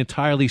going to be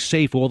entirely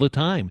safe all the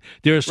time.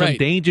 There are some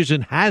dangers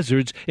and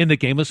hazards in the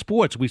game of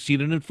sports. We've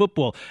seen it in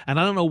football. And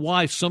I don't know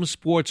why some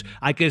sports,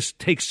 I guess,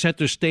 take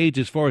center stage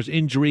as far as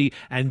injury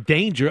and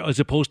danger as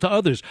opposed to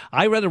others.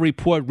 I read a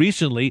report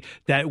recently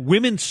that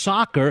women's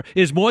soccer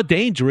is more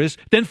dangerous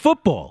than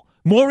football.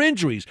 More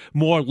injuries,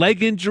 more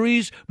leg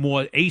injuries,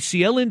 more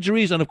ACL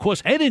injuries, and, of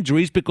course, head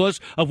injuries because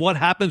of what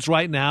happens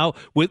right now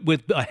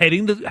with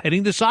heading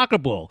the soccer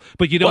ball.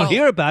 But you don't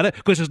hear about it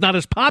because it's not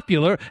as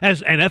popular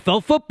as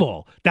NFL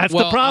football. That's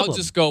the problem. I'll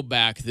just go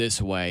back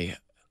this way.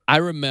 I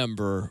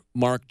remember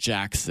Mark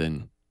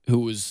Jackson, who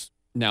was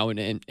now an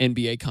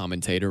NBA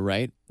commentator,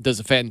 right? Does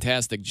a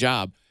fantastic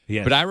job.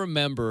 Yes. But I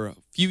remember a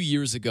few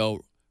years ago,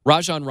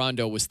 Rajon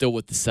Rondo was still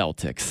with the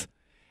Celtics.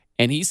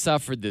 and he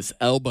suffered this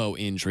elbow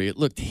injury. It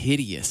looked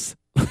hideous.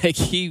 Like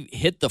he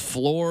hit the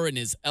floor and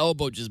his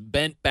elbow just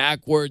bent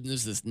backward, and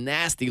there's this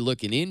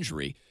nasty-looking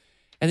injury.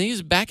 And then he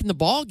was back in the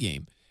ball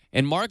game.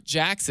 And Mark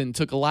Jackson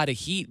took a lot of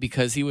heat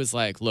because he was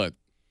like, look,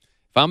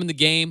 if I'm in the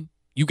game,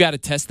 you got to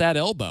test that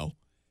elbow.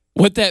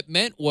 What that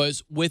meant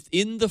was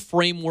within the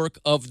framework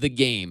of the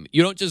game.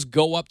 You don't just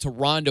go up to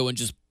Rondo and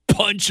just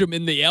punch him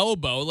in the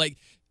elbow. Like,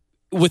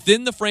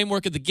 within the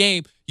framework of the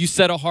game, you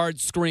set a hard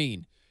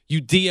screen.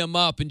 You D him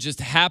up and just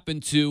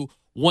happen to,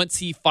 once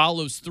he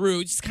follows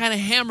through, just kind of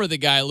hammer the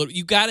guy a little.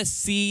 You got to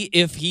see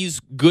if he's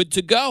good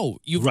to go.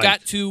 You've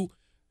got to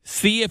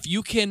see if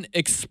you can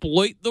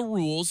exploit the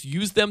rules,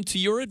 use them to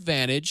your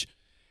advantage,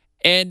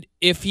 and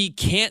if he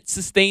can't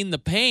sustain the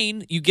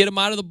pain, you get him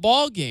out of the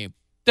ball game.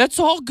 That's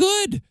all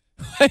good.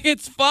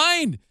 It's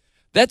fine.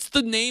 That's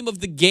the name of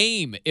the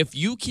game. If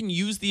you can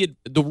use the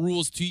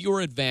rules to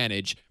your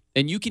advantage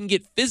and you can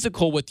get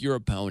physical with your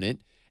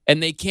opponent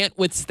and they can't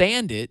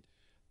withstand it,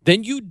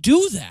 then you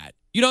do that.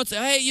 You don't say,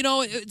 hey,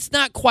 it's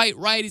not quite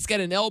right. He's got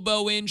an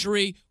elbow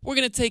injury. We're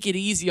going to take it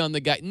easy on the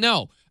guy.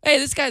 No. Hey,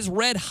 this guy's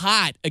red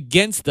hot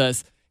against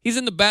us. He's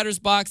in the batter's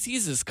box.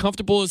 He's as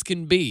comfortable as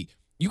can be.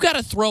 You got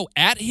to throw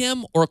at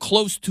him or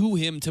close to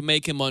him to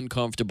make him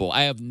uncomfortable.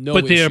 I have no issue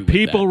with that. But there are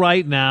people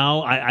right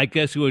now, I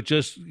guess, who are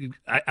just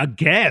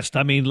aghast.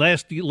 I mean,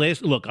 last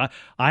look, I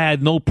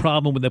had no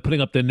problem when they're putting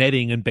up the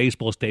netting in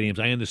baseball stadiums.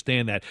 I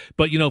understand that.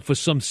 But, for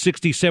some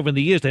 60,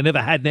 70 years, they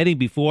never had netting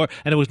before,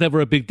 and it was never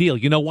a big deal.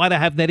 You know why they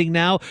have netting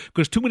now?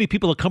 Because too many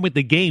people are coming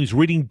to games,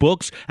 reading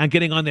books, and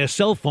getting on their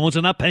cell phones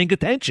and not paying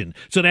attention.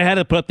 So they had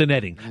to put up the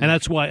netting. And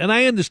that's why. And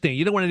I understand.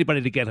 You don't want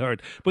anybody to get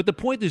hurt. But the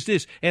point is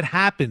this. It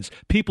happens.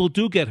 People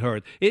do get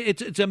hurt.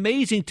 It's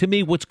amazing to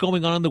me what's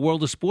going on in the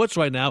world of sports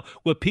right now,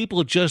 where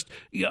people just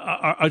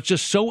are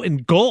just so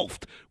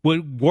engulfed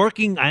with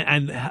working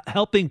and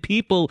helping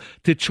people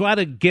to try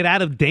to get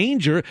out of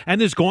danger.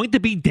 And there's going to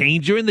be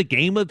danger in the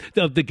game of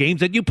the games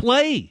that you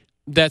play.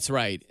 That's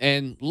right.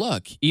 And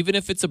look, even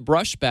if it's a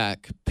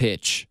brushback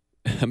pitch,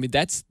 I mean,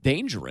 that's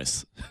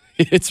dangerous.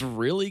 It's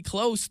really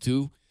close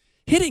to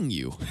hitting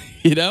you,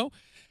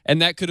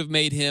 and that could have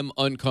made him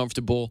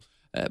uncomfortable.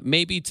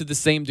 Maybe to the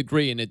same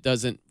degree, and it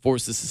doesn't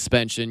force a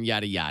suspension,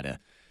 yada, yada.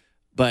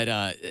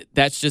 But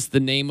that's just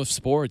the name of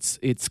sports.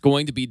 It's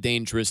going to be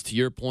dangerous, to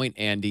your point,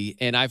 Andy.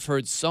 And I've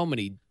heard so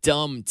many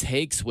dumb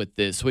takes with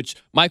this, which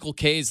Michael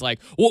Kay is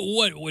like,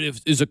 what if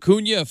is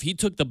Acuna, if he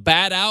took the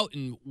bat out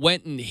and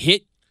went and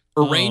hit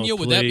Urania,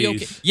 would that be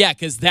okay? Yeah,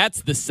 because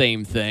that's the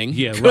same thing.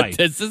 Yeah, right.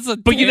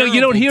 But you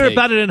don't hear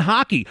about it in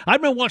hockey. I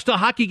remember watching a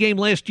hockey game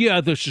last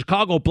year, the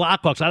Chicago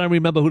Blackhawks. I don't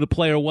remember who the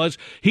player was.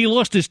 He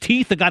lost his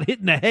teeth and got hit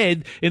in the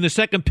head in the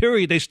second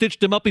period. They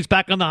stitched him up. He's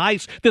back on the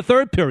ice the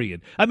third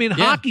period. I mean,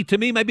 hockey, to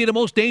me, might be the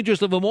most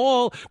dangerous of them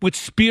all, with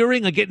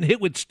spearing and getting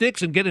hit with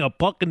sticks and getting a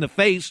puck in the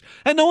face.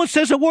 And no one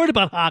says a word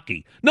about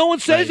hockey. No one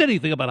says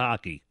anything about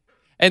hockey.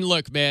 And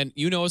look, man,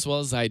 you know as well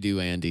as I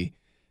do, Andy,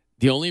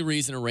 the only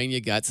reason Urania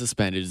got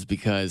suspended is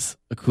because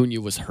Acuna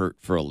was hurt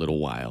for a little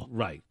while.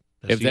 Right.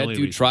 If that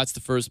dude trots to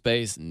first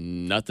base,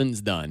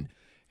 nothing's done.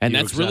 And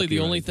that's really the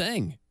only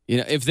thing.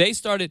 If they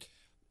started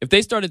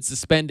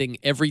suspending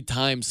every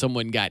time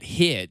someone got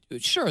hit,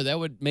 sure, that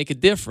would make a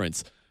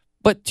difference.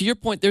 But to your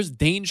point, there's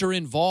danger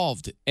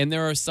involved. And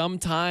there are some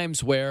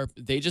times where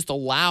they just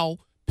allow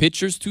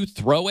pitchers to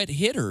throw at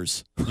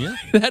hitters. Yeah.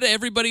 That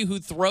everybody who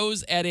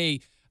throws at a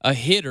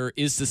hitter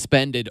is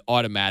suspended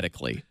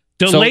automatically.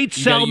 The late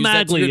Sal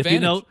Magli,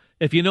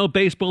 if you know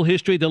baseball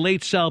history, the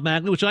late Sal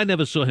Magli, which I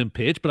never saw him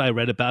pitch, but I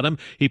read about him.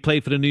 He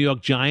played for the New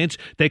York Giants.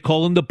 They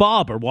call him the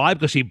Barber. Why?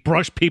 Because he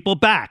brushed people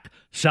back.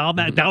 Sal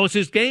Magli, that was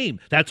his game.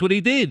 That's what he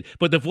did.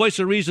 But the voice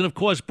of reason, of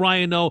course,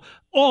 Brian Noe,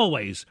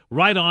 always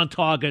right on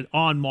target,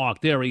 on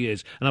mark. There he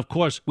is. And, of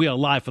course, we are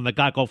live from the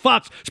Geico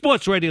Fox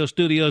Sports Radio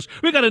studios.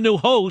 We got a new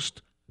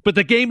host, but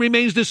the game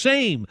remains the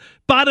same.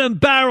 Bottom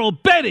barrel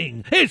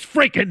betting is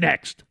freaking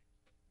next.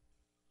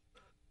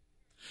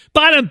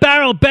 Bottom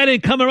barrel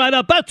betting coming right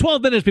up about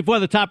 12 minutes before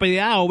the top of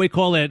the hour. We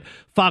call it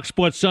Fox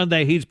Sports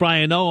Sunday. He's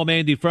Brian Noe. I'm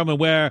Andy Furman.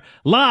 We're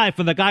live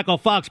from the Geico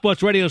Fox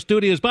Sports Radio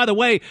studios. By the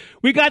way,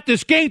 we got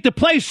this game to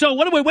play, so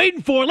what are we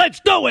waiting for? Let's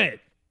do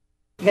it!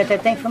 You got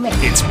that thing for me?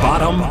 It's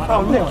Bottom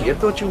Oh, Nicky, I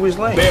thought you was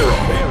late.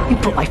 Barrel. You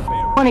put my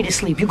money to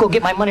sleep. You go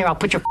get my money or I'll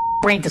put your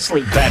brain to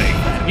sleep. Betting.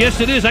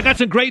 Yes, it is. I got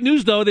some great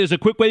news, though. There's a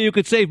quick way you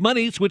could save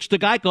money. Switch to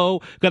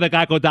Geico. Go to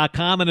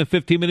Geico.com, and in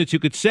 15 minutes you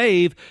could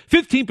save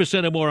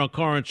 15% or more on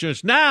car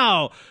insurance.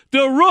 Now,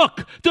 the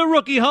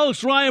rookie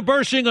host, Ryan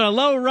Bershinger.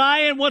 Hello,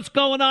 Ryan. What's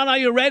going on? Are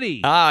you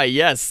ready?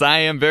 Yes, I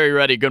am very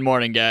ready. Good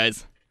morning,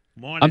 guys.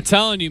 Morning. I'm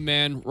telling you,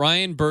 man,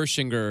 Ryan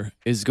Bershinger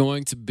is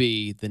going to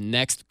be the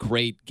next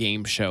great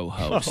game show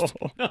host.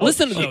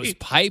 Listen to those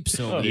pipes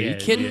over there. Are you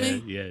kidding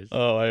me? Yes.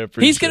 Oh, I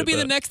appreciate He's going to be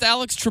that. the next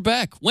Alex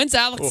Trebek. When's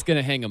Alex going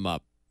to hang him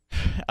up?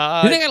 They're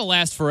not gonna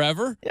last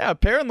forever. Yeah,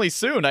 apparently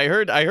soon. I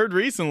heard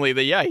recently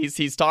that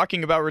he's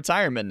talking about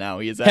retirement now.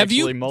 He's Have actually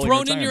you mulling thrown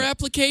retirement. in your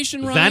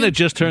application, Ryan? Vanna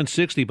just turned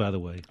 60, by the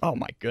way. Oh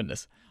my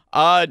goodness.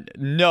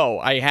 No,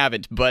 I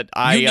haven't, but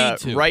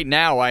right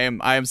now I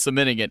am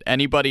submitting it.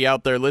 Anybody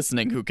out there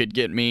listening who could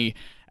get me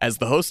as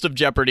the host of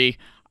Jeopardy,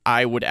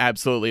 I would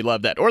absolutely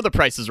love that. Or The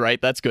Price is Right,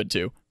 that's good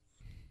too.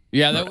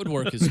 Yeah, that would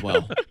work as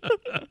well.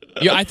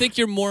 Yeah, I think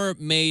you're more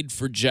made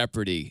for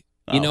Jeopardy.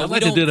 You know, we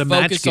don't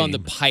focus on the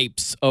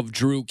pipes of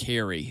Drew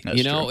Carey.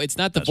 That's true. It's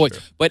not the voice.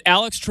 True. But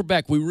Alex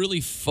Trebek, we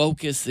really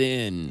focus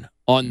in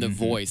on the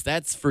voice.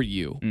 That's for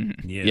you.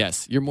 Mm-hmm. Yeah.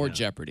 Yes, you're more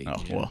Jeopardy.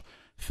 Oh, well,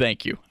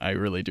 thank you. I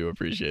really do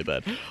appreciate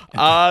that.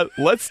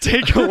 Let's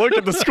take a look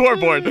at the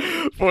scoreboard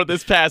for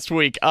this past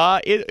week.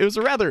 It was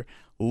a rather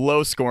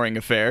low-scoring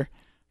affair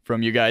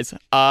from you guys.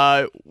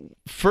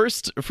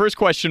 First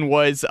question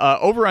was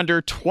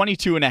over-under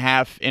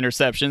 22.5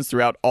 interceptions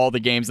throughout all the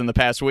games in the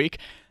past week.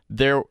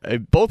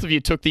 Both of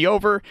you took the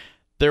over.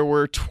 There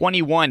were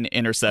 21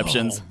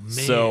 interceptions,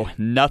 so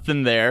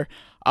nothing there.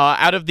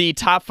 Out of the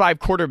top 5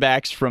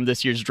 quarterbacks from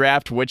this year's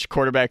draft, which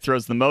quarterback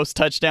throws the most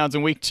touchdowns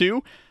in week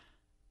 2?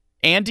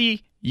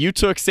 Andy, you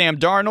took Sam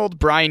Darnold.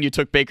 Brian, you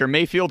took Baker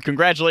Mayfield.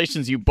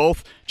 Congratulations, you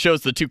both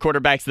chose the 2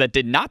 quarterbacks that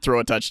did not throw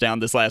a touchdown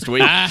this last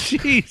week.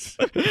 Jeez.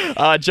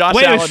 Josh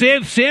Allen.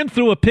 Wait, Sam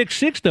threw a pick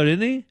 6, though,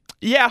 didn't he?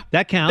 Yeah.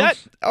 That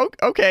counts.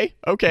 Okay.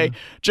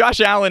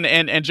 Josh Allen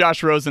and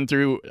Josh Rosen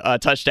threw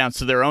touchdowns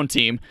to their own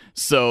team,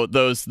 so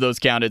those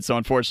counted. So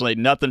unfortunately,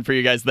 nothing for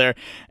you guys there.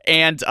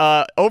 And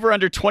over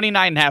under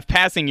 29.5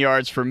 passing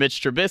yards for Mitch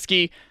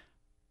Trubisky.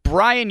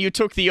 Brian, you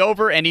took the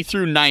over, and he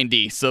threw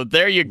 90. So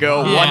there you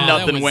go. Yeah,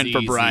 1-0 win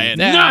for Brian.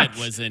 That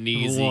was an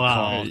easy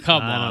call.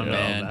 Come on,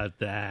 man. About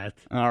that.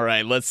 All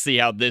right, let's see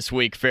how this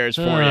week fares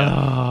for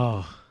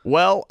you.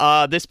 Well,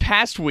 this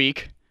past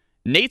week,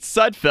 Nate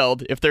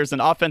Sudfeld, if there's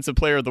an offensive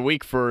player of the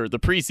week for the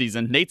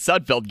preseason, Nate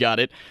Sudfeld got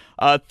it.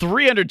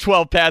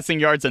 312 passing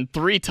yards and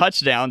 3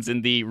 touchdowns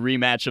in the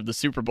rematch of the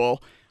Super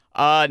Bowl.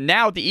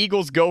 Now the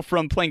Eagles go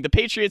from playing the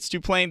Patriots to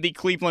playing the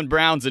Cleveland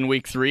Browns in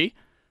week 3.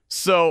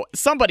 So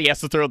somebody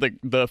has to throw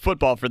the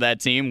football for that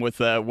team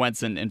with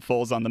Wentz and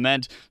Foles on the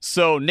mend.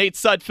 So Nate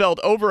Sudfeld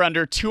over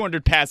under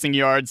 200 passing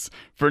yards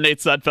for Nate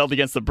Sudfeld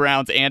against the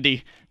Browns.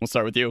 Andy, we'll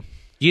start with you.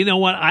 You know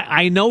what?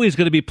 I know he's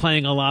going to be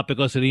playing a lot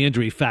because of the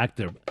injury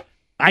factor.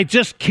 I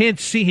just can't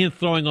see him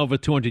throwing over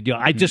 200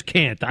 yards. I just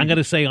can't. I'm going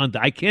to say under.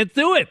 I can't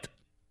do it.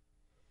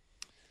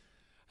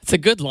 It's a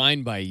good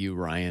line by you,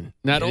 Ryan.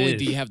 Not only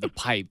do you have the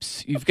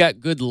pipes, you've got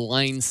good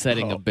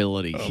line-setting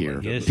ability here.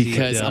 Yes,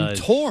 because I'm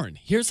torn.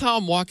 Here's how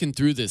I'm walking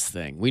through this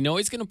thing. We know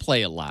he's going to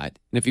play a lot,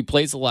 and if he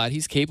plays a lot,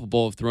 he's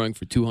capable of throwing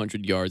for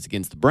 200 yards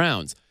against the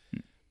Browns.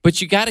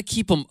 But you got to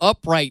keep him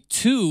upright,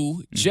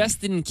 too,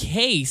 just in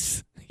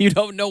case you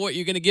don't know what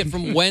you're going to get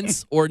from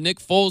Wentz or Nick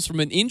Foles from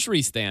an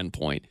injury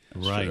standpoint.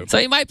 Right. So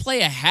he might play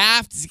a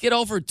half to get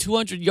over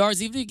 200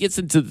 yards, even if he gets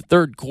into the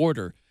third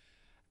quarter.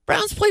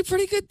 Browns play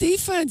pretty good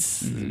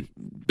defense.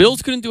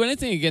 Bills couldn't do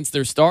anything against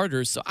their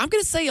starters, so I'm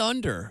going to say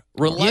under.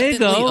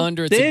 Reluctantly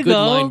under. It's a good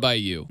line by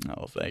you.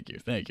 Oh, thank you.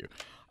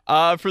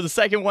 For the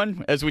second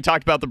one, as we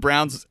talked about the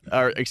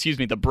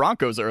the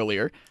Broncos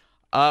earlier,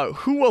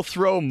 who will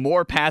throw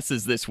more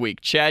passes this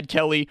week, Chad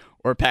Kelly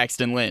or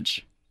Paxton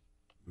Lynch?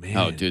 Man.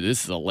 Oh, dude,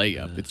 this is a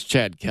layup. It's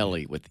Chad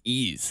Kelly with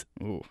ease.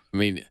 Ooh. I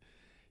mean,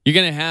 you're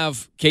going to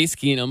have Case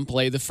Keenum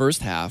play the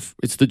first half.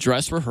 It's the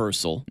dress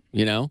rehearsal,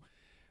 you know?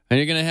 And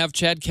you're going to have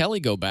Chad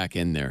Kelly go back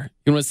in there.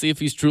 You want to see if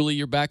he's truly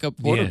your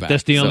backup quarterback. Yeah,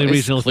 that's the only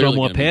reason he'll throw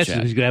more passes.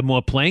 He's going to have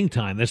more playing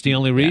time. That's the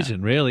only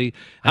reason, really.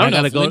 And I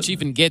don't know if Lynch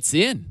even gets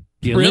in.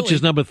 Yeah, really? Lynch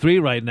is number 3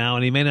 right now,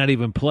 and he may not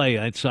even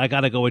play. So I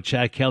got to go with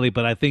Chad Kelly.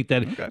 But I think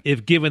that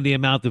if given the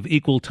amount of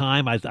equal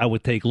time, I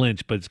would take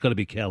Lynch. But it's going to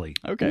be Kelly.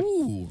 Okay.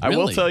 Ooh, really? I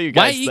will tell you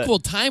guys. Why equal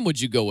time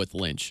would you go with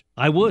Lynch?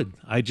 I would.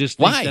 I just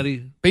think that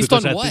he. Based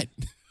on what?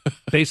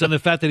 Based on the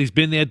fact that he's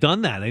been there,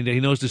 done that. He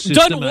knows the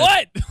system. Done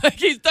what?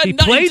 He's done he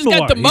nothing. Played He more.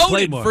 got demoted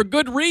He more. for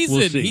good reason.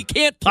 We'll He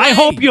can't play. I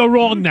hope you're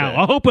wrong now.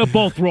 I hope we're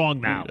both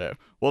wrong now.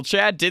 Well,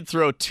 Chad did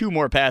throw 2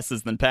 more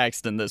passes than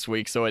Paxton this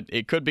week, so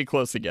it could be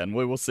close again.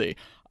 We will see.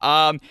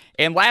 And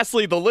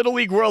lastly, the Little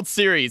League World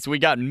Series. We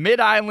got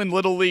Mid-Island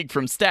Little League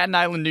from Staten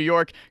Island, New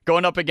York,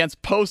 going up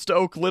against Post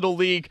Oak Little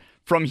League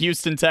from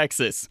Houston,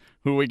 Texas.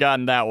 Who we got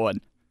in that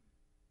one?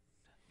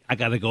 I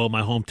got to go with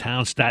my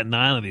hometown, Staten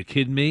Island. Are you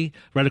kidding me?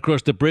 Right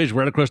across the bridge,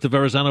 right across the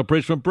Verrazano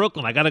Bridge from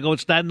Brooklyn. I got to go with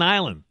Staten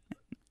Island.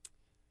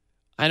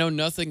 I know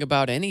nothing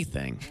about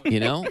anything, you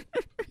know?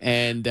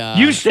 And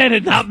you said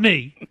it, not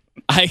me.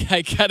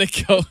 I gotta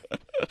go.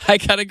 I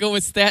gotta go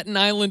with Staten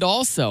Island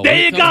also. There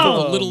you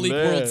go. The Little League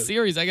World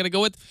Series. I gotta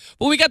go with.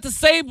 Well, we got the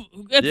same.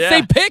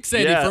 Same picks,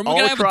 Andy. We're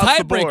gonna have a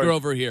tiebreaker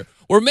over here.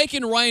 We're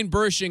making Ryan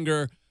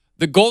Bershinger,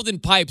 the Golden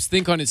Pipes,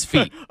 think on his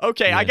feet.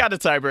 Okay, yeah. I got a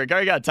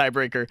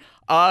tiebreaker.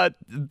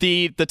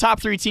 The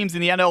top 3 teams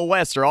in the NL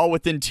West are all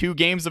within 2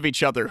 games of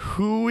each other.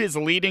 Who is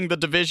leading the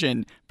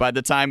division by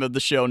the time of the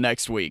show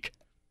next week?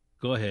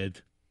 Go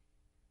ahead.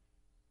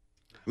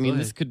 I mean,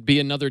 this could be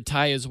another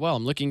tie as well.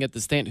 I'm looking at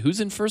the stand.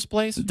 Who's in first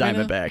place?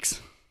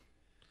 Diamondbacks.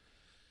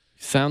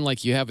 You sound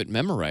like you have it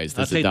memorized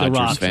as a Dodgers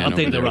Dodgers fan. I'll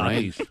take the there,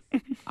 Rockies.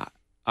 Right?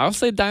 I'll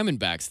say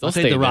Diamondbacks. They'll I'll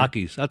take stay the there.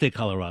 Rockies. I'll take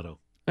Colorado.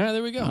 All right,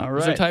 there we go. All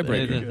There's right. a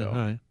tiebreaker. All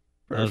right.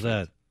 How's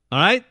that? All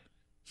right?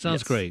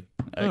 Sounds great.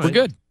 We're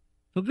good.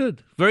 Well,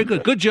 good. Very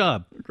good. Good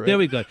job. Great.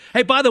 Very good.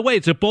 Hey, by the way,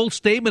 it's a bold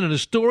statement and a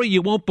story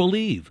you won't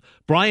believe.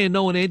 Brian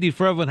Noe and Andy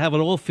Fervin have it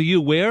all for you.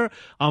 Where?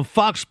 On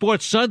Fox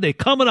Sports Sunday.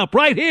 Coming up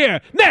right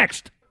here.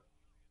 Next.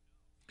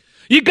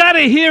 You got to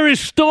hear his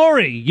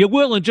story. You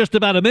will in just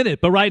about a minute.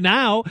 But right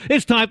now,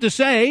 it's time to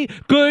say,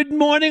 Good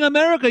Morning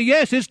America.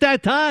 Yes, it's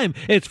that time.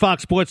 It's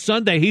Fox Sports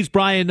Sunday. He's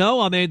Brian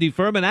Noe. I'm Andy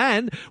Fervin.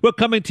 And we're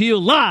coming to you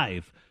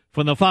live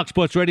from the Fox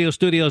Sports Radio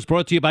studios,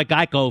 brought to you by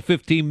Geico.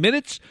 15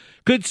 minutes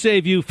could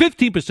save you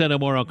 15% or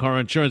more on car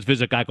insurance.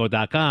 Visit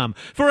geico.com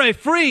for a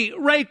free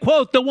rate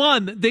quote. The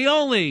one, the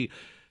only,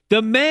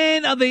 the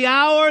man of the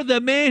hour, the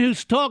man who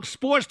talks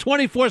sports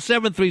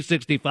 24/7,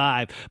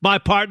 365. My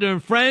partner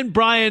and friend,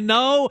 Brian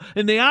Noe,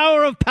 in the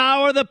hour of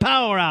power, the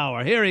Power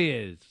Hour. Here he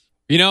is.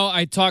 You know,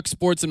 I talk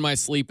sports in my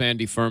sleep,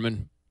 Andy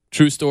Ferman.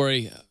 True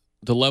story.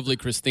 The lovely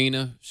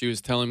Christina, she was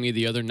telling me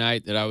the other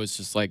night that I was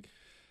just like,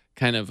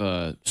 kind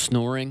of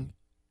snoring,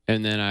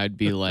 and then I'd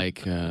be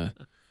like, I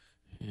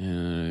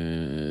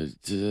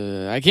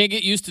can't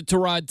get used to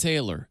Tyrod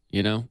Taylor,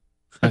 you know?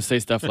 I say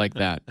stuff like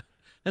that.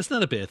 That's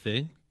not a bad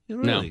thing.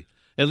 Really.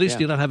 No. At least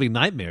you're not having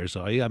nightmares,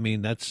 are you? I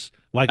mean, that's,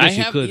 well, I guess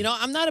you could. You know,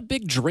 I'm not a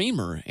big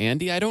dreamer,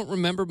 Andy. I don't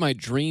remember my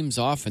dreams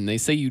often. They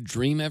say you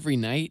dream every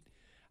night.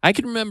 I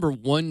can remember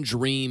one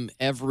dream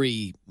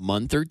every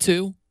month or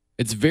two.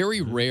 It's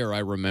very rare I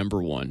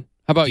remember one.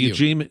 How about you?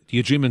 Do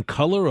you dream in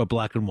color or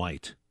black and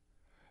white?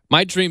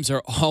 My dreams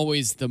are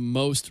always the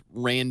most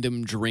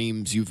random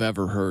dreams you've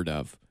ever heard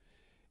of.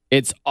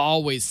 It's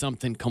always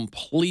something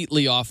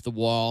completely off the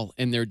wall,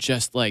 and they're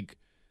just like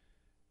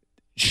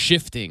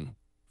shifting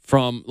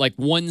from like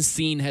one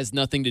scene has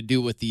nothing to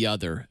do with the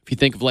other. If you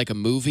think of like a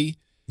movie,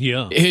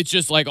 yeah, it's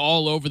just like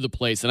all over the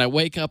place. And I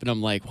wake up and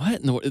I'm like,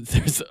 what?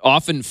 They're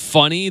often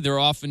funny. They're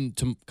often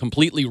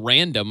completely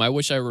random. I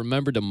wish I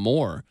remembered them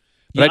more.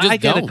 But I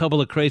get a couple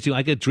of crazy.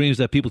 I get dreams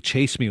that people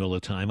chase me all the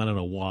time. I don't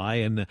know why.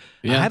 And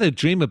I had a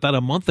dream about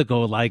a month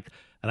ago, and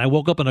I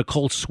woke up in a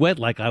cold sweat,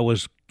 like I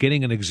was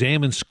getting an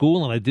exam in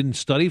school, and I didn't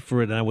study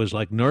for it, and I was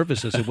like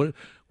nervous. I said,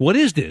 "What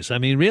is this? I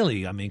mean,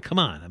 really? I mean, come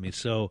on. I mean,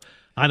 so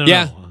I don't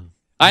know."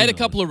 I had a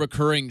couple of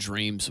recurring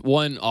dreams.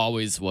 One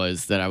always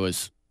was that I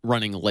was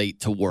running late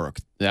to work.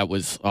 That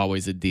was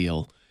always a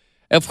deal.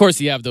 Of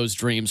course, you have those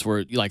dreams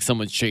where like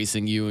someone's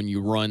chasing you and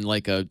you run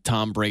like a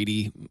Tom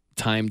Brady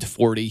timed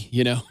 40,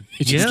 you know?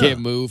 You just can't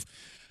move.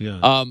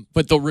 Yeah.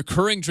 But the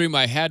recurring dream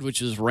I had,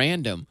 which is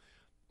random,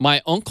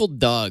 my Uncle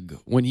Doug,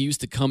 when he used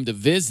to come to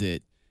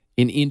visit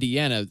in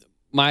Indiana,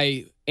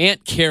 my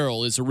Aunt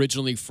Carol is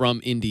originally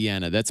from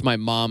Indiana. That's my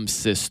mom's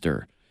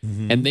sister.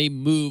 Mm-hmm. And they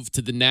moved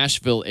to the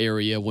Nashville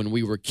area when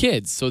we were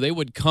kids. So they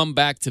would come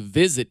back to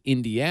visit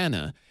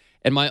Indiana.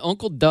 And my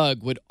Uncle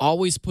Doug would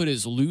always put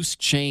his loose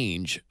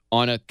change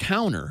on a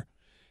counter.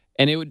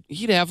 And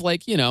he'd have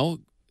like, you know,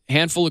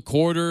 handful of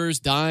quarters,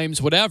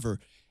 dimes, whatever.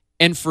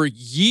 And for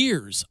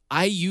years,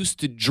 I used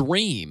to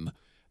dream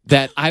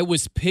that I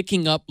was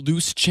picking up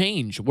loose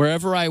change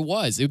wherever I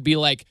was. It would be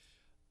like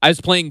I was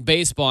playing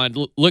baseball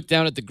and look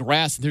down at the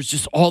grass and there's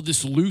just all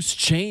this loose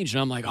change.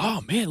 And I'm like,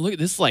 oh, man, look,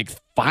 this is like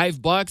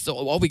 $5.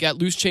 Oh, we got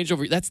loose change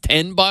over here. That's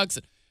 $10.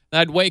 And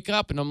I'd wake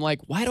up and I'm like,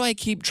 why do I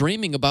keep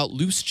dreaming about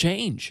loose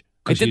change?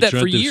 I did that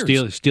for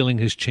years. Stealing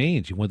his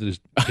change. You wanted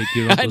to take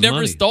your uncle's I never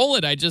money. stole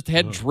it. I just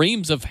had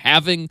dreams of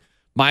having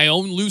my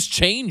own loose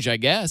change, I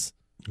guess.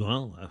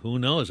 Well, who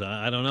knows?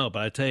 I don't know.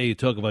 But I tell you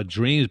talk about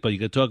dreams, but you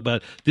could talk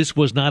about this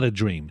was not a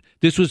dream.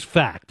 This was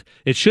fact.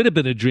 It should have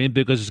been a dream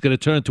because it's going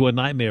to turn into a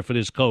nightmare for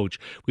this coach.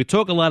 We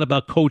talk a lot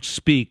about coach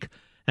speak,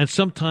 and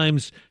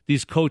sometimes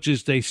these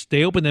coaches,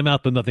 they open their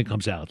mouth, but nothing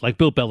comes out. Like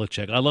Bill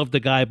Belichick. I love the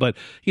guy, but,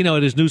 you know,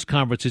 at his news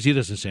conferences, he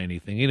doesn't say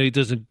anything. You know, he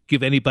doesn't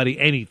give anybody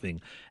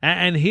anything.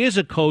 And here's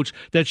a coach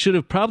that should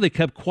have probably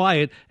kept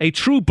quiet, a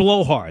true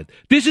blowhard.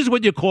 This is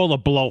what you call a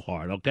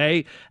blowhard,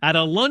 okay? At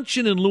a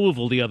luncheon in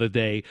Louisville the other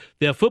day,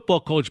 their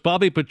football coach,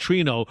 Bobby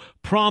Petrino,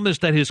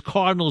 promised that his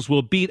Cardinals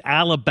will beat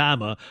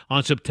Alabama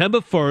on September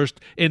 1st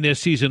in their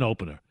season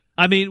opener.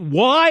 I mean,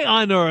 why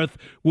on earth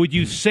would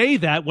you say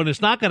that when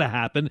it's not going to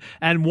happen?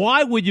 And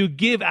why would you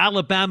give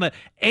Alabama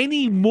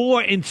any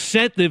more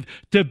incentive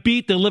to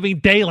beat the living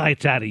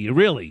daylights out of you,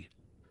 really?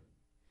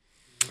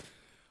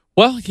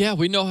 Well, yeah,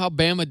 we know how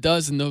Bama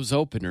does in those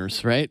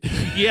openers, right?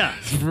 Yeah.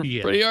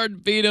 Pretty hard to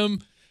beat them.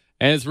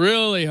 And it's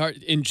really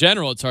hard. In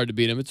general, it's hard to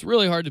beat them. It's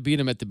really hard to beat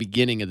them at the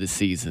beginning of the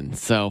season.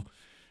 So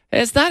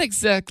it's not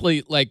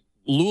exactly like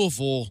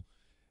Louisville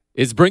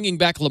is bringing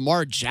back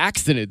Lamar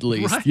Jackson, at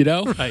least, right, you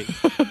know? Right.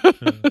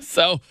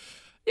 So,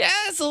 yeah,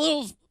 it's a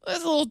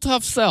little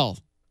tough sell.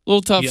 A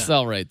little tough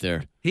sell right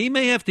there. He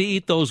may have to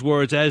eat those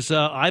words, as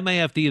I may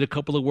have to eat a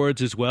couple of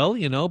words as well,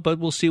 you know, but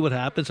we'll see what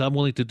happens. I'm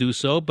willing to do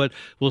so, but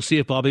we'll see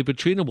if Bobby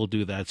Petrino will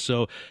do that.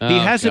 So he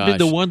hasn't been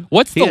the one.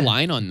 What's the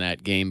line on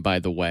that game, by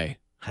the way?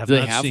 Do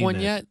they have one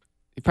yet?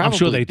 I'm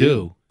sure they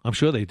do. I'm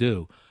sure they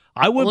do.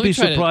 I wouldn't be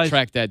surprised. Let me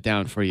track that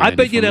down for you. I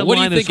bet you that What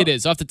do line you think it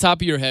is? Off the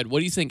top of your head, what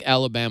do you think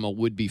Alabama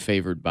would be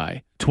favored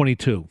by?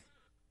 22.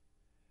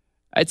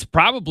 It's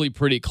probably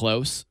pretty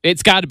close.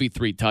 It's got to be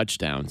 3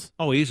 touchdowns.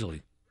 Oh,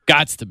 easily.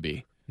 Gots to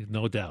be.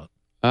 No doubt.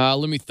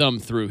 Let me thumb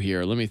through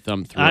here.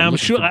 I'm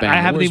sure. I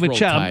haven't even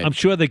checked. I'm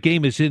sure the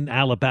game is in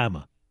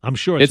Alabama. I'm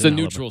sure it's a in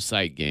neutral Alabama.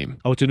 site game.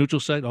 Oh, it's a neutral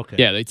site? Okay.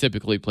 Yeah, they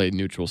typically play a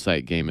neutral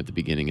site game at the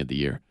beginning of the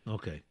year.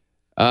 Okay.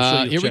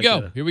 Here we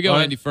go. Here we go,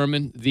 Right. Andy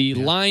Furman. The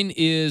line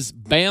is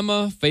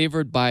Bama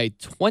favored by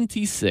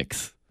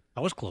 26.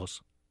 I was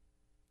close.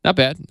 Not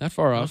bad. Not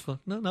far off.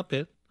 No, not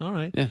bad. All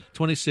right. Yeah.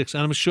 26.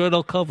 And I'm sure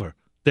they'll cover.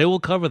 They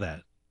will cover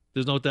that.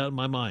 There's no doubt in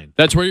my mind.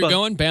 That's where you're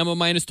going? Bama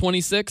minus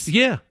 26?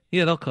 Yeah.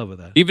 Yeah, they'll cover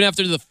that. Even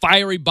after the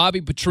fiery Bobby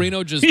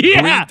Petrino just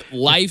Yeah. breathed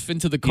life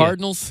into the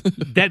Cardinals?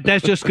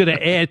 That's just going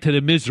to add to the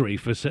misery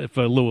for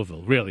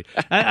Louisville, really.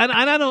 And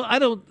I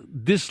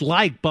don't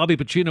dislike Bobby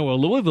Petrino or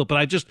Louisville, but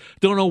I just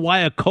don't know why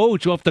a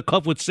coach off the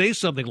cuff would say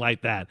something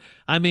like that.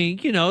 I mean,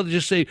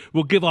 just say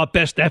we'll give our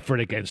best effort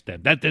against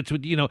them. That's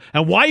what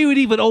and why you would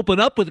even open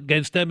up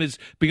against them is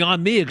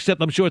beyond me. Except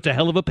I'm sure it's a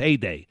hell of a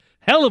payday.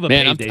 Hell of a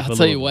payday. I'll for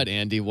tell you Louisville. what,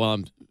 Andy.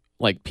 While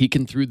I'm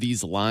peeking through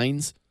these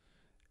lines.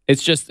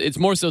 It's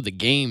more so the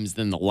games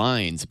than the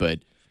lines,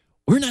 but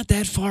we're not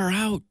that far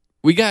out.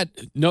 We got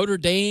Notre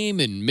Dame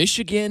and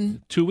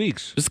Michigan. 2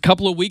 weeks. Just a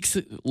couple of weeks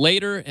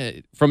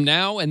later from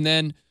now, and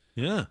then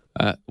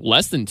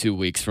less than 2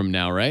 weeks from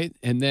now, right?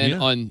 And then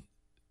on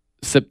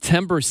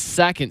September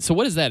 2nd. So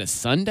what is that, a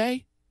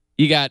Sunday?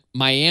 You got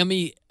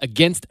Miami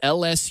against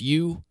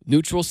LSU,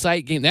 neutral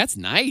site game. That's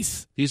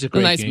nice. These are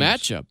great nice games.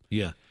 matchup.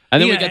 Yeah.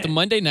 And then we got the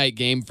Monday night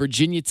game,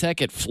 Virginia Tech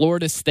at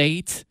Florida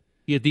State.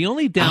 Yeah, the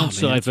only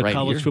downside for right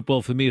college here.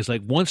 football for me is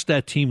once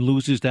that team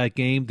loses that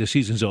game, the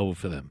season's over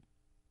for them.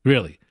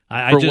 Really.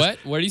 What?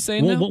 What are you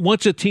saying now?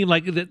 Once a team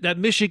like that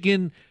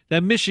Michigan,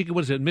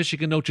 what is it,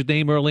 Michigan Notre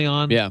Dame early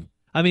on? Yeah.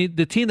 I mean,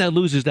 the team that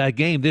loses that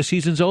game, their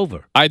season's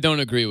over. I don't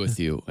agree with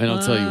you, and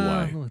I'll tell you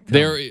why.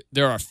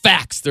 There are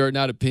facts. There are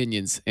not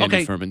opinions,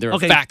 Andy Furman. There are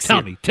facts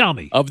here. Tell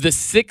me. Of the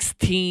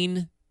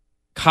 16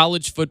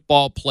 college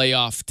football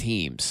playoff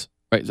teams,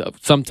 right?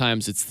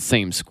 Sometimes it's the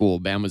same school.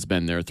 Bama's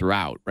been there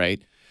throughout,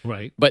 right?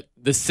 Right. But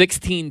the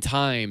 16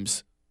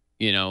 times,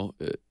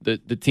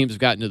 the teams have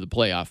gotten to the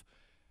playoff,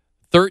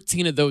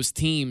 13 of those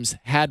teams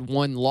had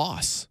one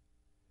loss.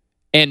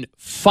 And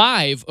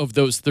 5 of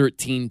those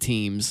 13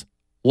 teams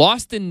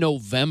lost in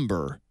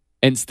November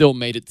and still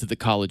made it to the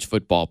college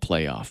football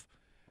playoff.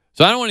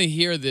 So I don't want to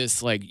hear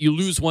this you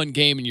lose one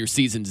game and your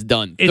season's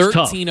done. It's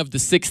 13 tough. of the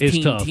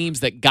 16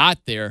 teams that got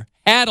there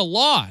had a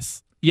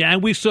loss. Yeah,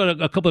 and we saw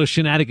a couple of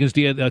shenanigans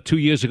 2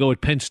 years ago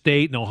at Penn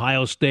State and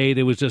Ohio State.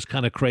 It was just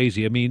kind of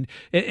crazy. I mean,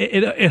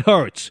 it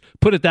hurts.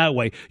 Put it that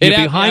way. You're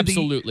behind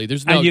absolutely.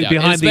 There's no and you're doubt.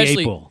 behind the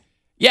Especially- eight ball.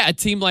 Yeah, a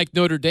team like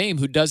Notre Dame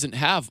who doesn't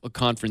have a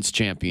conference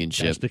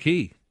championship. That's the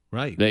key,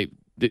 right?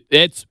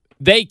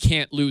 They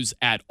can't lose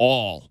at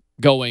all.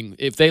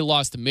 If they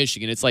lost to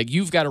Michigan, it's like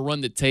you've got to run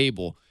the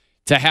table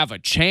to have a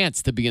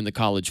chance to be in the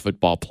college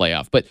football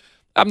playoff. But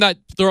I'm not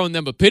throwing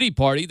them a pity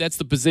party. That's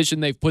the position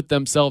they've put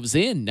themselves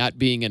in, not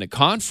being in a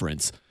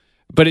conference.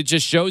 But it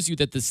just shows you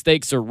that the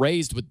stakes are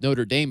raised with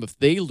Notre Dame if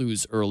they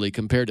lose early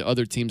compared to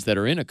other teams that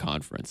are in a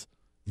conference.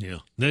 Yeah,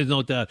 there's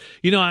no doubt.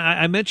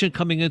 I mentioned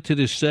coming into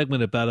this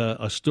segment about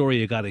a story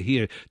you got to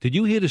hear. Did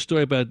you hear the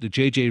story about the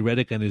J.J.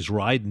 Redick and his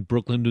ride in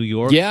Brooklyn, New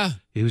York? Yeah.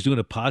 He was doing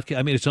a podcast.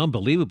 I mean, it's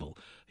unbelievable.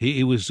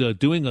 He was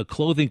doing a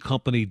clothing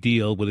company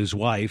deal with his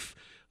wife,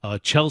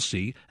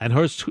 Chelsea, and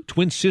her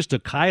twin sister,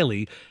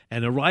 Kylie,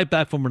 and a ride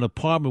back from an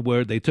apartment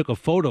where they took a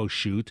photo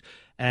shoot,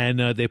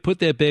 and they put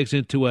their bags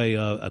into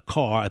a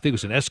car. I think it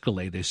was an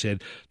Escalade, they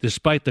said,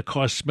 despite the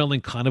car smelling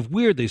kind of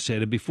weird, they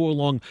said. And before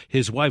long,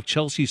 his wife,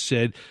 Chelsea,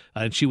 said,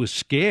 and she was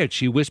scared,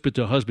 she whispered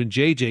to her husband,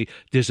 JJ,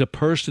 there's a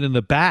person in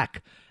the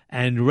back.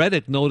 And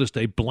Redick noticed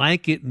a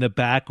blanket in the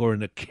back or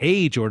in a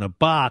cage or in a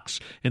box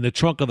in the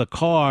trunk of the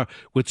car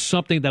with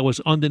something that was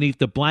underneath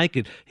the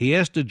blanket. He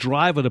asked the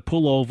driver to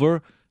pull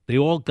over. They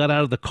all got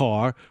out of the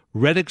car.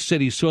 Redick said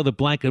he saw the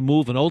blanket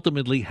move and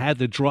ultimately had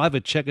the driver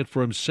check it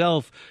for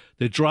himself.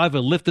 The driver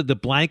lifted the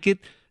blanket.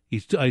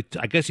 I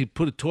guess he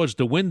put it towards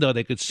the window.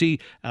 They could see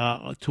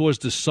towards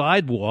the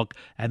sidewalk,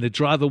 and the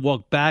driver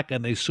walked back,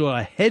 and they saw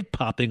a head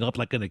popping up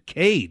like in a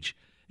cage.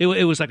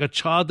 It was like a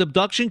child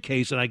abduction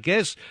case, and I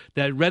guess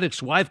that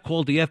Redick's wife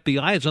called the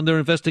FBI. It's under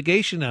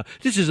investigation now.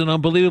 This is an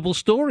unbelievable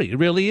story. It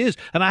really is.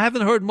 And I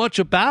haven't heard much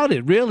about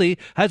it, really.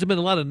 Hasn't been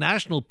a lot of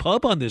national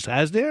pub on this,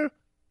 has there?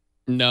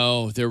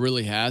 No, there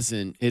really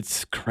hasn't.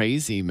 It's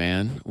crazy,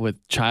 man,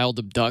 with child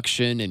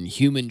abduction and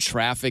human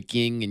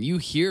trafficking, and you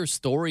hear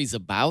stories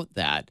about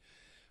that.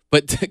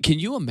 But can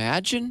you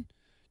imagine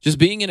just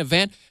being in a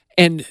van?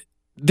 And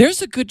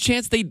there's a good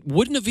chance they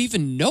wouldn't have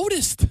even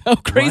noticed. How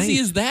crazy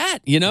is that,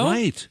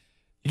 Right.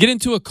 You get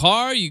into a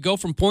car, you go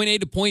from point A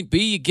to point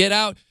B, you get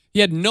out. You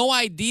had no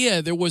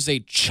idea there was a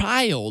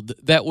child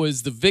that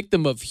was the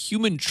victim of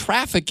human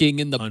trafficking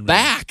in the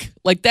back.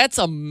 That's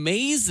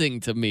amazing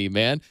to me,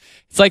 man.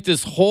 It's like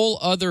this whole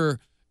other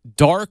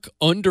dark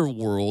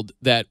underworld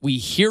that we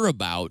hear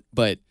about,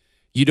 but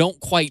you don't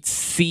quite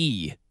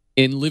see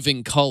in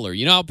living color.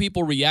 You know how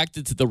people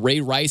reacted to the Ray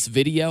Rice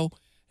video?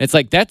 It's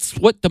like that's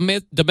what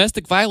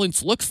domestic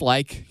violence looks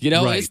like.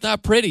 Right. It's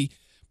not pretty.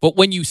 But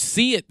when you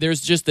see it,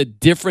 there's just a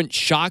different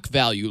shock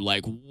value.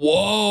 Like,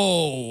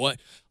 whoa.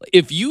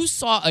 If you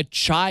saw a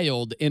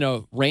child in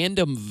a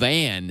random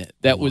van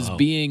that was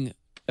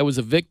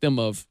a victim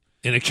of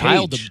in a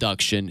child cage.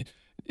 abduction,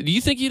 do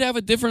you think you'd have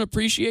a different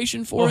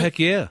appreciation for it? Heck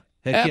yeah.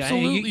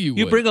 Absolutely, you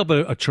would. bring up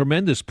a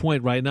tremendous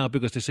point right now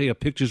because they say a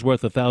picture's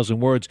worth 1,000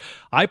 words.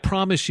 I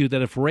promise you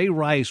that if Ray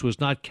Rice was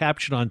not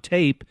captured on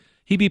tape,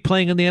 he'd be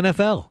playing in the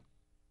NFL.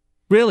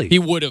 Really? He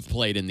would have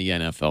played in the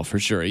NFL for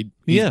sure.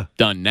 He's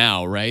done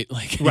now, right?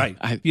 Like, right.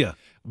 Yeah.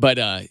 But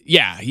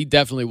he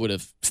definitely would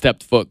have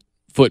stepped foot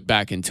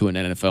back into an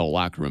NFL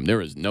locker room.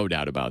 There is no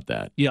doubt about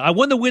that. Yeah, I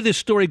wonder where this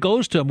story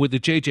goes to him with the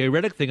J.J.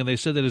 Redick thing. And they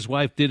said that his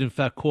wife did, in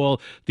fact, call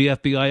the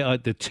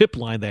FBI, the tip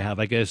line they have,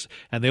 I guess,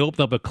 and they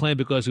opened up a claim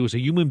because it was a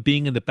human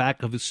being in the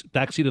back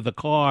seat of the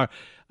car.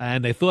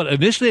 And they thought,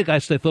 initially, I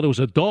guess they thought it was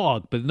a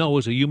dog, but no, it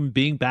was a human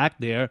being back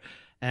there.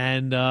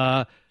 And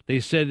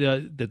they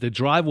said that the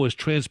driver was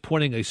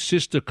transporting a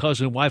sister,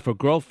 cousin, wife, or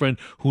girlfriend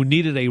who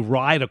needed a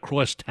ride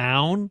across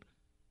town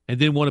and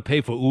didn't want to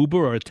pay for Uber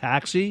or a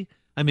taxi.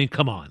 I mean,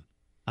 come on.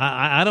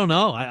 I don't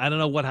know. I don't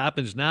know what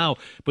happens now,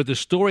 but the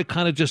story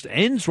kind of just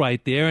ends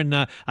right there. And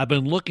I've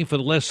been looking for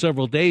the last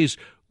several days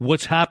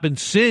what's happened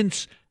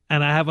since,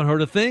 and I haven't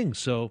heard a thing.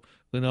 So,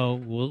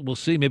 we'll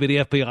see. Maybe the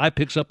FBI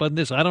picks up on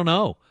this. I don't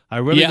know. I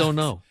really don't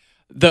know.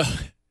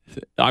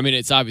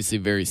 It's obviously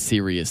a very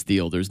serious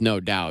deal. There's no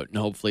doubt. And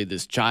hopefully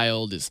this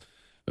child is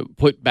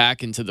put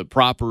back into the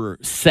proper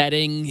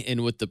setting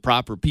and with the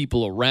proper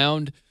people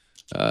around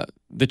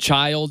the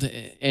child,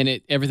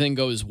 and everything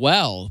goes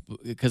well,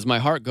 because my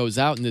heart goes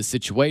out in this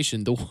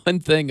situation. The one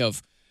thing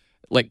of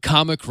like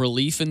comic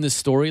relief in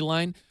this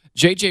storyline,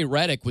 J.J.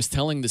 Redick was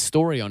telling the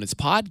story on his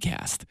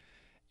podcast,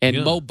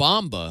 and Mo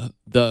Bamba,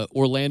 the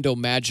Orlando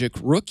Magic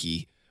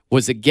rookie,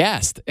 was a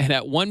guest. And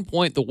at one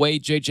point, the way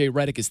J.J.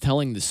 Redick is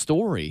telling the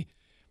story,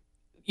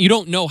 you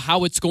don't know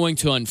how it's going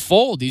to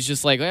unfold. He's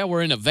just like,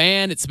 we're in a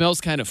van. It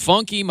smells kind of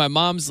funky. My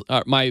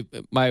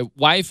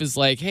wife is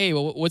like, hey,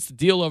 what's the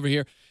deal over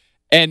here?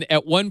 And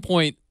at one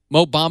point,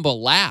 Mo Bamba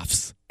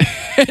laughs.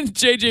 And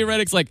J.J.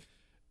 Redick's like,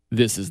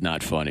 this is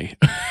not funny.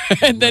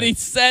 And then he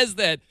says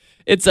that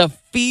it's a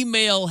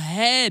female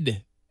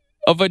head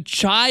of a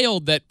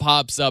child that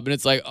pops up. And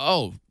it's like,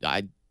 oh,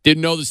 I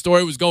didn't know the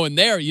story was going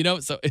there,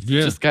 So it's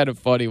just kind of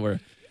funny where,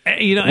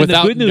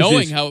 without the good news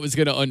knowing is, how it was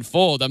going to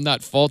unfold, I'm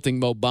not faulting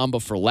Mo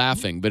Bamba for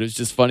laughing, but it's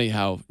just funny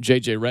how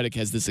J.J. Redick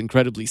has this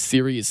incredibly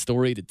serious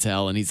story to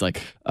tell. And he's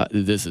like,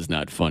 this is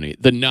not funny.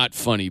 The not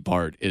funny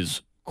part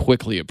is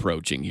quickly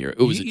approaching here.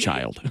 It was a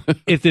child.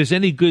 If there's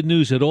any good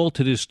news at all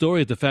to this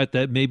story, the fact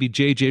that maybe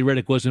J.J.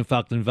 Redick was in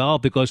fact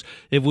involved, because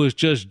if it was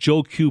just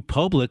Joe Q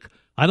Public,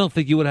 I don't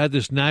think you would have had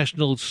this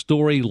national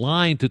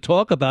storyline to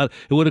talk about.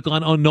 It would have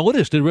gone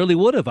unnoticed. It really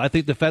would have. I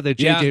think the fact that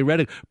J.J.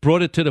 Redick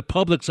brought it to the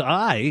public's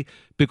eye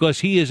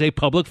because he is a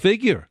public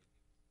figure.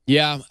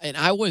 Yeah, and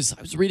I was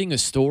reading a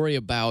story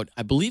about,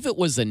 I believe it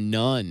was a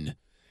nun,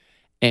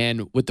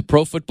 and with the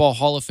Pro Football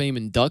Hall of Fame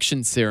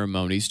induction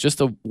ceremonies just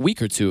a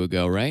week or two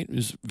ago, right? It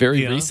was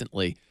very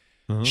recently.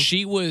 Uh-huh.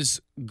 She was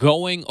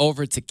going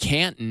over to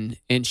Canton,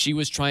 and she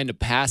was trying to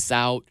pass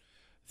out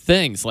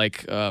things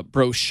like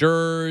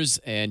brochures,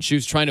 and she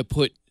was trying to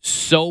put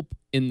soap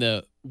in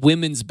the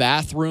women's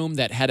bathroom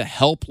that had a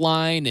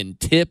helpline and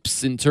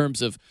tips in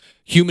terms of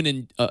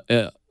human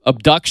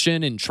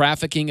abduction and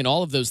trafficking and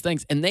all of those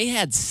things. And they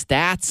had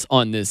stats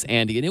on this,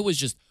 Andy, and it was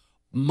just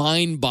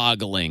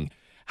mind-boggling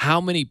how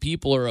many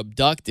people are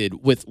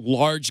abducted with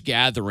large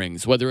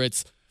gatherings, whether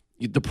it's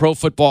the Pro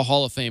Football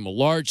Hall of Fame, a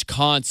large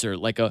concert,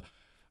 like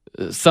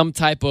some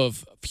type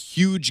of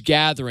huge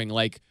gathering.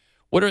 Like,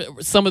 what are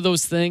some of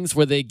those things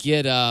where they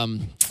get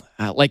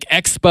like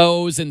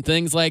expos and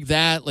things like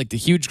that, like the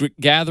huge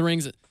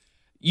gatherings?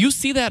 You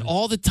see that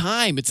all the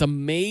time. It's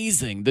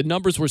amazing. The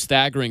numbers were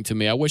staggering to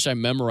me. I wish I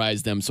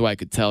memorized them so I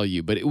could tell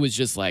you, but it was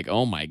just like,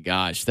 oh my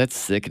gosh, that's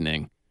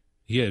sickening.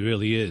 Yeah, it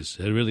really is.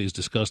 It really is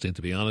disgusting,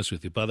 to be honest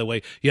with you. By the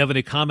way, you have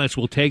any comments,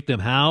 we'll take them.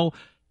 How?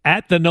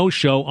 At The No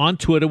Show on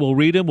Twitter. We'll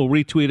read them. We'll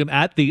retweet them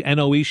at The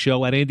NOE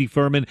Show, at Andy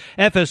Furman,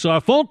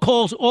 FSR. Phone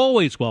calls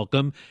always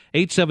welcome.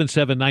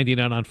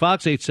 877-99 on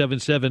Fox,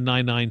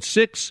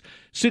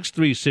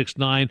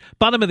 877-996-6369.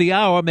 Bottom of the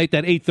hour, make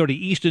that 8:30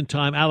 Eastern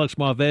Time. Alex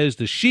Marvez,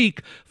 the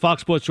Sheik,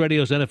 Fox Sports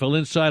Radio's NFL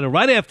Insider.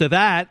 Right after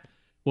that,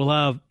 we'll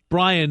have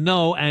Brian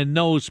Noe and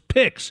Noe's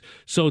picks.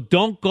 So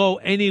don't go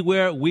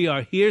anywhere. We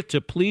are here to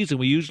please, and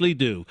we usually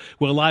do.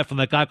 We're live from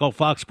the Geico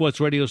Fox Sports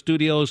Radio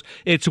studios.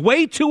 It's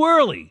way too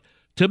early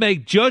to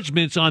make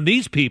judgments on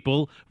these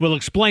people. We'll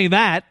explain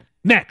that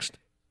next.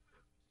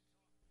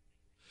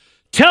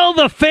 Tell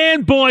the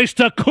fanboys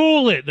to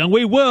cool it, and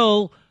we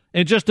will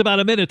in just about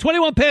a minute.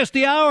 21 past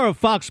the hour of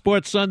Fox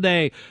Sports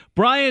Sunday.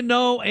 Brian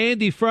Noe,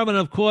 Andy Furman,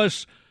 of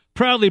course,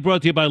 proudly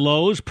brought to you by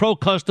Lowe's. Pro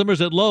customers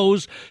at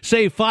Lowe's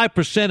save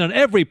 5% on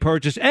every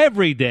purchase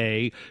every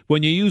day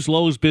when you use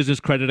Lowe's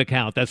Business Credit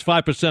Account. That's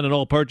 5% on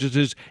all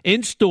purchases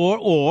in-store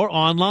or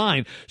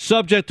online.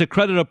 Subject to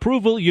credit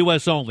approval,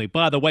 U.S. only.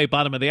 By the way,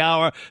 bottom of the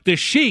hour, the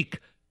Sheik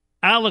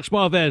Alex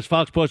Marvez,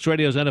 Fox Sports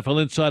Radio's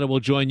NFL Insider, will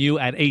join you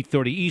at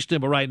 8:30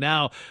 Eastern. But right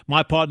now,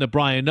 my partner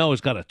Brian Noe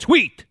has got a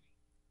tweet.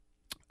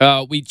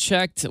 We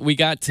checked. We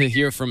got to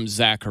hear from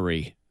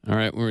Zachary. All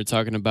right, we were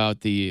talking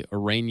about the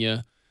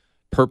Arena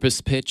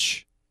purpose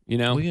pitch. You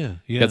know,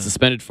 got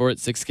suspended for it,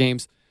 6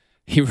 games.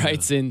 He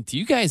writes in, do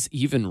you guys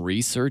even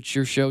research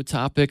your show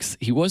topics?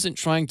 He wasn't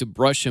trying to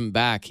brush him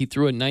back. He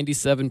threw a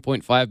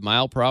 97.5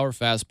 mile per hour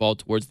fastball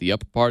towards the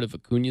upper part of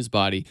Acuna's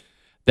body.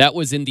 That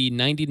was in the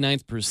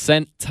 99th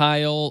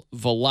percentile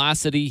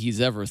velocity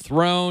he's ever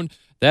thrown.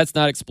 That's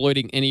not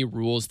exploiting any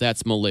rules.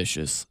 That's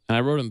malicious. And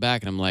I wrote him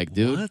back, and I'm like,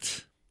 dude,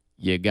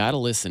 you got to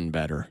listen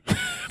better.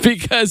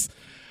 Because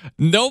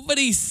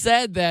nobody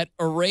said that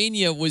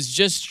Arena was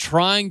just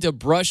trying to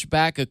brush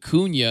back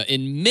Acuna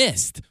and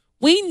missed.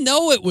 We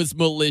know it was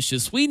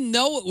malicious. We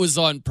know it was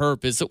on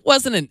purpose. It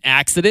wasn't an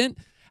accident.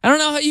 I don't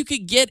know how you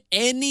could get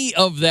any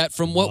of that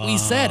from what we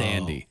said,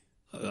 Andy.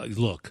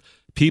 Look.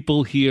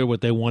 People hear what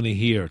they want to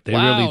hear. They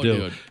Wow, really do.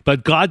 dude.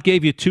 But God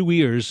gave you 2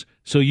 ears,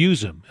 so use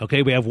them.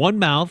 Okay, we have 1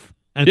 mouth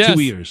and 2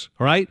 ears.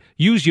 All right,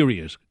 use your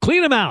ears.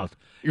 Clean them out.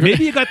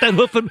 Maybe you got that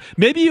hoof.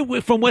 Maybe you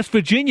were from West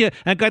Virginia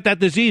and got that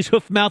disease,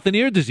 hoof, mouth, and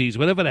ear disease,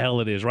 whatever the hell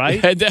it is. Right?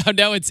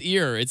 Now it's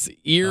ear. It's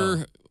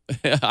ear.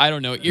 I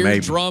don't know.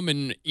 Eardrum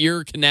and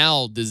ear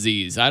canal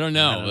disease. I don't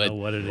know. I don't know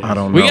what it is. I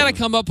don't know. We got to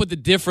come up with a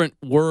different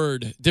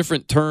word,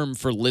 different term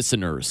for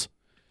listeners.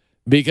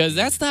 Because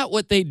that's not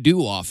what they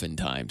do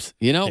oftentimes.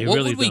 You know, They what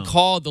really would we don't.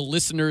 call the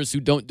listeners who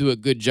don't do a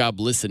good job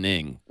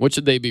listening? What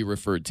should they be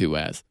referred to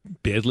as?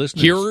 Bad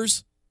listeners.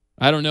 Hearers?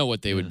 I don't know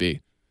what they would be.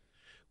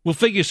 We'll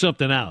figure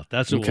something out.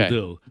 That's what Okay.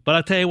 we'll do. But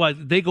I'll tell you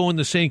what, they go in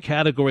the same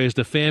category as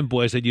the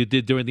fanboys that you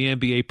did during the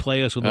NBA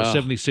playoffs when those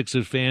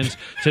 76ers fans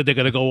said they're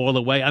going to go all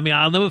the way. I mean,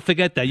 I'll never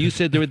forget that. You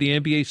said during the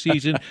NBA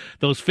season,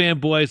 those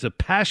fanboys, the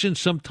passion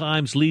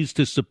sometimes leads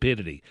to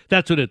stupidity.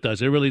 That's what it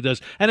does. It really does.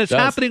 And it's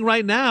happening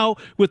right now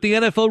with the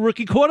NFL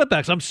rookie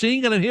quarterbacks. I'm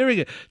seeing it. I'm hearing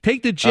it.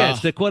 Take the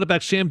Jets, their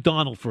quarterback Sam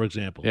Darnold, for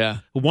example. Yeah.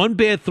 1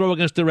 bad throw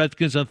against the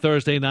Redskins on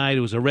Thursday night.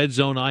 It was a red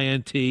zone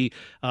INT.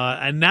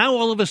 And now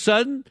all of a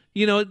sudden,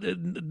 you know,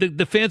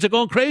 the fans are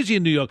going crazy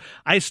in New York.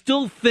 I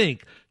still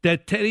think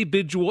that Teddy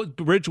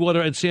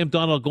Bridgewater and Sam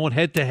Darnold are going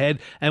head to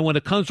head, and when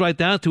it comes right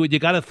down to it, you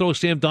got to throw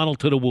Sam Darnold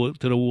to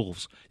the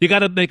Wolves. You got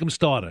to make him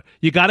starter.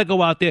 You got to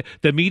go out there.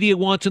 The media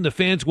wants him, the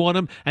fans want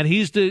him, and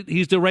he's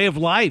the ray of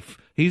life.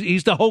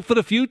 He's the hope for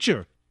the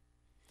future.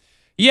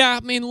 Yeah,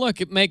 I mean, look,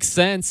 it makes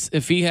sense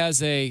if he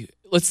has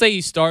let's say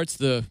he starts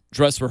the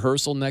dress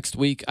rehearsal next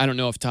week. I don't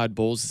know if Todd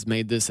Bowles has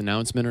made this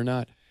announcement or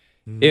not.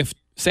 If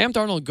Sam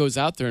Darnold goes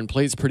out there and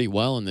plays pretty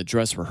well in the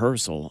dress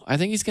rehearsal, I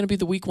think he's going to be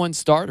the week 1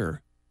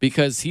 starter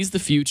because he's the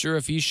future.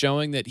 If he's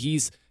showing that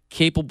he's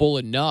capable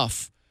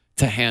enough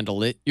to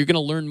handle it, you're going to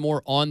learn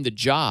more on the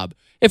job.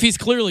 If he's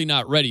clearly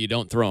not ready, you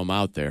don't throw him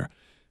out there.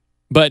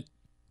 But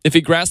if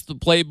he grasps the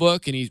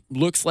playbook and he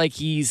looks like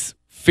he's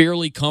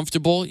fairly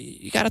comfortable,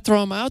 you got to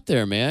throw him out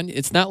there, man.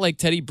 It's not like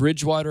Teddy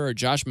Bridgewater or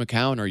Josh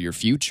McCown are your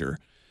future.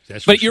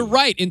 But you're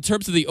right. In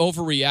terms of the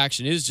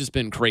overreaction, it has just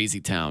been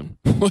crazy town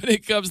when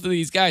it comes to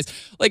these guys.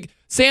 Like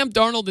Sam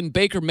Darnold and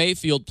Baker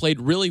Mayfield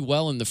played really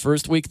well in the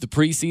first week of the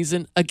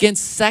preseason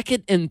against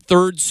second and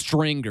third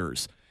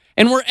stringers.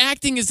 And we're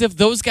acting as if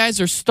those guys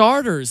are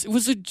starters. It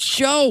was a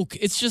joke.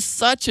 It's just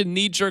such a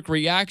knee-jerk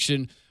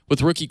reaction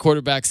with rookie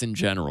quarterbacks in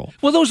general.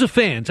 Well, those are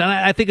fans, and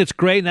I think it's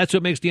great, and that's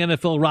what makes the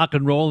NFL rock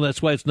and roll, and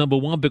that's why it's number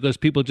 1, because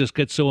people just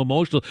get so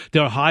emotional.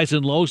 There are highs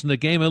and lows in the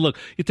game, and look,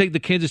 you take the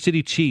Kansas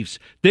City Chiefs.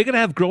 They're going to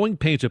have growing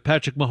pains with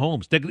Patrick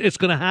Mahomes. It's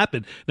going to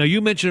happen. Now, you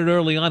mentioned it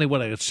early on,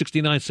 a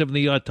 69,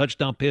 70-yard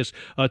touchdown pass,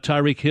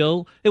 Tyreek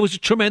Hill. It was a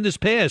tremendous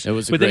pass. It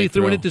was a But then he great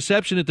threw an throw.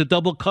 interception into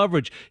double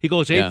coverage. He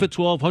goes 8 for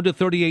 12,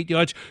 138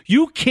 yards.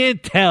 You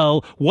can't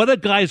tell what a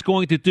guy's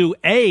going to do,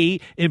 A,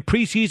 in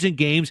preseason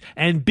games,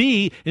 and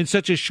B, in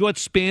such a short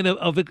span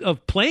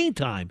of playing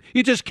time.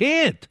 You just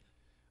can't.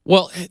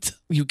 Well,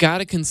 you got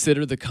to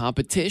consider the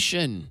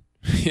competition,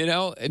 you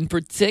know, in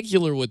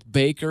particular with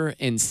Baker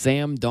and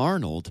Sam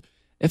Darnold.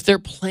 If they're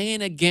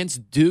playing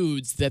against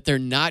dudes that they're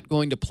not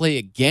going to play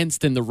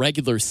against in the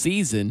regular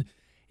season,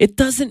 it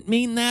doesn't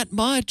mean that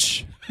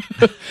much.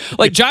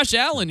 Like Josh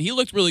Allen, he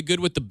looked really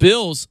good with the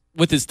Bills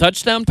with his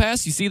touchdown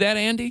pass. You see that,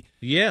 Andy?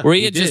 Yeah. Where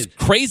he had just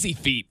crazy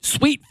feet,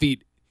 sweet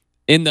feet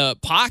in the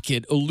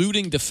pocket,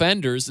 eluding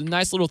defenders. A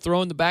nice little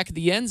throw in the back of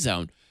the end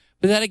zone.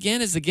 But that,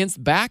 again, is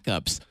against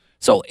backups.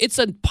 So it's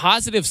a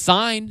positive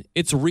sign.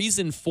 It's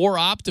reason for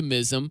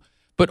optimism,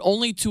 but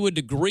only to a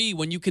degree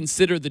when you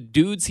consider the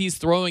dudes he's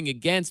throwing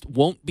against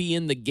won't be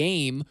in the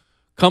game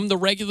come the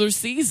regular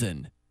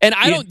season. And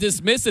I don't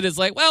dismiss it as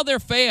like, well, they're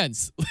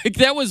fans. Like,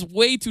 that was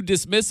way too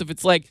dismissive.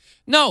 It's like,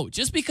 no,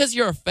 just because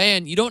you're a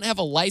fan, you don't have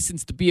a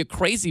license to be a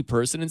crazy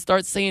person and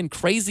start saying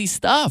crazy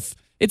stuff.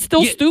 It's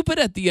still stupid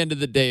at the end of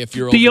the day if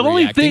you're the overreacting,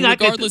 only thing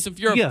regardless if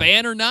you're a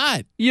fan or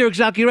not. You're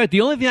exactly right. The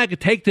only thing I could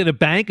take to the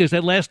bank is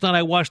that last night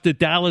I watched the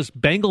Dallas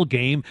Bengal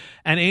game,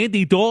 and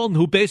Andy Dalton,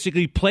 who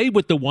basically played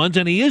with the ones,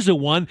 and he is a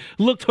one,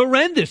 looked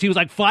horrendous. He was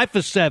like 5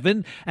 for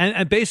 7,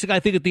 and basically I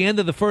think at the end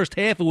of the first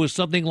half it was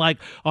something like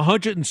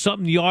 100 and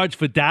something yards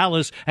for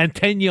Dallas and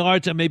 10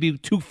 yards and maybe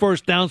 2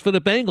 first downs for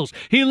the Bengals.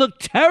 He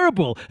looked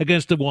terrible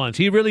against the ones.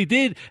 He really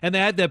did, and they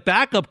had their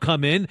backup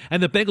come in,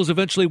 and the Bengals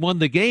eventually won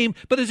the game,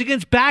 but it's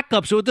against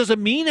backup, so it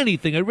doesn't mean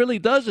anything. It really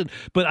doesn't.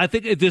 But I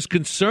think there's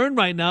concern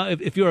right now,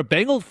 if you're a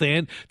Bengal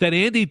fan, that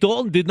Andy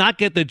Dalton did not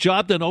get the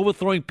job done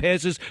overthrowing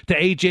passes to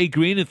A.J.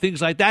 Green and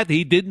things like that.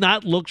 He did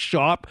not look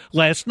sharp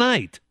last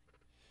night.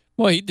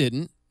 Well, he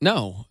didn't.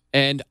 No.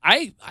 And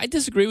I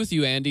disagree with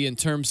you, Andy, in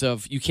terms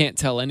of you can't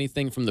tell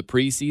anything from the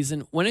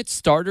preseason. When it's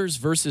starters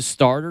versus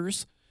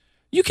starters,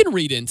 you can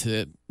read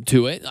into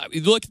it. I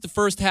mean, look at the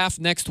first half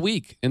next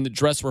week in the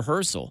dress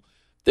rehearsal.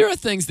 There are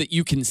things that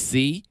you can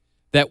see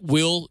that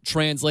will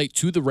translate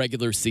to the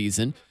regular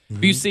season. Mm-hmm.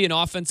 If you see an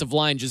offensive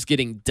line just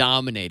getting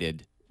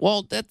dominated,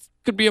 well, that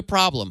could be a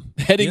problem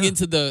heading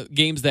into the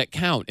games that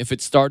count if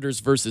it's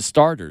starters versus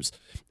starters.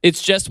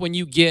 It's just when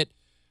you get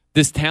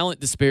this talent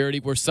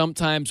disparity where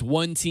sometimes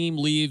one team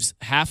leaves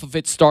half of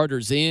its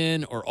starters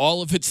in or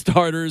all of its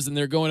starters and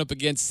they're going up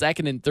against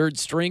second and third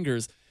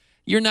stringers,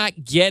 you're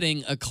not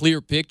getting a clear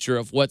picture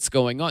of what's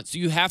going on. So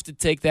you have to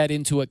take that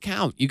into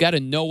account. You got to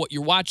know what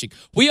you're watching.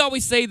 We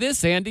always say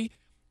this, Andy.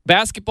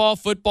 Basketball,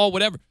 football,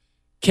 whatever.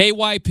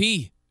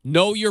 KYP,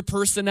 know your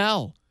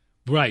personnel.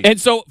 Right.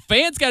 And so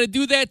fans got to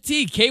do that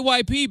too.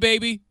 KYP,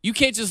 baby. You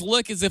can't just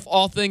look as if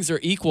all things are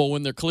equal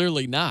when they're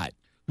clearly not.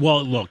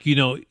 Well, look,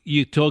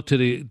 you talk to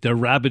the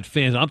rabid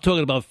fans. I'm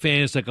talking about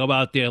fans that go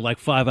out there like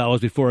 5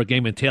 hours before a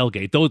game and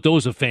tailgate.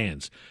 Those are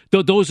fans.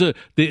 Those are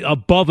the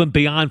above and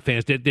beyond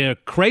fans. They're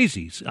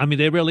crazies. I mean,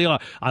 they really are.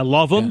 I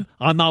love them.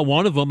 Yeah. I'm not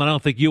one of them. I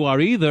don't think you are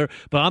either.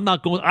 But I'm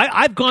not going.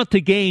 I've gone to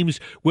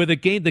games where the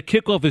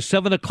kickoff is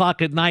 7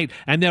 o'clock at night,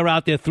 and they're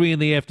out there 3 in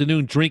the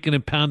afternoon drinking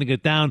and pounding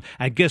it down.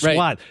 And guess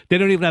what? They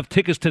don't even have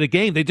tickets to the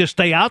game. They just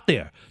stay out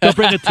there. They'll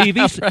bring a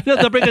TV.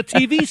 They'll bring a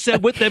TV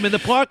set with them in the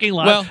parking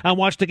lot and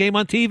watch the game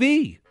on TV.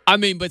 I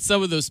mean, but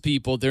some of those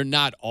people, they're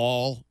not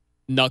all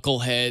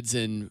knuckleheads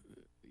and,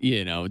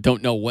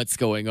 don't know what's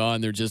going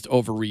on. They're just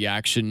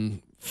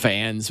overreaction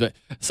fans. But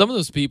some of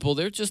those people,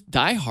 they're just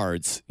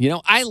diehards.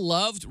 I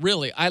loved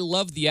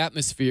the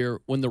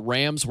atmosphere when the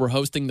Rams were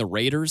hosting the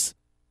Raiders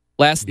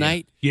last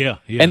night. Yeah.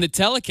 And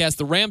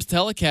the Rams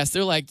telecast,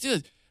 they're like,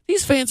 dude,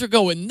 these fans are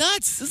going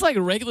nuts. This is like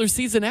a regular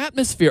season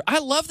atmosphere. I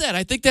love that.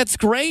 I think that's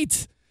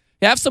great.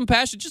 Have some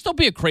passion. Just don't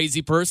be a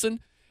crazy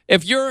person.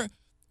 If you're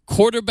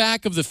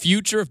quarterback of the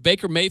future, if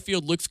Baker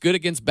Mayfield looks good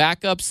against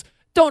backups,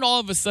 don't all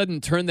of a sudden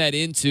turn that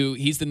into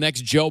he's the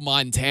next Joe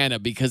Montana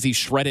because he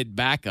shredded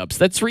backups.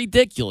 That's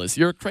ridiculous.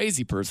 You're a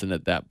crazy person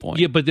at that point.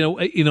 Yeah, but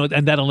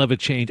and that'll never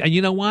change. And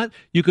you know what?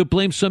 You could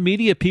blame some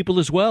media people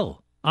as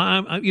well.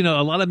 A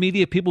lot of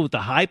media people with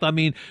the hype. I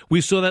mean, we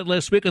saw that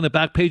last week on the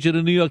back page of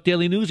the New York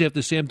Daily News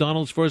after Sam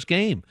Darnold's first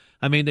game.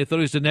 I mean, they thought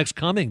he was the next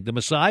coming, the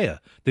Messiah,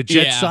 the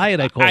Jetsire,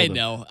 they called him. I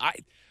know.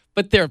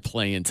 But they're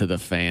playing to the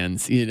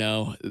fans,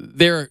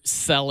 They're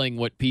selling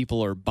what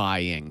people are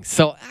buying.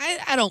 So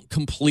I don't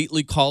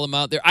completely call them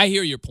out there. I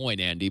hear your point,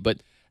 Andy,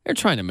 but they're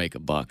trying to make a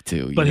buck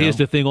too. But here's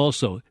the thing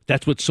also.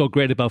 That's what's so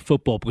great about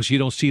football because you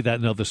don't see that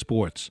in other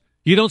sports.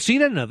 You don't see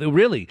that in other,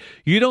 really.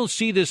 You don't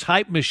see this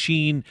hype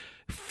machine,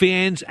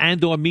 fans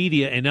and or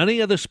media in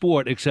any other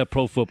sport except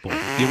pro football.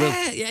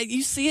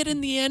 You see it in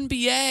the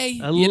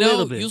NBA. A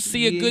little bit. You'll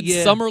see a good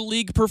summer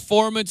league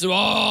performance.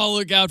 Oh,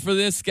 look out for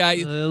this guy.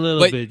 A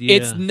little bit, yeah.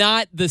 It's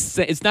not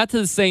it's not to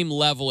the same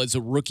level as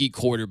a rookie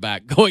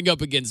quarterback going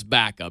up against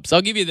backups.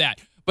 I'll give you that.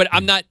 But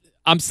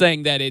I'm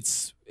saying that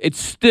it's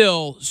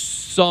still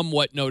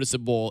somewhat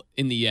noticeable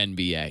in the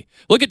NBA.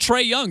 Look at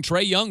Trae Young.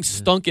 Trae Young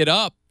stunk it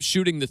up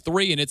shooting the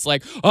three, and it's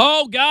like,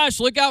 oh, gosh,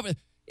 look out.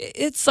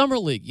 It's summer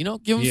league.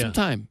 Give him some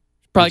time.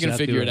 Probably going to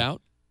figure it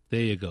out.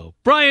 There you go.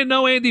 Brian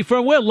Noe, Andy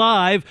Furman. We're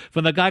live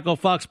from the Geico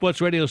Fox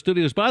Sports Radio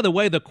studios. By the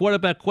way, the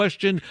quarterback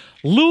question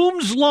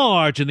looms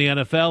large in the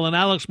NFL, and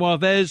Alex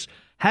Marvez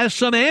has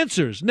some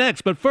answers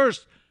next. But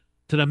first,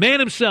 to the man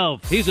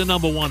himself, he's a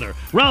number oneer.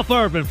 Ralph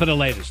Irvin for the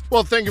latest.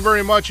 Well, thank you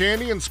very much,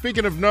 Andy. And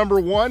speaking of number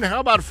one, how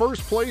about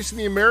first place in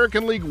the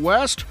American League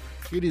West?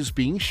 It is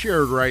being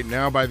shared right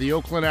now by the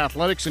Oakland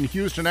Athletics and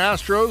Houston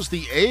Astros.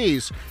 The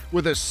A's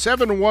with a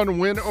 7-1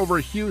 win over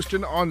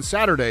Houston on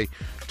Saturday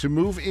to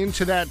move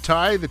into that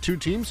tie. The two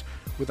teams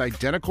with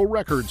identical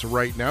records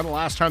right now. The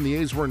last time the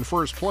A's were in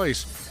first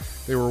place,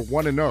 they were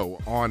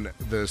 1-0 on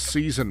the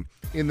season.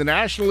 In the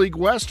National League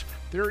West,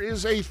 there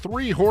is a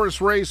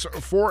 3-horse race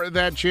for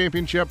that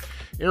championship.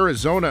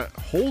 Arizona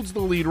holds the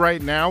lead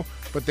right now,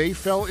 but they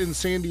fell in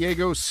San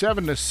Diego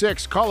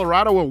 7-6.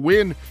 Colorado, a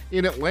win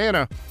in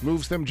Atlanta,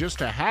 moves them just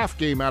a half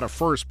game out of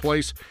first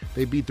place.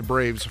 They beat the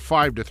Braves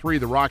 5-3.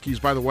 The Rockies,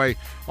 by the way,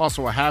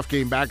 also a half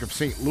game back of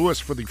St. Louis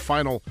for the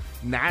final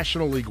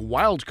National League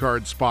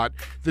wildcard spot.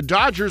 The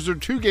Dodgers are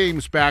 2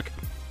 games back.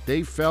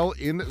 They fell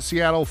in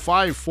Seattle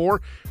 5-4.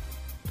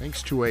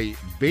 thanks to a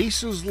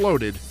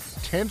bases-loaded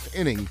 10th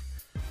inning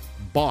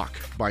balk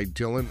by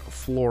Dylan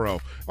Floro.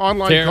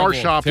 Online car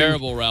shopping.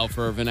 Terrible, Ralph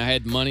Irvin. I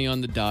had money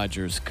on the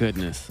Dodgers.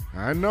 Goodness.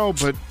 I know,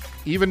 but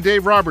even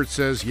Dave Roberts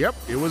says, yep,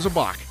 it was a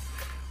balk.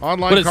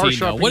 Online car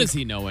shopping. What does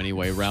he know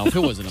anyway, Ralph? It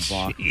wasn't a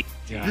balk.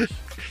 Gosh.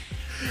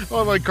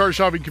 Online car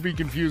shopping can be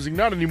confusing.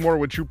 Not anymore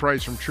with True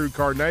Price from True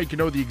Car. Now you can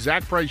know the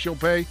exact price you'll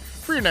pay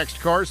for your next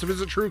car. So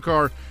visit True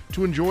Car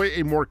to enjoy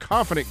a more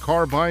confident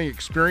car buying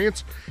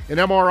experience. An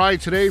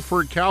MRI today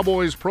for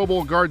Cowboys Pro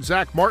Bowl guard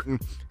Zach Martin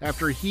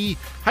after he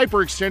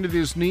hyperextended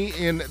his knee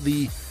in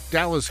the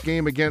Dallas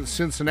game against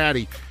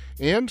Cincinnati.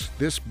 And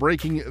this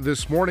breaking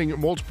this morning,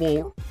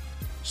 multiple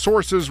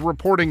sources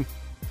reporting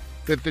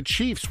that the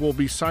Chiefs will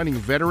be signing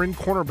veteran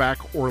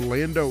cornerback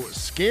Orlando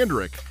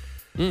Scandrick.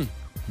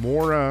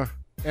 More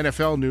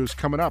NFL news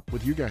coming up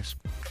with you guys.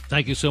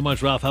 Thank you so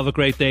much, Ralph. Have a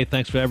great day.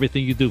 Thanks for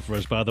everything you do for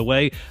us. By the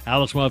way,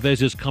 Alex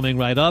Marvez is coming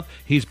right up.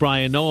 He's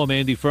Brian Noah, I'm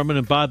Andy Furman.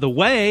 And by the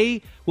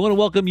way, we want to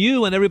welcome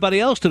you and everybody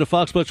else to the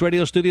Fox Sports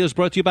Radio studios,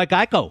 brought to you by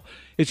Geico.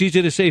 It's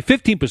easy to save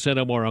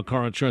 15% or more on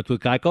car insurance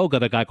with Geico. Go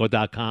to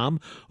geico.com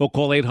or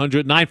call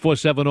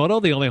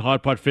 800-947-AUTO. The only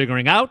hard part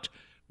figuring out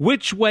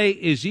which way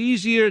is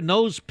easier.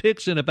 Nose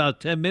picks in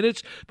about 10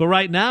 minutes. But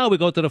right now, we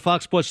go to the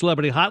Fox Sports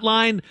Celebrity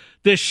Hotline.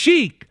 The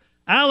Sheik,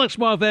 Alex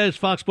Marvez,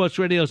 Fox Sports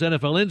Radio's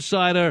NFL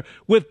Insider,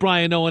 with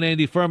Brian Noah and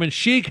Andy Furman.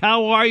 Sheik,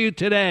 how are you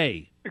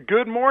today?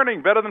 Good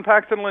morning. Better than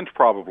Paxton Lynch,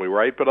 probably,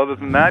 right? But other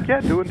than that,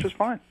 yeah, doing just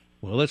fine.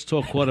 Well, let's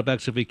talk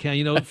quarterbacks if we can.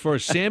 You know, for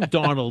Sam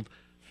Darnold,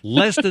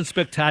 less than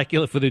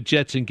spectacular for the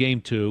Jets in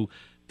Game 2.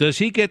 Does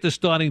he get the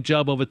starting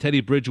job over Teddy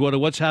Bridgewater?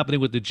 What's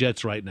happening with the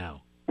Jets right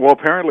now? Well,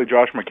 apparently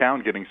Josh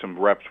McCown getting some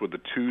reps with the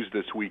twos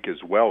this week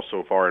as well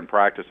so far in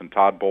practice, and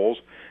Todd Bowles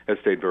has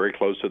stayed very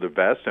close to the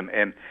vest. And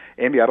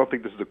Andy, I don't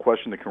think this is a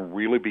question that can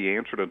really be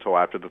answered until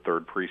after the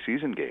third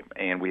preseason game.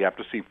 And we have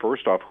to see,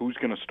 first off, who's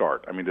going to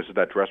start. I mean, this is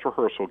that dress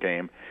rehearsal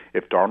game.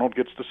 If Darnold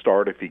gets to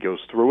start, if he goes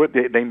through it,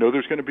 they know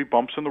there's going to be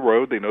bumps in the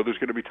road. They know there's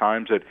going to be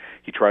times that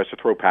he tries to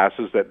throw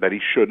passes that he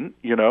shouldn't,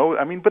 you know.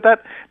 I mean, but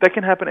that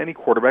can happen to any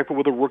quarterback. But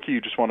with a rookie, you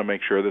just want to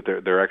make sure that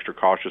they're extra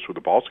cautious with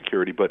the ball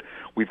security. But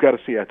we've got to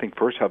see, I think,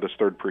 first how this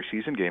third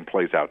preseason game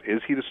plays out.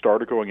 Is he the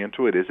starter going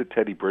into it? Is it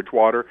Teddy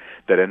Bridgewater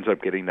that ends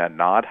up getting that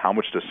nod? How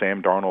much does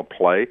Sam Darnold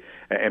play?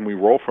 And we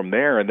roll from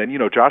there. And then, you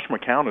know, Josh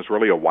McCown is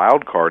really a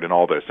wild card in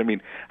all this. I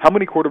mean, how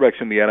many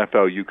quarterbacks in the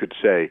NFL you could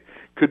say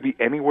could be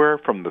anywhere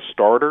from the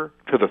starter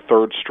to the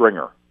third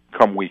stringer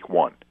come week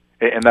one?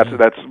 And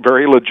that's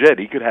very legit.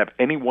 He could have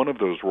any one of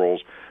those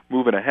roles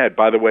moving ahead.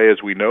 By the way,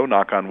 as we know,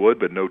 knock on wood,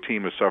 but no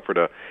team has suffered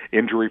a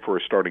injury for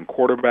a starting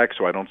quarterback,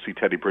 so I don't see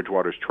Teddy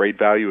Bridgewater's trade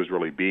value as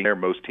really being there.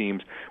 Most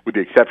teams, with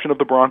the exception of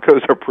the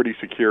Broncos, are pretty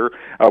secure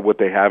what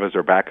they have as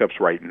their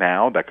backups right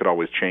now. That could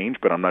always change,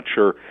 but I'm not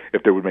sure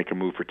if they would make a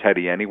move for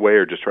Teddy anyway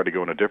or just try to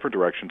go in a different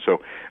direction. So,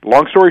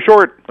 long story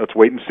short, let's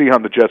wait and see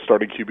on the Jets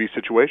starting QB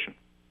situation.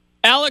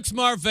 Alex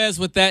Marvez,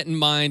 with that in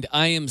mind,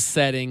 I am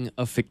setting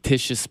a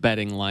fictitious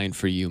betting line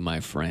for you, my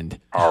friend.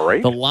 All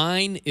right. The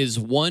line is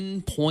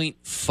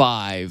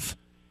 1.5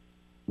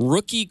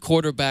 rookie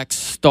quarterback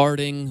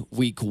starting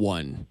week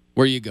one.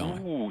 Where are you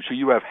going? Ooh, so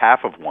you have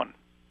half of one.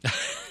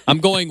 I'm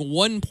going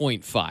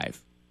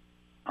 1.5.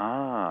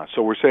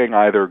 So we're saying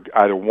either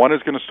one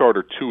is going to start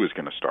or two is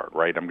going to start,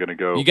 right? I'm going to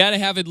go. You got to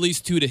have at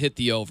least two to hit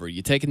the over.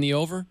 You taking the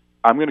over?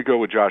 I'm going to go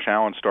with Josh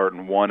Allen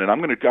starting one, and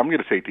I'm going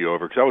to take the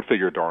over because I would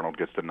figure Darnold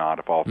gets the nod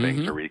if all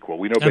things are equal.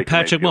 We know and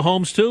Patrick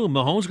Mahomes too.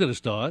 Mahomes going to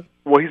start.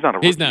 Well, he's not a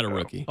rookie. He's not a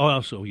rookie.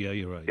 Oh, so yeah,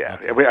 you're right. Yeah,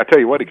 okay. I mean, I tell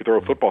you what, he could throw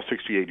a football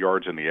 68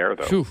 yards in the air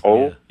though.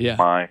 Whew.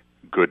 My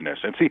goodness!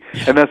 And see,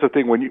 and that's the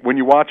thing when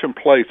you watch him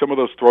play, some of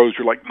those throws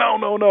you're like,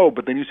 no,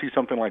 but then you see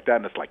something like that,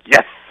 and it's like,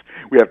 yes.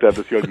 We have to have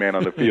this young man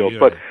on the field.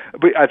 But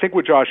I think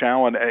with Josh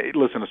Allen,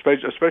 listen,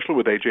 especially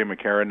with A.J.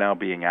 McCarron now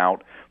being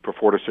out for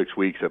 4 to 6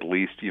 weeks at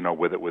least, you know,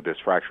 with this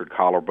fractured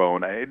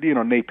collarbone, you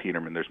know, Nate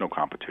Peterman, there's no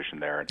competition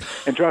there.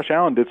 And Josh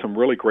Allen did some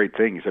really great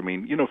things. I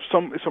mean, you know,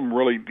 some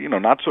really, you know,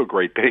 not so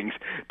great things,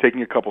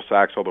 taking a couple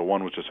sacks, although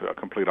one was just a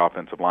complete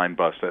offensive line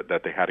bust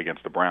that they had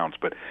against the Browns.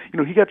 But, you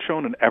know, he got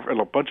shown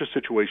a bunch of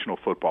situational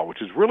football,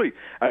 which is really,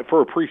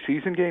 for a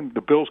preseason game,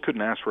 the Bills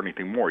couldn't ask for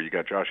anything more. You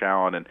got Josh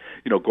Allen and,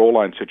 you know, goal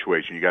line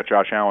situation. You got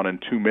Josh Allen in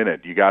 2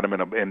 minutes. You got him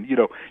and you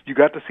know, you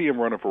got to see him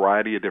run a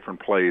variety of different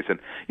plays. And,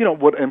 you know,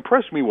 what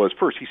impressed me was,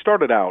 first, he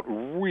started out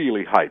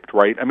really hyped,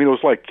 right? I mean, it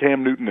was like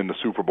Cam Newton in the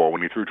Super Bowl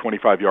when he threw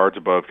 25 yards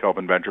above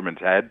Kelvin Benjamin's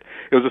head.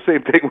 It was the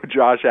same thing with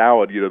Josh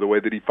Allen, you know, the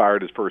way that he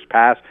fired his first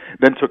pass,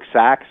 then took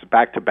sacks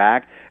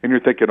back-to-back, and you're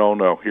thinking, oh,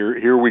 no,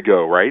 here we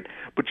go, right?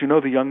 But, you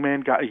know, the young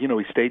man got, you know,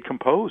 he stayed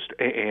composed,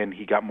 and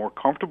he got more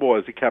comfortable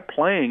as he kept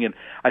playing, and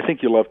I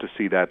think you love to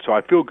see that. So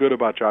I feel good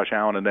about Josh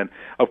Allen. And then,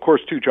 of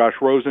course, too, Josh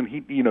Rosen,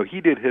 he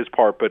he did his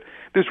part, but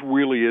this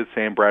really is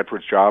Sam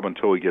Bradford's job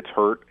until he gets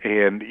hurt.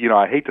 And,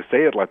 I hate to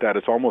say it like that.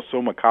 It's almost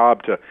so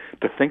macabre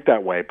to think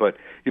that way. But,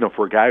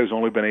 for a guy who's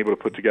only been able to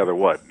put together,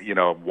 one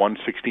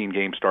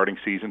 16-game starting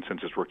season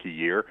since his rookie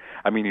year,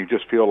 I mean, you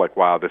just feel like,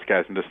 wow, this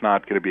guy's just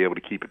not going to be able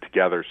to keep it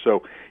together.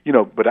 So,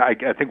 but I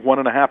think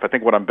 1.5, I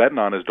think what I'm betting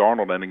on is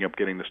Darnold ending up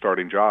getting the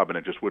starting job, and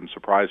it just wouldn't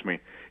surprise me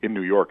in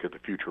New York if the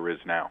future is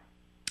now.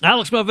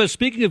 Alex Marvez,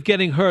 speaking of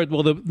getting hurt,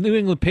 well, the New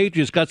England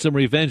Patriots got some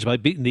revenge by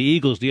beating the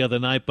Eagles the other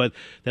night, but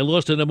they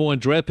lost the number 1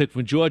 draft pick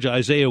from Georgia,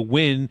 Isaiah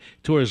Wynn,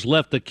 tore his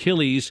left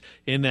Achilles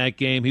in that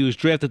game. He was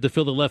drafted to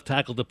fill the left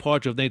tackle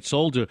departure of Nate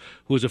Solder,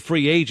 who was a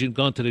free agent,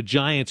 gone to the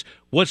Giants.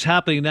 What's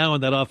happening now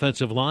in that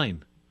offensive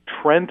line?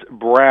 Trent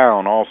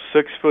Brown, all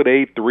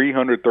 6'8",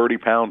 330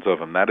 pounds of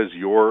him. That is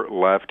your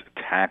left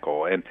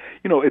tackle. And,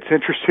 it's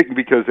interesting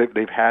because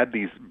they've had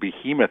these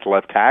behemoth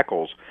left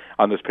tackles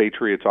on this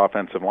Patriots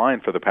offensive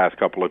line for the past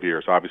couple of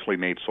years. Obviously,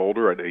 Nate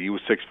Solder, he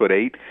was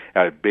 6'8",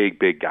 a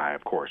big guy,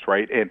 of course,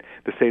 right? And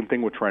the same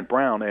thing with Trent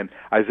Brown. And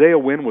Isaiah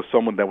Wynn was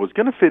someone that was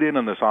going to fit in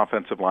on this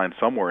offensive line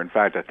somewhere. In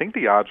fact, I think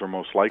the odds were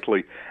most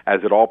likely,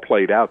 as it all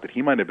played out, that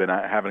he might have been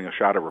having a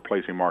shot at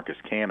replacing Marcus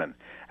Cannon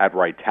at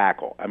right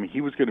tackle. I mean,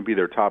 he was going to be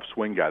their top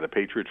swing guy. The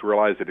Patriots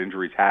realized that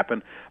injuries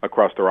happen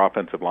across their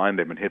offensive line.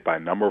 They've been hit by a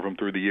number of them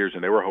through the years,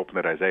 and they were hoping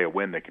that Isaiah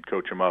Wynn, they could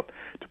coach him up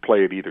to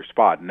play at either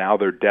spot. Now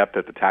their depth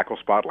at the tackle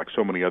spot, like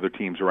so many other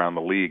teams around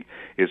the league,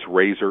 is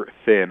razor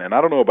thin. And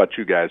I don't know about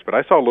you guys, but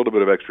I saw a little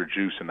bit of extra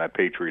juice in that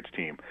Patriots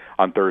team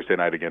on Thursday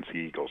night against the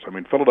Eagles. I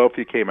mean,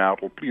 Philadelphia came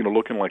out,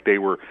 looking like they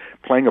were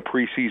playing a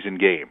preseason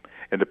game.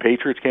 And the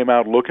Patriots came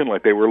out looking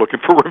like they were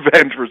looking for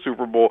revenge for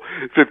Super Bowl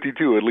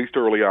 52, at least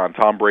early on.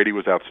 Tom Brady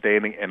was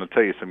outstanding, and I'll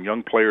tell you, some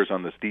young players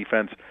on this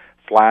defense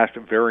flashed,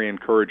 very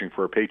encouraging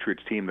for a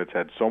Patriots team that's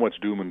had so much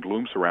doom and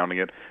gloom surrounding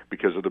it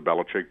because of the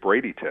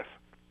Belichick-Brady tiff.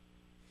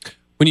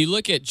 When you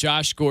look at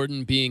Josh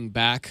Gordon being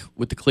back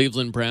with the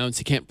Cleveland Browns,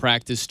 he can't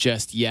practice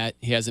just yet.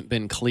 He hasn't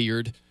been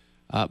cleared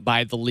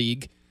by the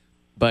league,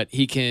 but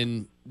he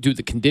can do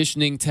the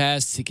conditioning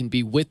tests. He can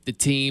be with the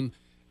team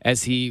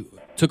as he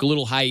took a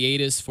little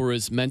hiatus for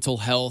his mental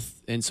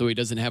health, and so he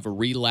doesn't have a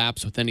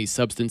relapse with any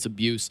substance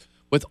abuse.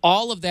 With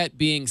all of that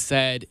being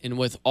said, and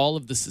with all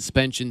of the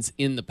suspensions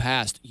in the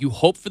past, you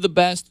hope for the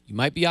best. You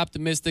might be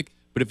optimistic,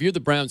 but if you're the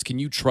Browns, can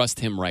you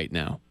trust him right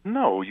now?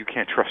 No, you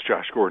can't trust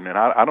Josh Gordon, and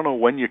I don't know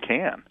when you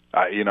can.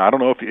 I don't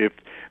know if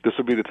this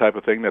will be the type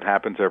of thing that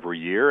happens every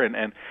year,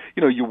 and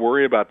you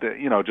worry about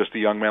just a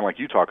young man like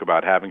you talk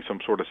about having some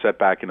sort of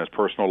setback in his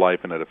personal life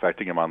and it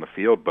affecting him on the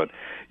field. But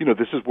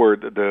this is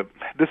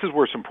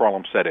where some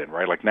problems set in,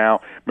 right? Like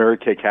now, Mary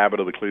Kay Cabot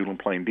of the Cleveland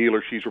Plain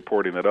Dealer, she's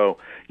reporting that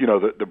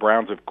the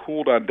Browns have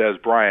cooled on Des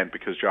Bryant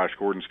because Josh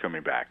Gordon's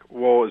coming back.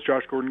 Well, is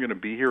Josh Gordon going to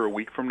be here a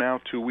week from now,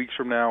 2 weeks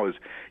from now?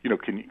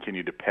 Can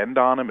you depend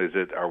on him?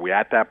 Are we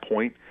at that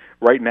point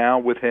right now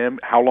with him?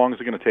 How long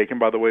is it going to take him,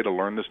 by the way, to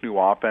learn this new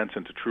offense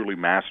and to truly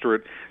master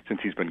it since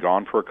he's been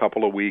gone for a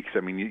couple of weeks? I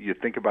mean, you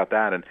think about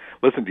that. And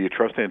listen, do you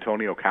trust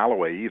Antonio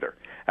Callaway either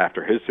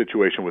after his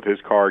situation with his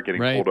car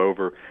getting pulled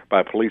over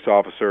by a police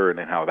officer and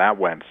how that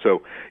went?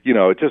 So,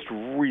 it's just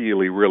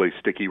really, really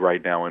sticky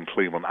right now in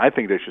Cleveland. I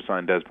think they should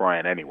sign Des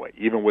Bryant anyway,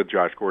 even with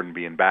Josh Gordon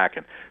being back,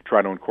 and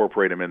try to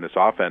incorporate him in this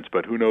offense.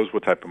 But who knows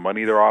what type of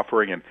money they're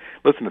offering. And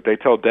listen, if they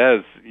tell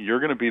Des, you're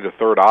going to be the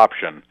third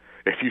option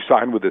if you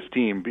sign with this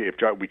team,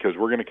 because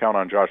we're going to count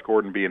on Josh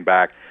Gordon being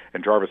back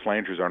and Jarvis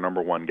Landry's our number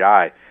one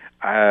guy,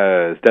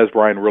 is Des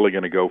Bryant really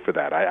going to go for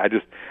that?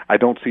 I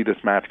don't see this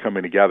match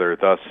coming together.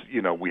 Thus,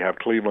 we have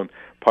Cleveland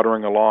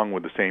puttering along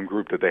with the same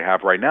group that they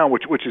have right now,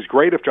 which is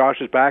great if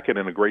Josh is back and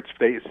in a great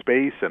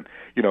space. And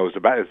is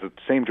the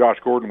same Josh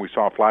Gordon we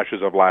saw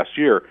flashes of last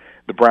year.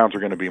 The Browns are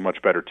going to be a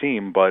much better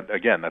team, but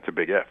again, that's a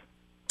big if.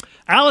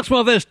 Alex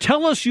Marvez,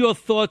 tell us your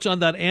thoughts on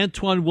that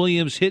Antoine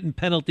Williams hit and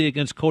penalty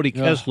against Cody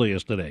Kessler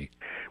yesterday.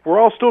 We're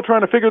all still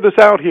trying to figure this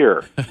out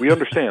here. We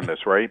understand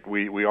this, right?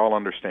 We all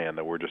understand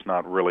that we're just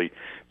not really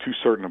too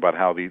certain about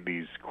how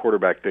these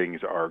quarterback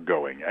things are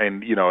going.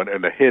 And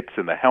and the hits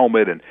and the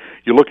helmet, and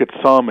you look at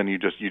some and you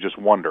just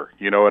wonder.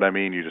 You know what I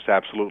mean? You just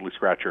absolutely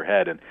scratch your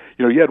head. And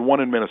you had one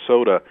in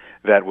Minnesota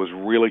that was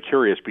really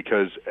curious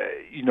because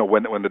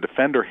when the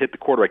defender hit the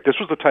quarterback, this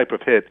was the type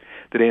of hit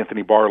that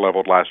Anthony Barr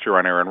leveled last year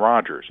on Aaron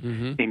Rodgers.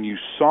 Mm-hmm. And you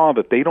saw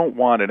that they don't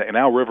want, and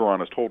Al Riveron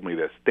has told me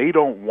this, they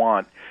don't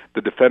want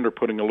the defender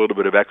putting a little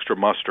bit of extra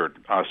mustard,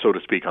 so to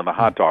speak, on the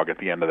hot dog at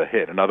the end of the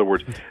hit. In other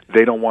words,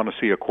 they don't want to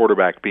see a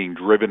quarterback being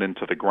driven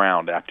into the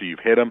ground after you've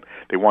hit him.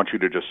 They want you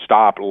to just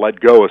stop, let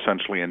go,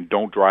 essentially, and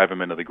don't drive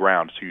him into the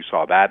ground. So you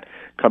saw that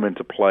come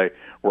into play.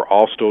 We're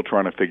all still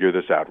trying to figure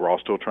this out. We're all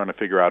still trying to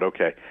figure out,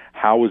 okay,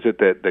 how is it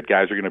that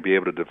guys are going to be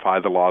able to defy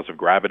the laws of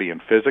gravity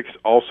and physics?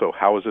 Also,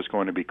 how is this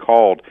going to be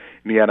called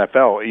in the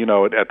NFL?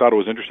 I thought it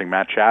was interesting.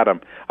 Matt Chatham,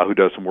 who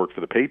does some work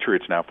for the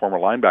Patriots now, former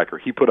linebacker,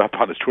 he put up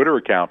on his Twitter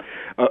account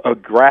a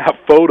graph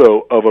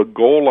photo of a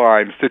goal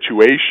line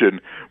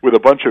situation with a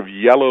bunch of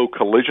yellow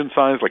collision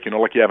signs, like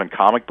you have in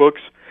comic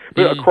books.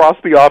 across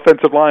the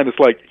offensive line, it's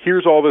like,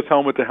 here's all this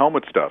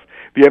helmet-to-helmet stuff.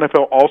 The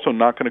NFL also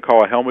not going to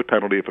call a helmet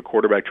penalty if a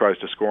quarterback tries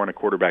to score on a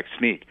quarterback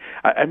sneak.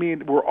 I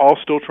mean, we're all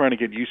still trying to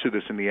get used to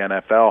this in the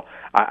NFL.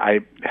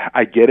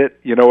 I get it.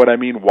 You know what I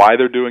mean? Why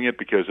they're doing it,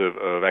 because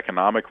of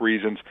economic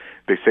reasons.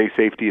 They say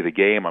safety of the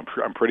game.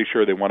 I'm pretty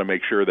sure they want to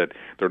make sure that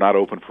they're not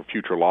open for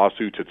future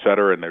lawsuits, et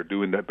cetera, and they're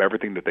doing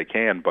everything that they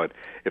can. But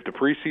if the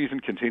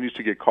preseason continues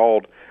to get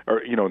called,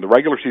 or, you know, the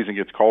regular season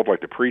gets called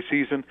like the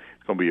preseason,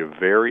 it's going to be a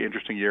very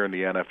interesting year in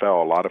the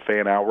NFL. A lot of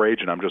fan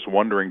outrage, and I'm just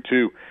wondering,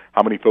 too,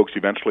 how many folks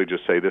eventually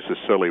just say, this is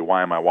silly,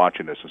 why am I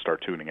watching this, and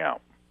start tuning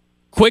out.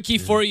 Quickie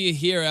for you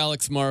here,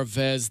 Alex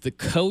Marvez, the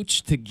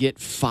coach to get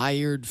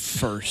fired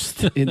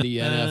first in the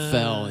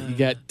NFL. You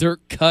got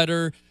Dirk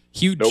Cutter,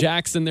 Hugh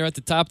Jackson there at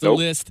the top of the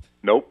list.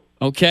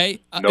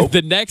 Okay.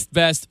 The next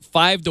best,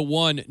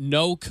 5-1,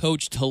 no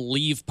coach to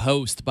leave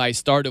post by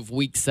start of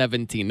week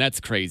 17. That's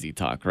crazy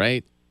talk,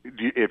 right?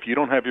 If you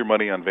don't have your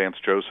money on Vance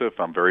Joseph,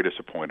 I'm very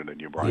disappointed in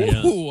you, Brian.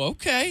 Yeah. Ooh,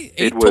 okay.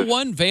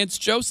 8-1, Vance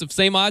Joseph.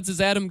 Same odds as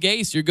Adam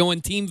Gase. You're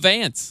going Team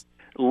Vance.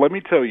 Let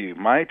me tell you,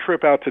 my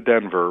trip out to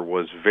Denver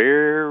was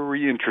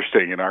very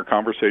interesting in our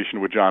conversation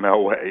with John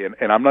Elway.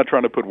 And I'm not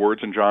trying to put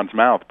words in John's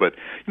mouth, but,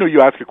 you know,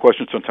 you ask a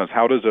question sometimes,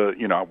 how does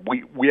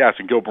we asked,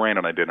 and Gil Brand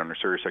and I did on our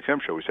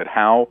SiriusXM show, we said,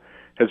 how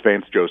has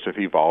Vance Joseph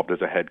evolved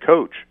as a head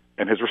coach?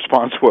 And his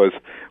response was,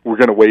 we're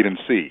going to wait and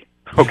see.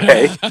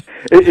 Okay?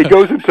 it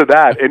goes into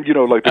that, and, you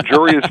know, like, the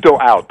jury is still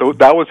out.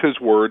 That was his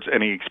words,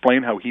 and he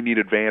explained how he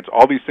needed Vance,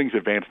 all these things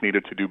that Vance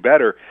needed to do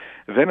better.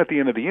 Then at the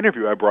end of the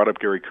interview, I brought up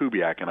Gary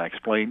Kubiak, and I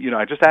explained, you know,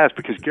 I just asked,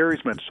 because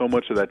Gary's meant so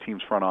much to that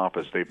team's front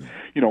office. They've,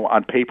 you know,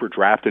 on paper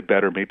drafted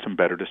better, made some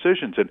better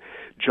decisions, and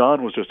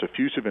John was just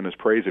effusive in his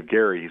praise of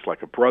Gary. He's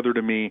like a brother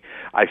to me.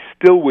 I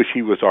still wish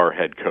he was our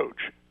head coach.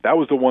 That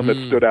was the one that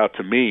stood out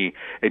to me,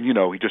 and, you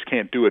know, he just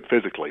can't do it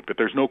physically. But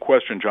there's no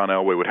question John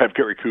Elway would have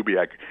Gary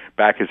Kubiak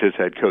back as his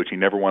head coach. He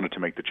never wanted to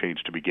make the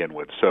change to begin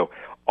with. So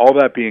all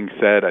that being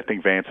said, I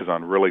think Vance is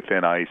on really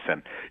thin ice,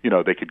 and, you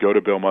know, they could go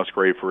to Bill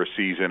Musgrave for a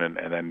season and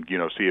then, you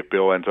know, see if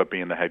Bill ends up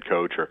being the head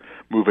coach or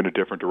move in a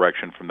different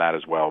direction from that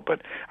as well.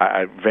 But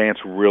Vance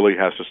really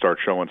has to start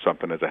showing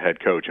something as a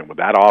head coach, and with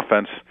that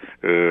offense,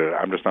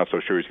 I'm just not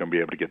so sure he's going to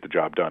be able to get the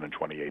job done in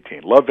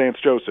 2018. Love Vance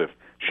Joseph.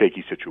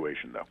 Shaky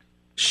situation, though.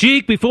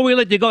 Sheik, before we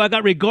let you go, I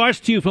got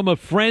regards to you from a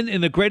friend in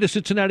the greater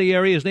Cincinnati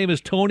area. His name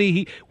is Tony.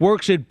 He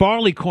works at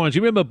Barleycorns.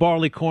 You remember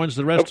Barleycorns,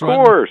 the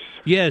restaurant? Of course.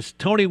 Yes,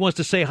 Tony wants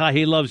to say hi.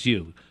 He loves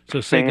you. So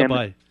say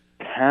goodbye.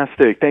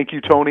 Fantastic. Thank you,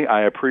 Tony.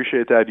 I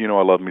appreciate that. You know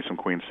I love me some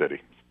Queen City.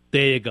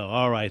 There you go.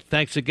 All right.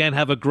 Thanks again.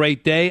 Have a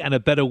great day and a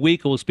better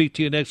week. We'll speak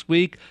to you next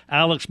week.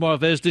 Alex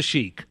Marvez, the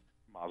Sheik.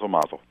 Mazel,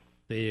 mazel.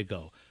 There you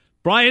go.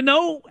 Brian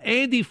Noe,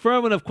 Andy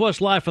Furman, of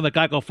course, live from the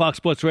Geico Fox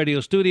Sports Radio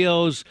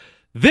studios.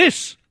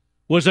 This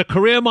was a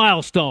career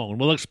milestone.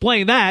 We'll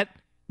explain that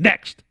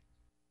next.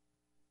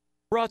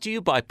 Brought to you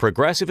by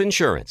Progressive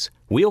Insurance.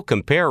 We'll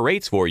compare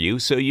rates for you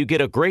so you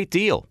get a great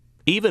deal,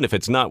 even if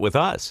it's not with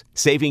us,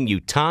 saving you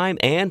time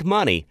and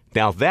money.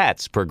 Now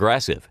that's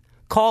Progressive.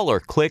 Call or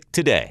click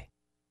today.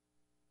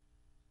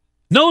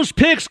 Noe's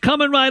Picks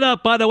coming right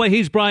up. By the way,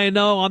 he's Brian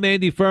Noe. I'm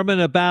Andy Furman.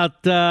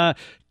 About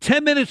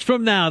 10 minutes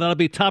from now, that'll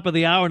be top of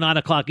the hour, 9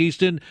 o'clock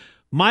Eastern.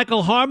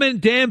 Michael Harmon,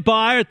 Dan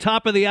Byer,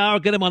 top of the hour.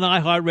 Get him on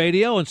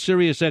iHeartRadio and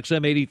Sirius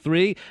XM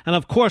 83. And,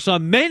 of course,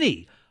 on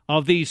many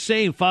of these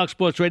same Fox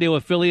Sports Radio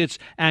affiliates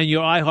and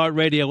your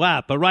iHeartRadio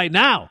app. But right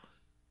now,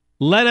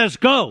 let us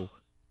go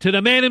to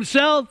the man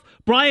himself,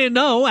 Brian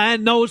Noe,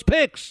 and Noe's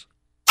Picks.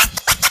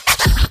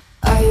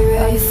 Are you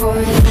ready for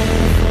it?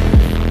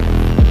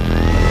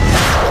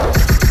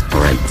 All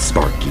right,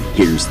 Sparky,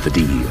 here's the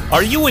deal.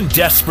 Are you in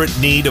desperate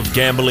need of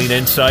gambling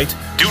insight?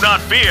 Do not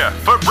fear,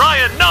 for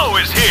Brian Noe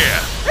is here.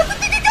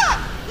 Everything you got!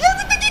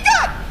 Everything you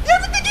got!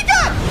 Everything you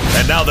got!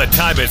 And now the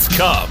time has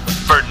come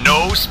for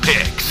Noe's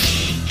Picks.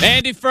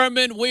 Andy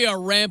Furman, we are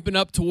ramping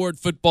up toward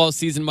football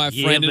season, my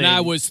friend, and man. I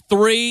was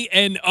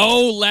 3-0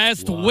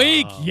 last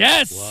week.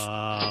 Yes.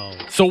 Wow.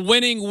 So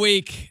winning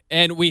week,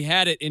 and we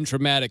had it in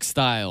dramatic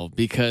style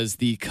because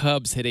the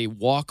Cubs hit a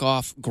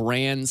walk-off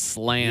grand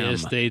slam.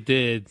 Yes, they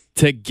did.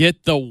 To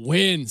get the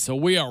win. So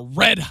we are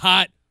red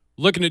hot,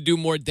 looking to do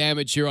more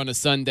damage here on a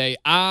Sunday.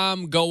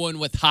 I'm going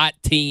with hot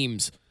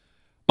teams.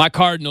 My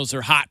Cardinals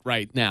are hot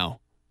right now.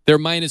 They're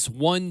minus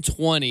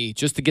 120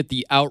 just to get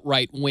the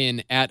outright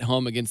win at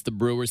home against the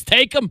Brewers.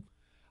 Take them.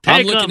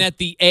 I'm looking at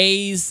the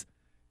A's.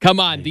 Come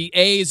on, the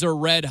A's are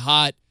red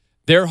hot.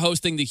 They're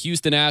hosting the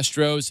Houston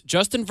Astros.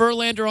 Justin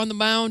Verlander on the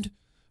mound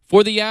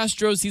for the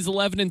Astros. He's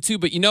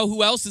 11-2. But you know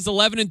who else is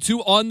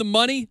 11-2 on the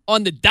money,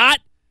 on the dot?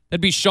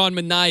 That'd be Sean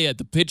Manaea,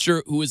 the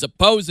pitcher who is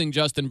opposing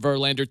Justin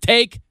Verlander.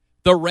 Take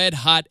the red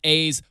hot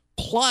A's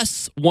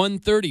plus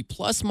 130,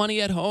 plus money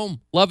at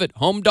home. Love it.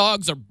 Home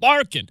dogs are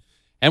barking.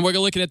 And we're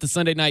looking at the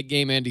Sunday night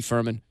game, Andy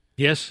Furman.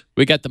 Yes.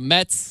 We got the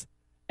Mets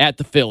at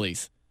the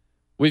Phillies.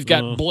 We've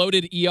got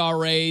bloated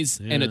ERAs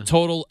and a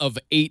total of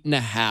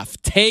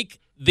 8.5. Take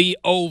the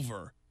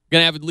over.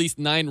 Going to have at least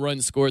 9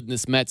 runs scored in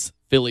this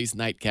Mets-Phillies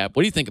nightcap.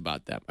 What do you think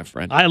about that, my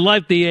friend? I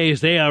like the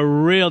A's. They are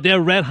real. They're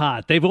red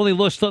hot. They've only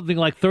lost something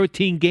like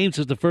 13 games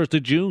since the 1st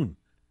of June.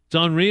 It's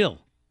unreal.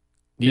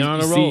 You on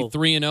a see roll.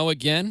 3-0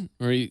 again?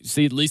 Or you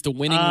see at least a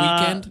winning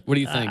weekend? What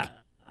do you think?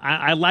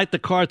 I like the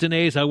Cards and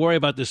A's. I worry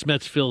about this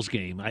Mets-Phillies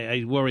game.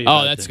 I worry Oh,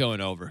 about that's that. going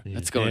over. Yeah,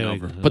 That's going there we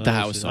over. go. Put the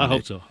house on I it.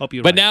 hope so. Hope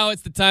you're But right. now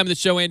it's the time of the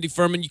show, Andy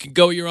Furman. You can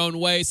go your own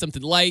way.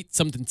 Something light,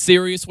 something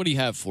serious. What do you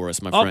have for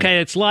us, my friend? Okay,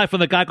 it's live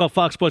from the Geico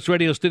Fox Sports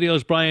Radio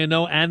studios. Brian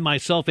Noe and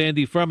myself,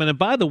 Andy Furman. And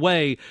by the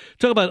way,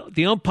 talk about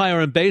the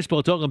umpire in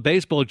baseball. Talking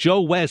baseball, Joe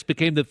West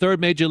became the 3rd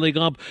Major League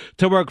ump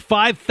to work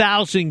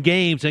 5,000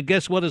 games. And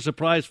guess what? A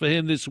surprise for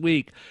him this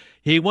week.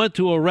 He went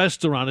to a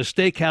restaurant, a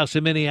steakhouse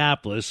in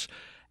Minneapolis,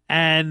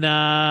 and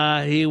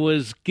he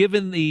was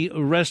given the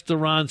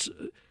restaurant's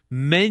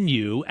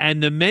menu.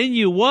 And the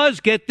menu was,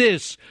 get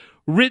this,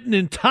 written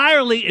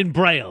entirely in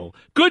Braille.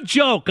 Good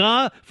joke,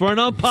 huh? For an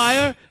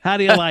umpire? How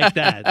do you like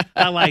that?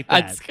 I like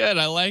that. That's good.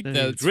 I like that.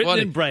 It's written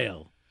funny. in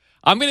Braille.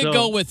 I'm going to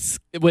go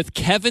with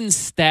Kevin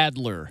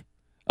Stadler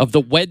of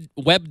the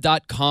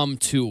Web.com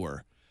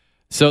tour.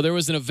 So there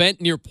was an event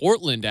near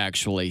Portland,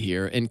 actually,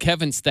 here, and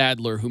Kevin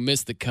Stadler, who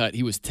missed the cut,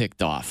 he was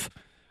ticked off.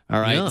 All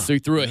right, Yeah. so he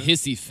threw a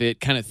hissy fit,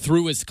 kind of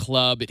threw his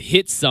club. It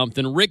hit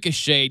something,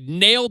 ricocheted,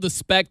 nailed the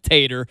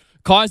spectator,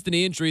 caused an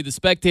injury. The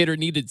spectator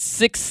needed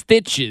 6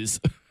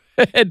 stitches.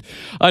 And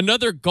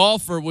another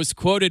golfer was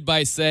quoted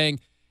by saying,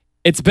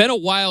 "It's been a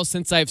while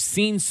since I've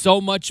seen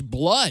so much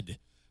blood."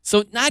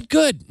 So not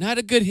good. Not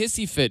a good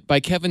hissy fit by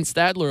Kevin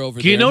Stadler over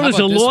there. Do you know How there's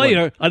a about this one?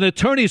 lawyer, an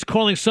attorney's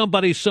calling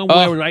somebody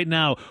somewhere right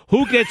now?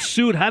 Who gets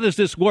sued? How does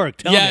this work?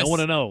 Tell me. I want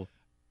to know.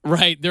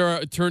 Right. There are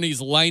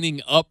attorneys lining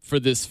up for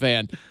this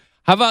fan.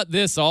 How about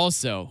this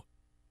also?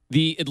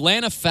 The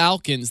Atlanta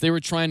Falcons, they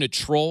were trying to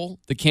troll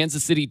the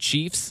Kansas City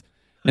Chiefs.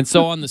 And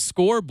so on the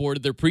scoreboard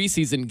of their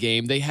preseason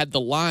game, they had the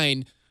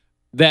line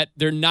that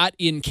they're not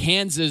in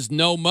Kansas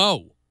no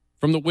mo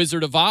from the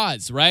Wizard of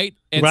Oz, right?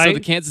 And so the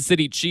Kansas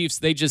City Chiefs,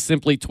 they just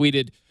simply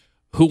tweeted,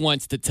 "Who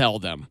wants to tell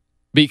them?"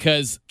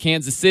 Because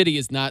Kansas City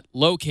is not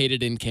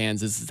located in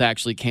Kansas. It's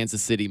actually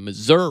Kansas City,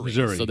 Missouri.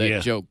 So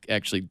that joke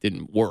actually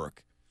didn't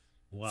work.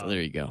 Wow. So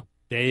there you go.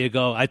 There you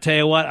go. I tell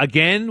you what,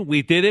 again,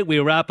 we did it. We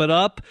wrap it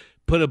up,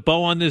 put a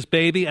bow on this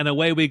baby, and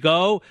away we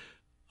go.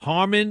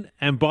 Harmon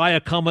and Bri are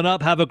coming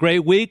up. Have a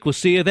great week. We'll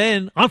see you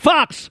then on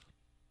Fox.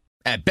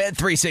 At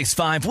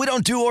Bet365, we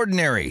don't do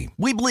ordinary.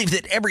 We believe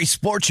that every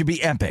sport should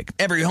be epic.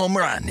 Every home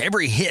run,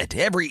 every hit,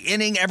 every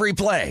inning, every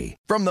play.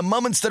 From the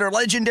moments that are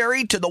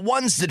legendary to the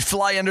ones that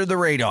fly under the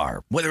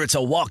radar. Whether it's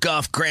a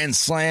walk-off grand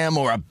slam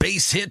or a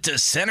base hit to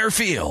center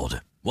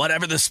field.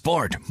 Whatever the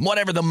sport,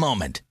 whatever the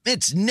moment,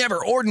 it's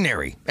never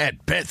ordinary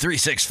at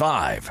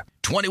Bet365.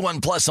 21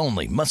 plus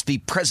only. Must be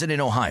present in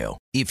Ohio.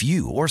 If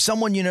you or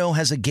someone you know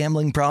has a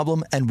gambling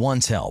problem and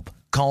wants help,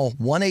 call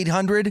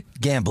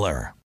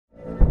 1-800-GAMBLER.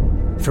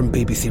 From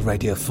BBC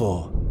Radio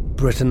 4,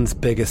 Britain's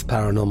biggest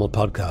paranormal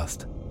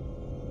podcast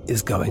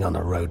is going on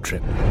a road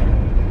trip.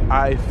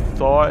 I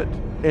thought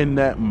in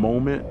that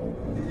moment,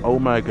 oh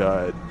my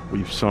God,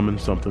 we've summoned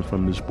something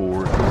from this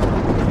board.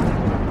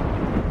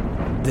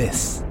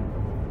 This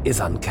is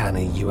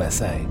Uncanny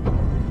USA.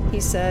 He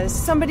says,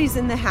 somebody's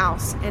in the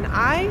house, and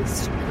I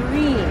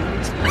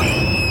screamed.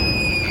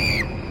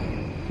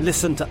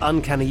 Listen to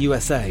Uncanny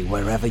USA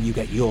wherever you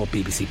get your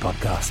BBC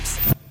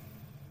podcasts,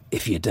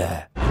 if you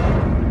dare.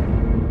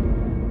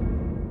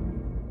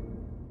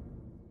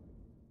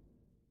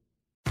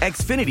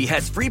 Xfinity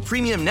has free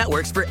premium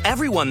networks for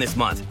everyone this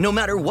month, no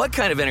matter what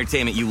kind of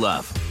entertainment you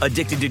love.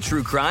 Addicted to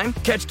true crime?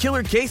 Catch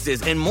killer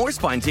cases and more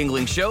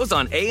spine-tingling shows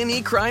on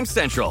A&E Crime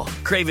Central.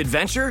 Crave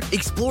adventure?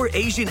 Explore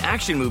Asian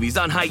action movies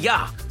on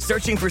Hi-YAH.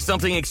 Searching for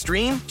something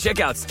extreme? Check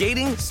out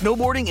skating,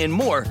 snowboarding, and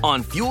more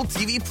on Fuel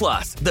TV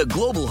Plus, the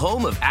global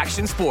home of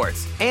action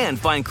sports. And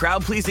find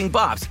crowd-pleasing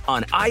bops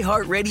on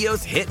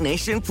iHeartRadio's Hit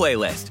Nation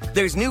playlist.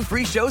 There's new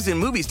free shows and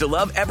movies to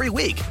love every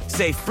week.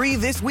 Say free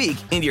this week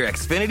in your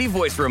Xfinity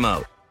voice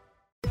remote.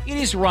 It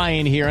is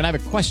Ryan here, and I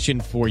have a question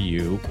for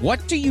you.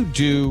 What do you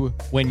do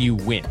when you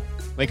win?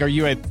 Like, are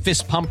you a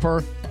fist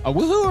pumper, a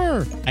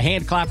woohooer, a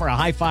hand clapper, a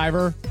high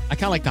fiver? I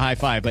kind of like the high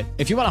five, but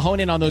if you want to hone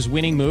in on those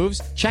winning moves,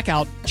 check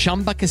out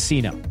Chumba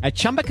Casino. At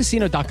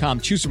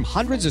ChumbaCasino.com, choose from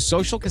hundreds of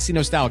social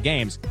casino-style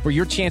games for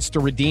your chance to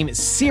redeem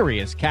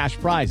serious cash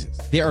prizes.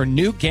 There are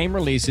new game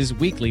releases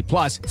weekly,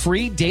 plus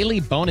free daily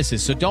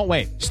bonuses, so don't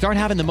wait. Start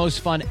having the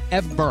most fun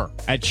ever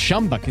at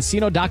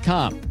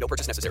ChumbaCasino.com. No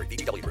purchase necessary.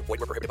 VGW Group. Void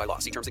where prohibited by law.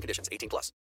 See terms and conditions. 18+.